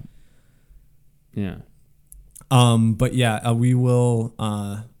 So, yeah. But yeah, we will.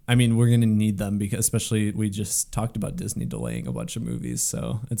 I mean, we're gonna need them because, especially, we just talked about Disney delaying a bunch of movies,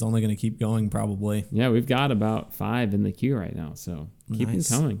 so it's only gonna keep going probably. Yeah, we've got about 5 in the queue right now, so keep them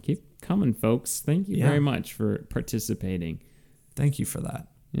coming. Keep coming, folks. Thank you very much for participating. Thank you for that.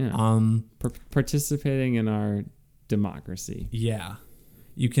 Yeah. Participating in our democracy. Yeah.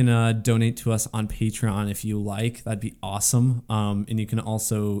 You can donate to us on Patreon if you like. That'd be awesome. And you can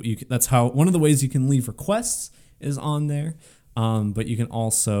also that's how one of the ways you can leave requests is on there. But you can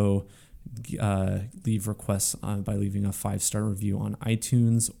also leave requests by leaving a 5-star review on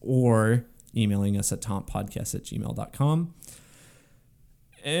iTunes or emailing us at tomppodcast@gmail.com.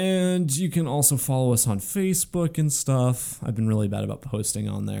 And you can also follow us on Facebook and stuff. I've been really bad about posting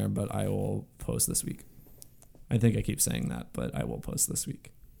on there, but I will post this week. I think I keep saying that, but I will post this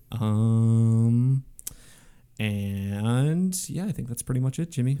week. And yeah, I think that's pretty much it,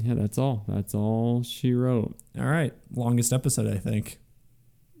 Jimmy. Yeah, that's all. That's all she wrote. All right. Longest episode, I think.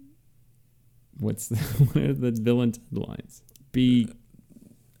 What are the villain headlines? Be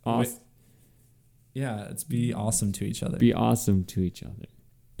awesome. Yeah, it's be awesome to each other. Be awesome to each other.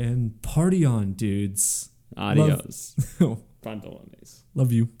 And party on, dudes. Adios. Pantalones.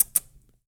 Love you.